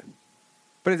ink.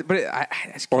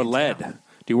 I or lead. Tell. Do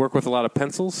you work with a lot of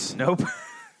pencils? Nope.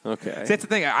 Okay. See, that's the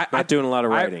thing. Not doing a lot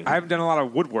of writing. I haven't done a lot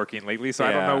of woodworking lately, so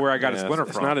I don't know where I got a splinter from.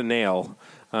 It's not a nail.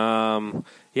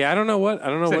 I don't know what.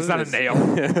 It's not a nail.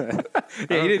 You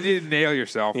didn't nail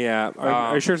yourself. Yeah.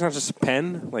 Are you sure it's not just a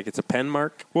pen? Like it's a pen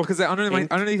mark? Well, because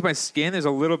underneath my skin, there's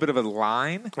a little bit of a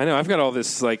line. I know. I've got all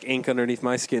this like ink underneath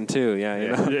my skin too.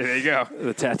 Yeah. There you go.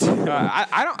 The tattoo.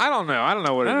 I don't know. I don't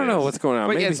know what it is. I don't know what's going on.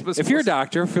 But if you're a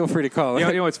doctor, feel free to call.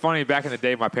 You know what's funny? Back in the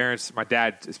day, my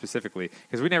dad specifically,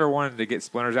 because we never wanted to get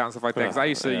splinters out and stuff like that. Because I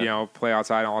used to play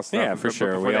outside and all that stuff. Yeah, for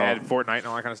sure. Before they had Fortnite and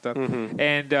all that kind of stuff. Mm-hmm.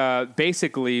 And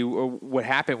basically, what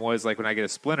happened was like when I get a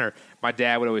splinter, my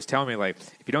dad would always tell me like,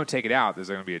 if you don't take it out, there's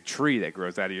going to be a tree that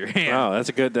grows out of your hand. Oh, that's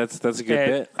a good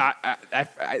bit.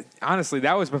 I honestly,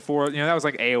 that was before that was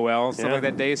like AOL and stuff like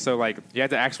that day. So like you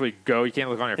had to actually go. You can't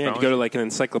look on your phone. You had to go to like an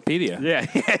encyclopedia. Yeah,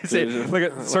 look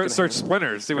at search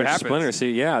splinters, see what happens. Splinters,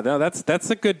 see, that's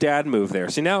a good dad move there.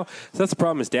 See now, that's the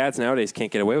problem is dads nowadays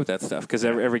can't get away with that stuff because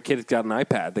every kid's got an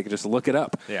iPad. They can just look it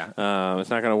up. Yeah, it's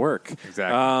not going to work.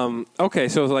 Exactly. Okay,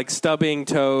 so like stubbing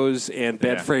toes and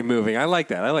bed frame moving. I like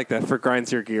that for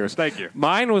grinds your gears. Thank you.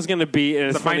 Mine was going to be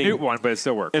it's a minute one, but it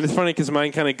still works. And it's funny because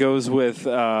mine kind of goes with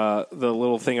the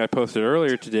little thing I posted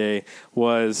earlier today.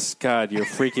 Was God, you're a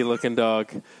freaky looking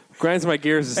dog. Grinds my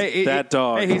gears is that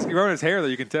dog. Hey, he's growing his hair, though,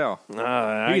 you can tell.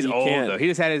 He's old, though. He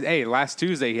just had last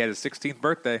Tuesday, he had his 16th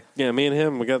birthday. Yeah, me and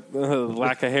him, we got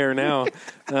lack of hair now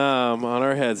on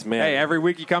our heads, man. Hey, every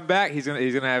week you come back, he's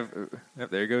gonna have,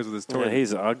 there he goes with his toy. Yeah,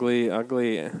 he's an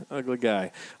ugly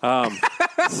guy.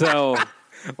 So,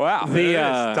 wow.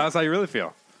 Tell us how you really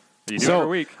feel. You do every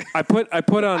week. I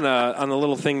put on the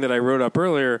little thing that I wrote up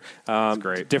earlier.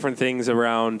 Great. Different things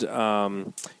around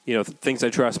things I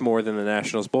trust more than the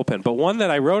Nationals bullpen. But one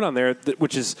that I wrote on there,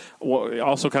 which is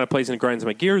also kind of plays and grinds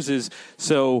my gears, is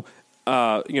so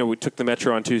we took the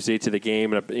Metro on Tuesday to the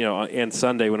game, and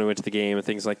Sunday when we went to the game and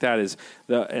things like that. Is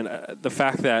the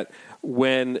fact that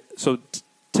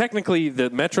technically the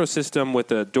Metro system with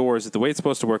the doors, the way it's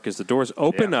supposed to work is the doors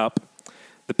open up.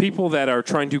 The people that are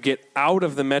trying to get out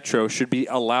of the Metro should be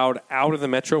allowed out of the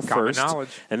Metro first. Knowledge.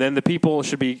 And then the people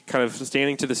should be kind of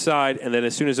standing to the side, and then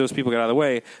as soon as those people get out of the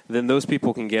way, then those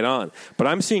people can get on. But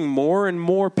I'm seeing more and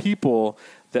more people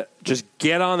that just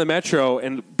get on the Metro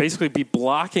and basically be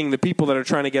blocking the people that are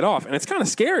trying to get off. And it's kind of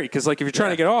scary because, like, if you're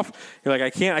trying to get off, you're like,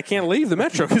 I can't leave the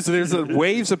Metro because there's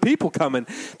waves of people coming.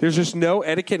 There's just no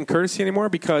etiquette and courtesy anymore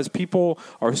because people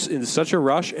are in such a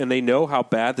rush and they know how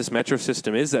bad this Metro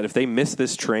system is that if they miss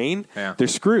this train, they're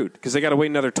screwed because they got to wait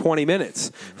another 20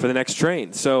 minutes for the next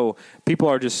train. So people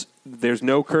are just... There's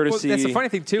no courtesy. Well, that's the funny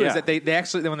thing, too, is that they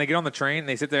actually, when they get on the train,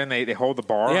 they sit there and they hold the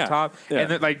bar on top. Yeah.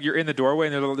 And like you're in the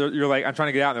doorway and you're like, I'm trying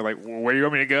to get out. And they're like, where do you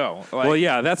want me to go? Like,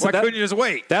 why couldn't you just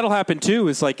wait? That'll happen, too.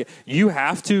 Is like you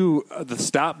have to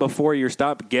stop before your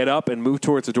stop, get up and move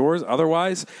towards the doors.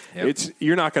 Otherwise,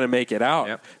 you're not going to make it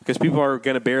out because people are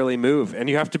going to barely move. And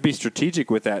you have to be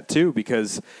strategic with that, too,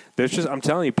 because there's just, I'm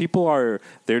telling you, people are,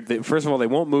 first of all, they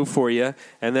won't move for you.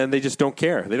 And then they just don't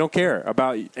care. They don't care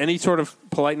about any sort of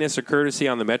politeness or courtesy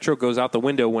on the Metro goes out the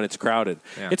window when it's crowded.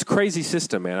 Yeah. It's a crazy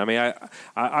system, man. I mean, I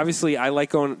obviously I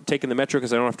like taking the Metro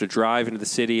because I don't have to drive into the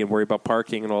city and worry about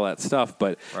parking and all that stuff.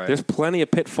 But there's plenty of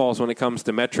pitfalls when it comes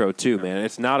to Metro too, man.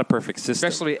 It's not a perfect system,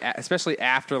 especially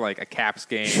after like a Caps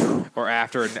game or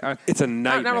after it's a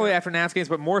nightmare. Not really after Nats games,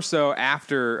 but more so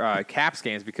after Caps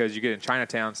games because you get in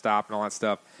Chinatown stop and all that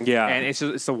stuff. Yeah, and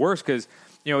it's the worst because.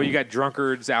 You got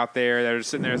drunkards out there that are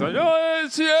sitting there like, oh,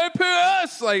 it's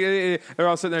CAPS! Like, they're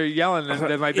all sitting there yelling, and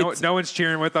then, like, no one's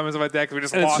cheering with them and stuff like that because we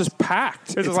just lost. It's just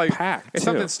packed. It's like, packed. It's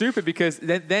something stupid because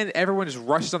then everyone just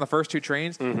rushes on the first two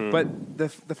trains. Mm-hmm. But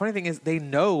the funny thing is they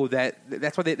know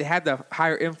that's why they had the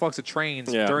higher influx of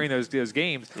trains during those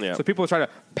games. Yeah. So people try to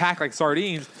pack like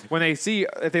sardines when they see,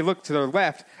 if they look to their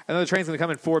left, another train's going to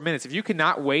come in 4 minutes. If you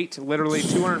cannot wait literally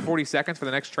 240 seconds for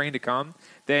the next train to come,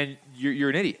 then you're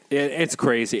an idiot. It's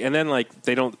crazy. And then like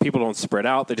people don't spread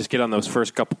out. They just get on those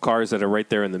first couple cars that are right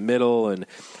there in the middle, and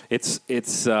it's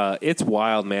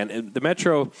wild, man. And the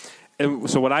Metro.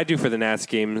 So what I do for the Nats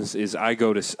games is I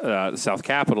go to South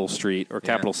Capitol Street or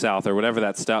Capitol South or whatever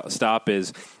that stop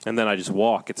is, and then I just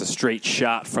walk. It's a straight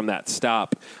shot from that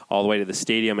stop all the way to the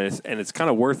stadium, and it's kind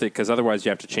of worth it because otherwise you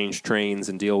have to change trains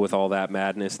and deal with all that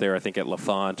madness there, I think at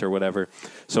L'Enfant or whatever.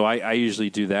 So I usually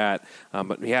do that.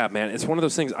 But yeah, man, it's one of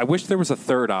those things. I wish there was a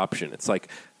third option. It's like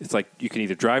you can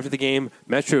either drive to the game,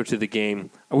 Metro to the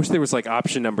game. I wish there was like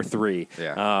option number 3,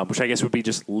 which I guess would be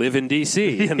just live in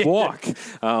D.C. and walk,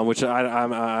 which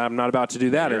I'm not about to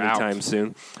do that anytime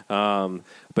soon.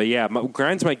 But yeah,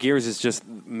 grinds my gears is just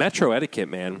Metro etiquette,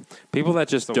 man. People that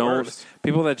just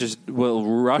people that just will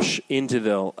rush into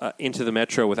the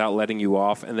Metro without letting you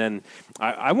off. And then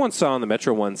I once saw on the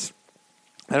Metro once,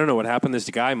 I don't know what happened. This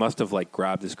guy must have like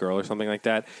grabbed this girl or something like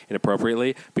that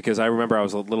inappropriately because I remember I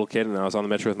was a little kid and I was on the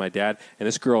Metro with my dad, and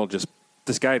this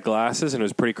guy had glasses, and it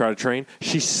was a pretty crowded train.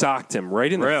 She socked him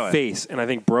right in the face, and I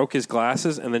think broke his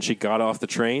glasses, and then she got off the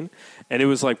train. And it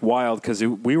was, like, wild because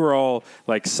we were all,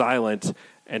 like, silent,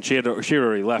 and she had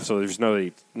already left, so there's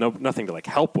nothing to, like,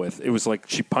 help with. It was like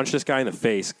she punched this guy in the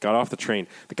face, got off the train.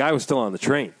 The guy was still on the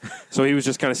train. So he was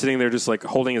just kind of sitting there just, like,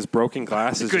 holding his broken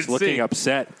glasses, just looking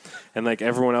upset. And, like,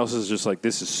 everyone else is just like,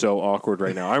 this is so awkward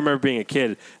right now. I remember being a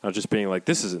kid, I was just being like,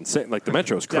 this is insane. Like, the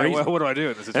Metro's crazy. What do I do in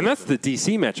this situation? And that's the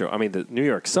D.C. Metro. I mean, the New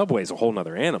York subway is a whole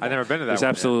other animal. I've never been to that one.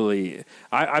 Absolutely.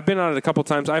 I've been on it a couple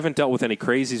times. I haven't dealt with any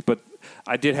crazies, but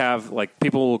I did have, like,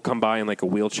 people will come by in, like, a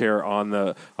wheelchair on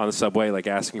the subway, like,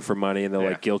 asking for money, and they'll,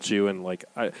 like, guilt you. And, like,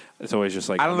 it's always just,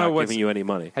 like, I'm not giving you any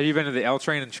money. Have you been to the L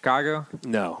train in Chicago?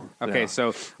 No. Okay,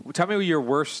 so tell me your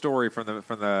worst story from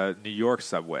the New York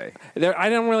subway. I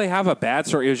don't really have a bad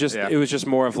story. It was just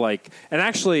more of like, and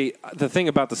actually the thing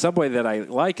about the subway that I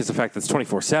like is the fact that it's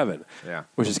 24/7,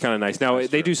 which is kind of nice. Now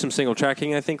they do some single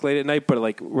tracking, I think, late at night, but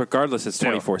like regardless, it's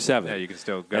 24/7. Yeah, you can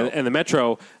still go. And the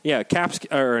Metro, Caps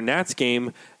or Nats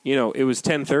game, it was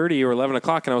 10:30 or 11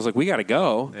 o'clock, and I was like, we got to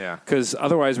go, because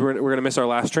otherwise we're going to miss our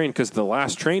last train because the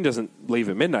last train doesn't leave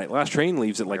at midnight. The last train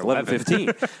leaves at like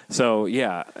 11:15. So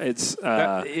it's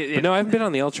but no, I haven't been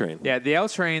on the L train. Yeah, the L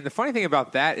train. The funny thing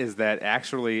about that is that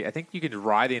actually, I think you can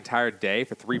ride the entire day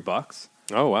for $3.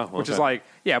 Oh wow! Which is like,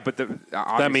 but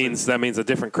that means a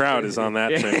different crowd is on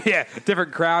that train. Yeah,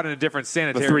 different crowd and a different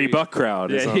sanitary. The $3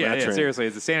 crowd is on that train. Seriously,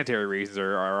 the sanitary reasons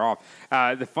are off.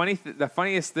 The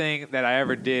funniest thing that I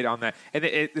ever did on that, and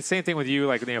the same thing with you,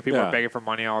 like people are begging for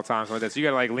money all the time, something like that. So you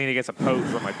got to like lean against a post,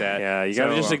 something like that. Yeah, you got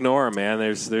to just ignore them, man.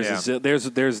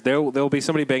 There'll be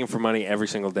somebody begging for money every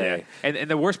single day. Yeah. And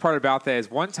the worst part about that is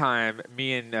one time,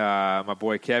 me and my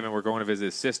boy Kevin were going to visit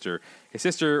his sister. His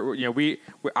sister,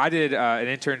 I did an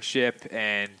internship,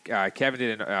 and Kevin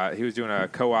did. He was doing a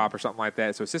co-op or something like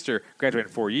that. So his sister graduated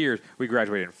in 4 years. We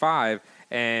graduated in 5.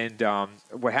 And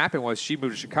what happened was she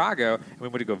moved to Chicago, and we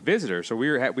went to go visit her. So we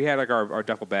had like our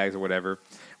duffel bags or whatever.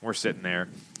 And we're sitting there,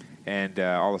 and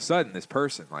all of a sudden, this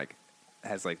person like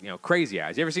has like crazy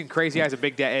eyes. You ever seen Crazy Eyes? A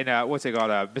Big Dad and what's it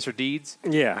called? Mr. Deeds.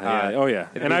 Yeah. Oh yeah.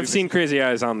 And I've seen Crazy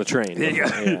Eyes on the train.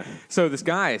 Yeah. So this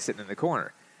guy is sitting in the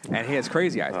corner. And he has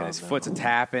crazy eyes, and his foot's a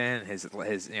tapping, his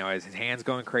hands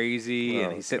going crazy,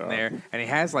 and he's sitting there, and he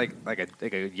has like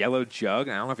a yellow jug,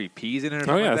 and I don't know if he pees in it or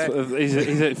something like that.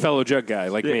 He's a fellow jug guy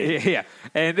like me. Yeah,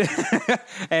 and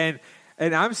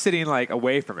and I'm sitting like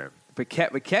away from him, but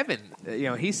Kevin,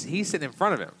 he's sitting in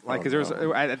front of him, like because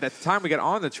at the time we got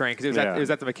on the train because it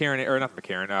was at the McCarran or not the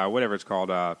McCarran, whatever it's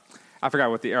called. I forgot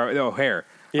what the O'Hare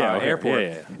airport.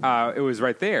 Yeah. It was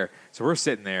right there, so we're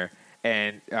sitting there.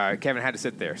 And Kevin had to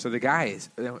sit there. So the guy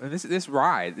is, and this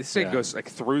ride, this thing goes like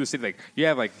through the city. Like you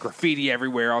have like graffiti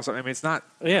everywhere. Also, I mean, it's not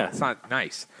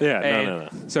nice. Yeah, no.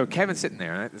 So Kevin's sitting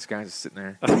there, and this guy's just sitting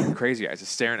there, crazy eyes,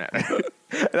 just staring at him.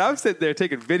 And I'm sitting there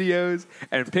taking videos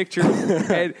and pictures,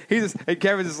 and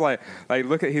Kevin's just like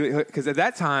look at because at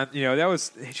that time,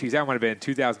 that might have been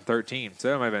 2013,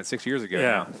 so that might have been 6 years ago.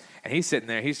 Yeah. Now. And he's sitting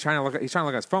there. He's trying to look at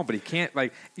his phone, but he can't.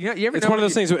 Like you ever? It's one of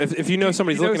those things. If you know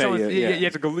somebody's looking at you, you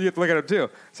have to go. You have to look at him too.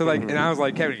 So like, and I was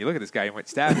like, Kevin, you look at this guy, he might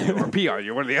stab you or pee on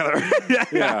you, one or the other.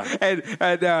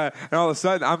 Yeah. And all of a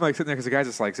sudden, I'm like sitting there because the guy's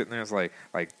just like sitting there, it's like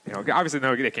obviously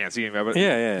no, they can't see him, but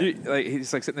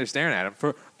he's like sitting there staring at him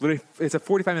for literally. It's a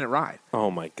 45-minute ride. Oh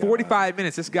my god! 45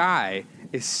 minutes. This guy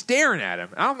is staring at him.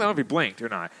 I don't know if he blinked or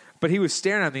not. But he was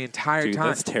staring at him the entire time.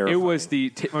 That's terrifying. It was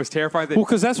the most terrifying thing. Well,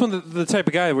 because that's when the type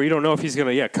of guy where you don't know if he's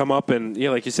going to come up and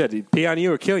like you said, pee on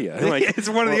you or kill you. Like, it's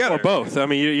one or the other, or both. I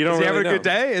mean, you don't. Is he really having a good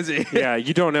day? Is he? Yeah,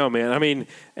 you don't know, man. I mean,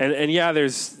 and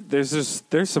there's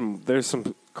some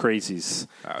crazies.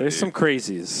 There's some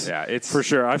crazies. Yeah, it's for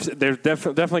sure. I've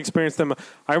definitely experienced them.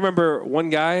 I remember one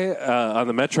guy on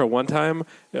the metro one time.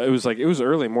 It was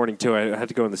early morning too. I had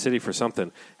to go in the city for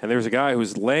something, and there was a guy who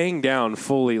was laying down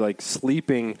fully, like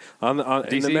sleeping in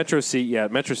the metro seat. Yeah,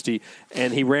 metro seat,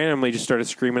 and he randomly just started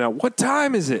screaming out, "What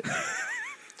time is it?"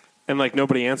 And like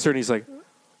nobody answered. And he's like,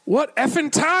 "What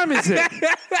effing time is it?"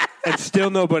 And still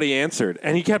nobody answered.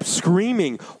 And he kept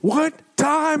screaming, "What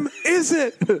time is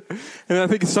it?" And I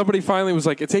think somebody finally was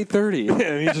like, "It's 8:30."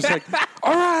 And he's just like,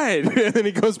 "All right." And then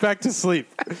he goes back to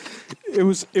sleep. It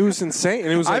was insane.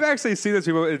 And it was I've actually seen those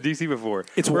people in DC before.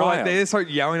 It's wild. Like they just start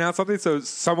yelling out something so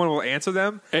someone will answer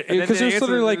them. Because they're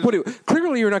sort of like,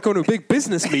 clearly you're not going to a big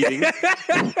business meeting.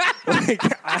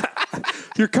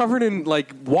 You're covered in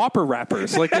like Whopper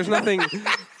wrappers. Like there's nothing,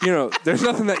 there's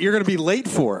nothing that you're going to be late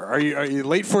for. Are you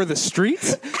late for the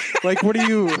street? Like what are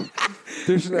you?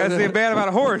 That's the band about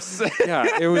a horse.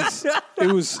 Yeah, it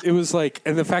was like,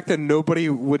 and the fact that nobody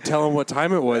would tell him what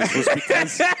time it was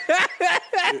because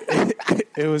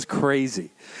it was crazy,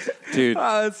 dude.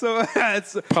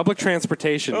 It's public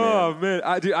transportation. Oh man,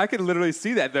 I can literally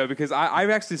see that though because I've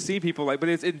actually seen people but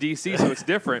it's in DC, so it's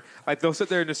different. Like they'll sit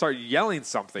there and just start yelling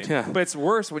something. Yeah. But it's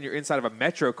worse when you're inside of a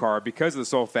metro car because of the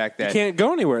sole fact that you can't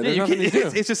go anywhere. There's nothing to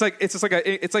do.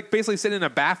 It's like basically sitting in a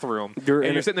bathroom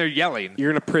you're sitting there yelling.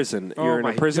 You're in a prison. You're in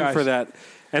a prison for that.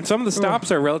 And some of the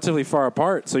stops are relatively far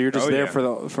apart, so you're just there for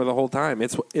the whole time.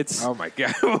 It's oh my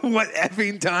god, what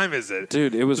effing time is it,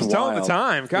 dude? It was just wild. Tell them the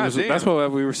time. God damn. That's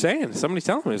what we were saying. Somebody's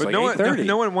telling me it's like 8:30.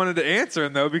 No one wanted to answer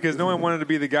him though because no one wanted to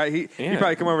be the guy. He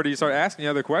probably come over to you, start asking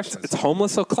you other questions. It's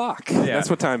homeless o'clock. Yeah. That's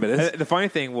what time it is. The funny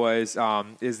thing was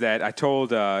is that I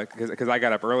told because I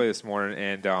got up early this morning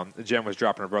and Jen was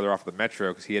dropping her brother off at the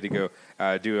metro because he had to go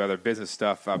do other business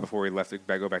stuff before he left to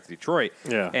go back to Detroit.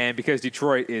 Yeah, and because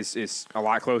Detroit is a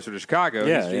lot closer to Chicago.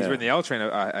 He's ridden the L train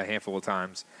a handful of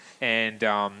times, and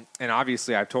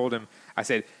obviously I told him I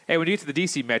said, hey, when you get to the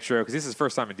D.C. Metro, because this is the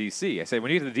first time in D.C., I said,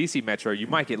 when you get to the D.C. Metro, you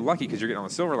might get lucky because you're getting on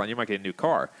the Silver Line. You might get a new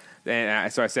car.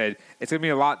 And so I said, it's going to be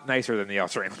a lot nicer than the L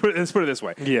train. Let's put it this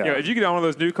way. Yeah. If you get on one of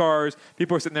those new cars,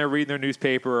 people are sitting there reading their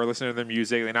newspaper or listening to their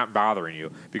music. They're not bothering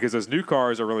you because those new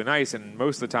cars are really nice. And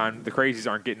most of the time, the crazies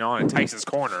aren't getting on at Tyson's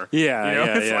Corner.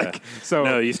 Yeah.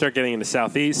 No, you start getting into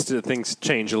Southeast, things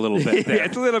change a little bit there. Yeah,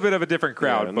 it's a little bit of a different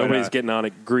crowd. Yeah, nobody's getting on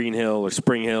at Green Hill or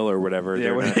Spring Hill or whatever.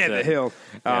 The hill,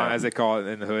 as they call it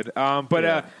in the hood.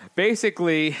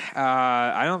 Basically,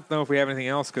 I don't know if we have anything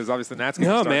else because obviously the Nats going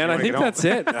to start. No, man, I think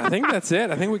that's it.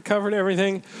 I think we covered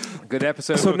everything. Good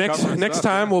episode. So next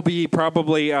time we'll be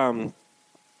probably in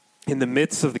the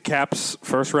midst of the Caps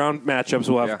first round matchups.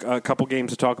 We'll have a couple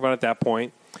games to talk about at that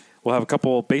point. We'll have a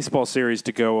couple baseball series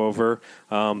to go over.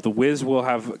 The Wiz will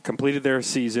have completed their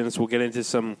seasons. We'll get into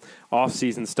some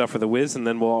off-season stuff for the Wiz, and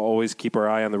then we'll always keep our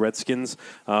eye on the Redskins.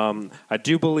 I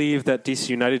do believe that DC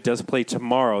United does play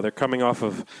tomorrow. They're coming off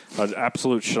of an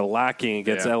absolute shellacking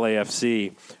against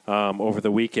LAFC over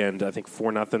the weekend. I think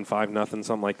 4-0, 5-0,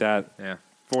 something like that. Yeah.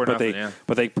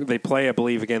 But they play, I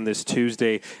believe, again this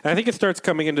Tuesday. And I think it starts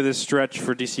coming into this stretch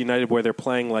for DC United where they're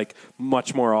playing like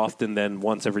much more often than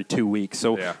once every 2 weeks.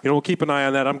 So we'll keep an eye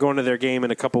on that. I'm going to their game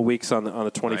in a couple weeks on the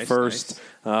 21st.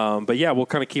 Nice. But we'll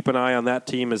kind of keep an eye on that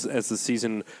team as the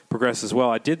season progresses as well.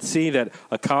 I did see that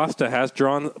Acosta has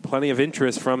drawn plenty of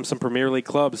interest from some Premier League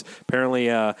clubs. Apparently,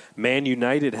 Man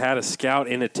United had a scout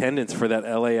in attendance for that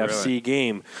LAFC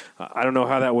game. I don't know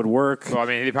how that would work. Well, I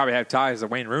mean, they probably have ties to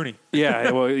Wayne Rooney.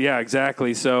 Yeah,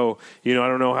 exactly. So, I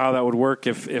don't know how that would work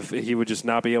if he would just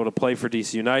not be able to play for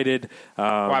DC United.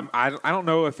 I don't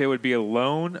know if it would be a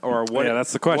loan or what. Yeah,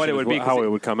 that's the question. What it would be, how it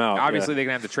would come out. Obviously, they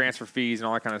can have the transfer fees and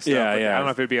all that kind of stuff. Yeah. I don't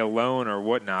know if it would be a loan or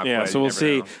whatnot. Yeah, so we'll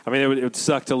see. Know. I mean, it would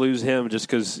suck to lose him just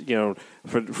because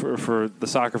for the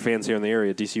soccer fans here in the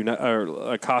area, DC United,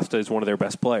 or Acosta is one of their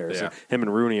best players. Yeah. Him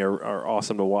and Rooney are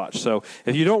awesome to watch. So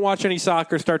if you don't watch any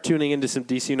soccer, start tuning into some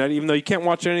DC United, even though you can't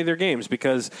watch any of their games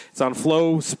because it's on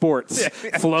Flow Sports.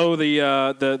 Flo,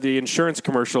 the insurance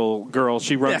commercial girl,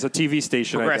 she runs a TV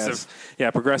station. Progressive. I guess.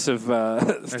 Yeah, progressive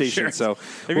station. So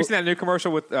have you seen that new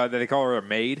commercial with that they call her a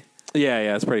maid?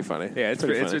 Yeah, it's pretty funny. Yeah, it's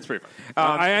pretty funny.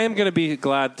 I am going to be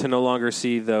glad to no longer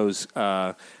see those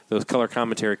color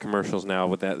commentary commercials now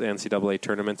with that the NCAA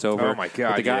tournament's over. Oh my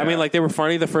God! I mean, like they were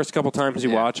funny the first couple times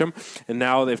you watch them, and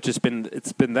now they've just been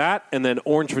that and then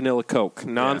orange vanilla Coke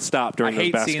nonstop during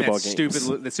those basketball games. I hate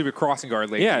seeing that stupid crossing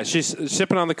guard lady. Yeah, she's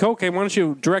sipping on the Coke. Hey, why don't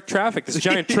you direct traffic? This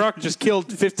giant truck just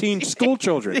killed 15 school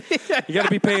children. You got to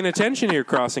be paying attention here,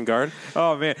 crossing guard.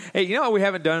 Oh man! Hey, you know what we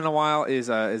haven't done in a while is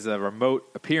a remote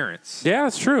appearance. Yeah,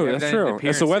 that's true.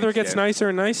 As the weather gets nicer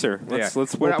and nicer, let's pull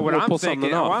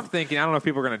something off. What I'm thinking, I don't know if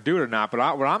people are going to do it or not, but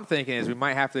what I'm thinking is we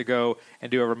might have to go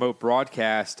and do a remote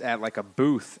broadcast at like a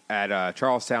booth at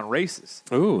Charlestown Races.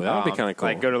 Ooh, that would be kind of cool.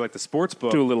 Like go to like the sports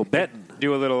book, do a little betting,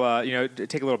 do a little,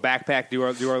 take a little backpack, do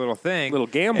our little thing, little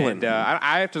gambling. And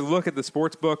I have to look at the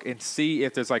sports book and see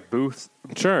if there's like booths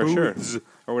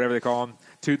or whatever they call them,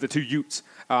 the two utes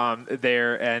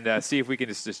there, and see if we can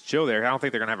just chill there. I don't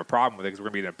think they're gonna have a problem with it because we're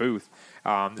gonna be in a booth.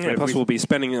 Plus, we'll be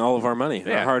spending all of our money,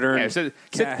 our hard-earned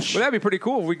cash. Well, that'd be pretty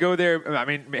cool if we go there. I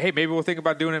mean, hey, maybe we'll think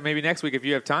about doing it maybe next week if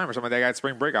you have time or something like that. I got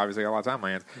spring break, obviously, I got a lot of time on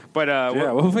my hands. But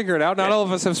we'll figure it out. Not all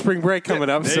of us have spring break coming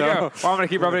up. There you go. Well, I'm going to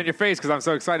keep rubbing it in your face because I'm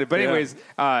so excited. But anyways,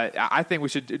 I think we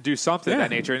should do something of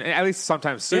that nature, and at least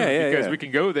sometime soon because we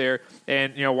can go there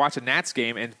and watch a Nats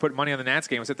game and put money on the Nats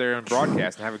game and sit there and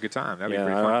broadcast and have a good time. That'd be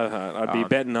pretty fun. I'd be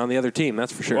betting on the other team,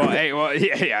 that's for sure.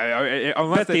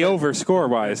 Well, bet the over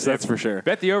score-wise, that's for sure.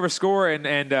 Bet the over score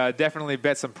and definitely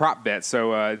bet some prop bets.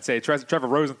 So say Trevor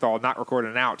Rosenthal not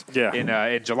recording out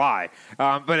in July.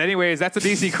 But anyways, that's a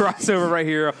DC crossover right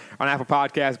here on Apple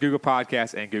Podcasts, Google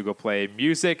Podcasts, and Google Play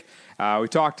Music. We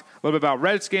talked a little bit about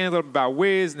Redskins, a little bit about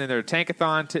Wiz, and then their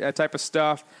Tankathon type of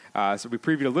stuff. So we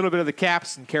previewed a little bit of the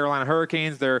Caps and Carolina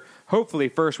Hurricanes. Their hopefully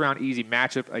first-round easy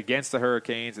matchup against the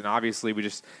Hurricanes. And obviously we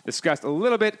just discussed a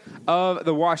little bit of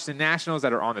the Washington Nationals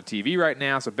that are on the TV right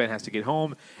now. So Ben has to get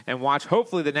home and watch.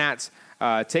 Hopefully the Nats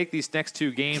take these next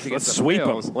two games against the sweep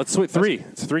Bills. Them. Let's sweep three.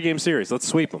 It's a 3-game series. Let's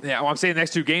sweep them. Yeah, well, I'm saying the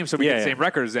next two games so we get the same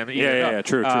record as them.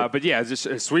 True. But yeah, just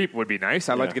a sweep would be nice.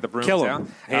 I'd like to get the brooms kill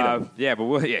down. Hate them. Yeah,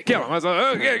 but kill them. I was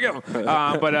like, kill them.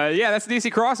 But that's the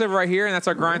DC crossover right here, and that's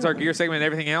our Grinds Our Gear segment and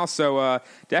everything else. So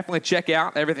definitely check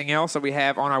out everything else that we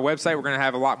have on our website. We're going to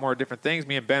have a lot more different things.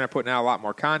 Me and Ben are putting out a lot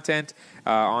more content.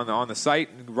 on the site,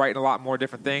 writing a lot more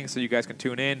different things, so you guys can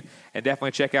tune in. And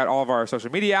definitely check out all of our social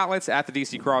media outlets at the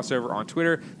DC Crossover on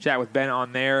Twitter. Chat with Ben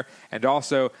on there. And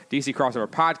also DC Crossover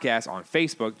Podcast on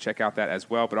Facebook. Check out that as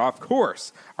well. But of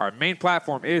course, our main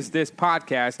platform is this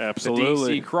podcast.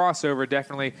 Absolutely. The DC Crossover.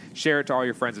 Definitely share it to all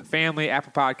your friends and family.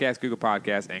 Apple Podcasts, Google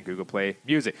Podcasts, and Google Play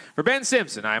Music. For Ben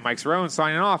Simpson, I'm Mike Cerrone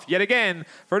signing off yet again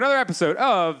for another episode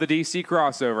of the DC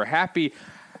Crossover. Happy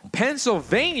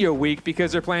Pennsylvania week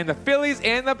because they're playing the Phillies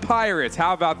and the Pirates.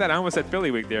 How about that? I almost said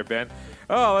Philly week there, Ben.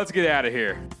 Oh, let's get out of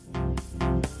here.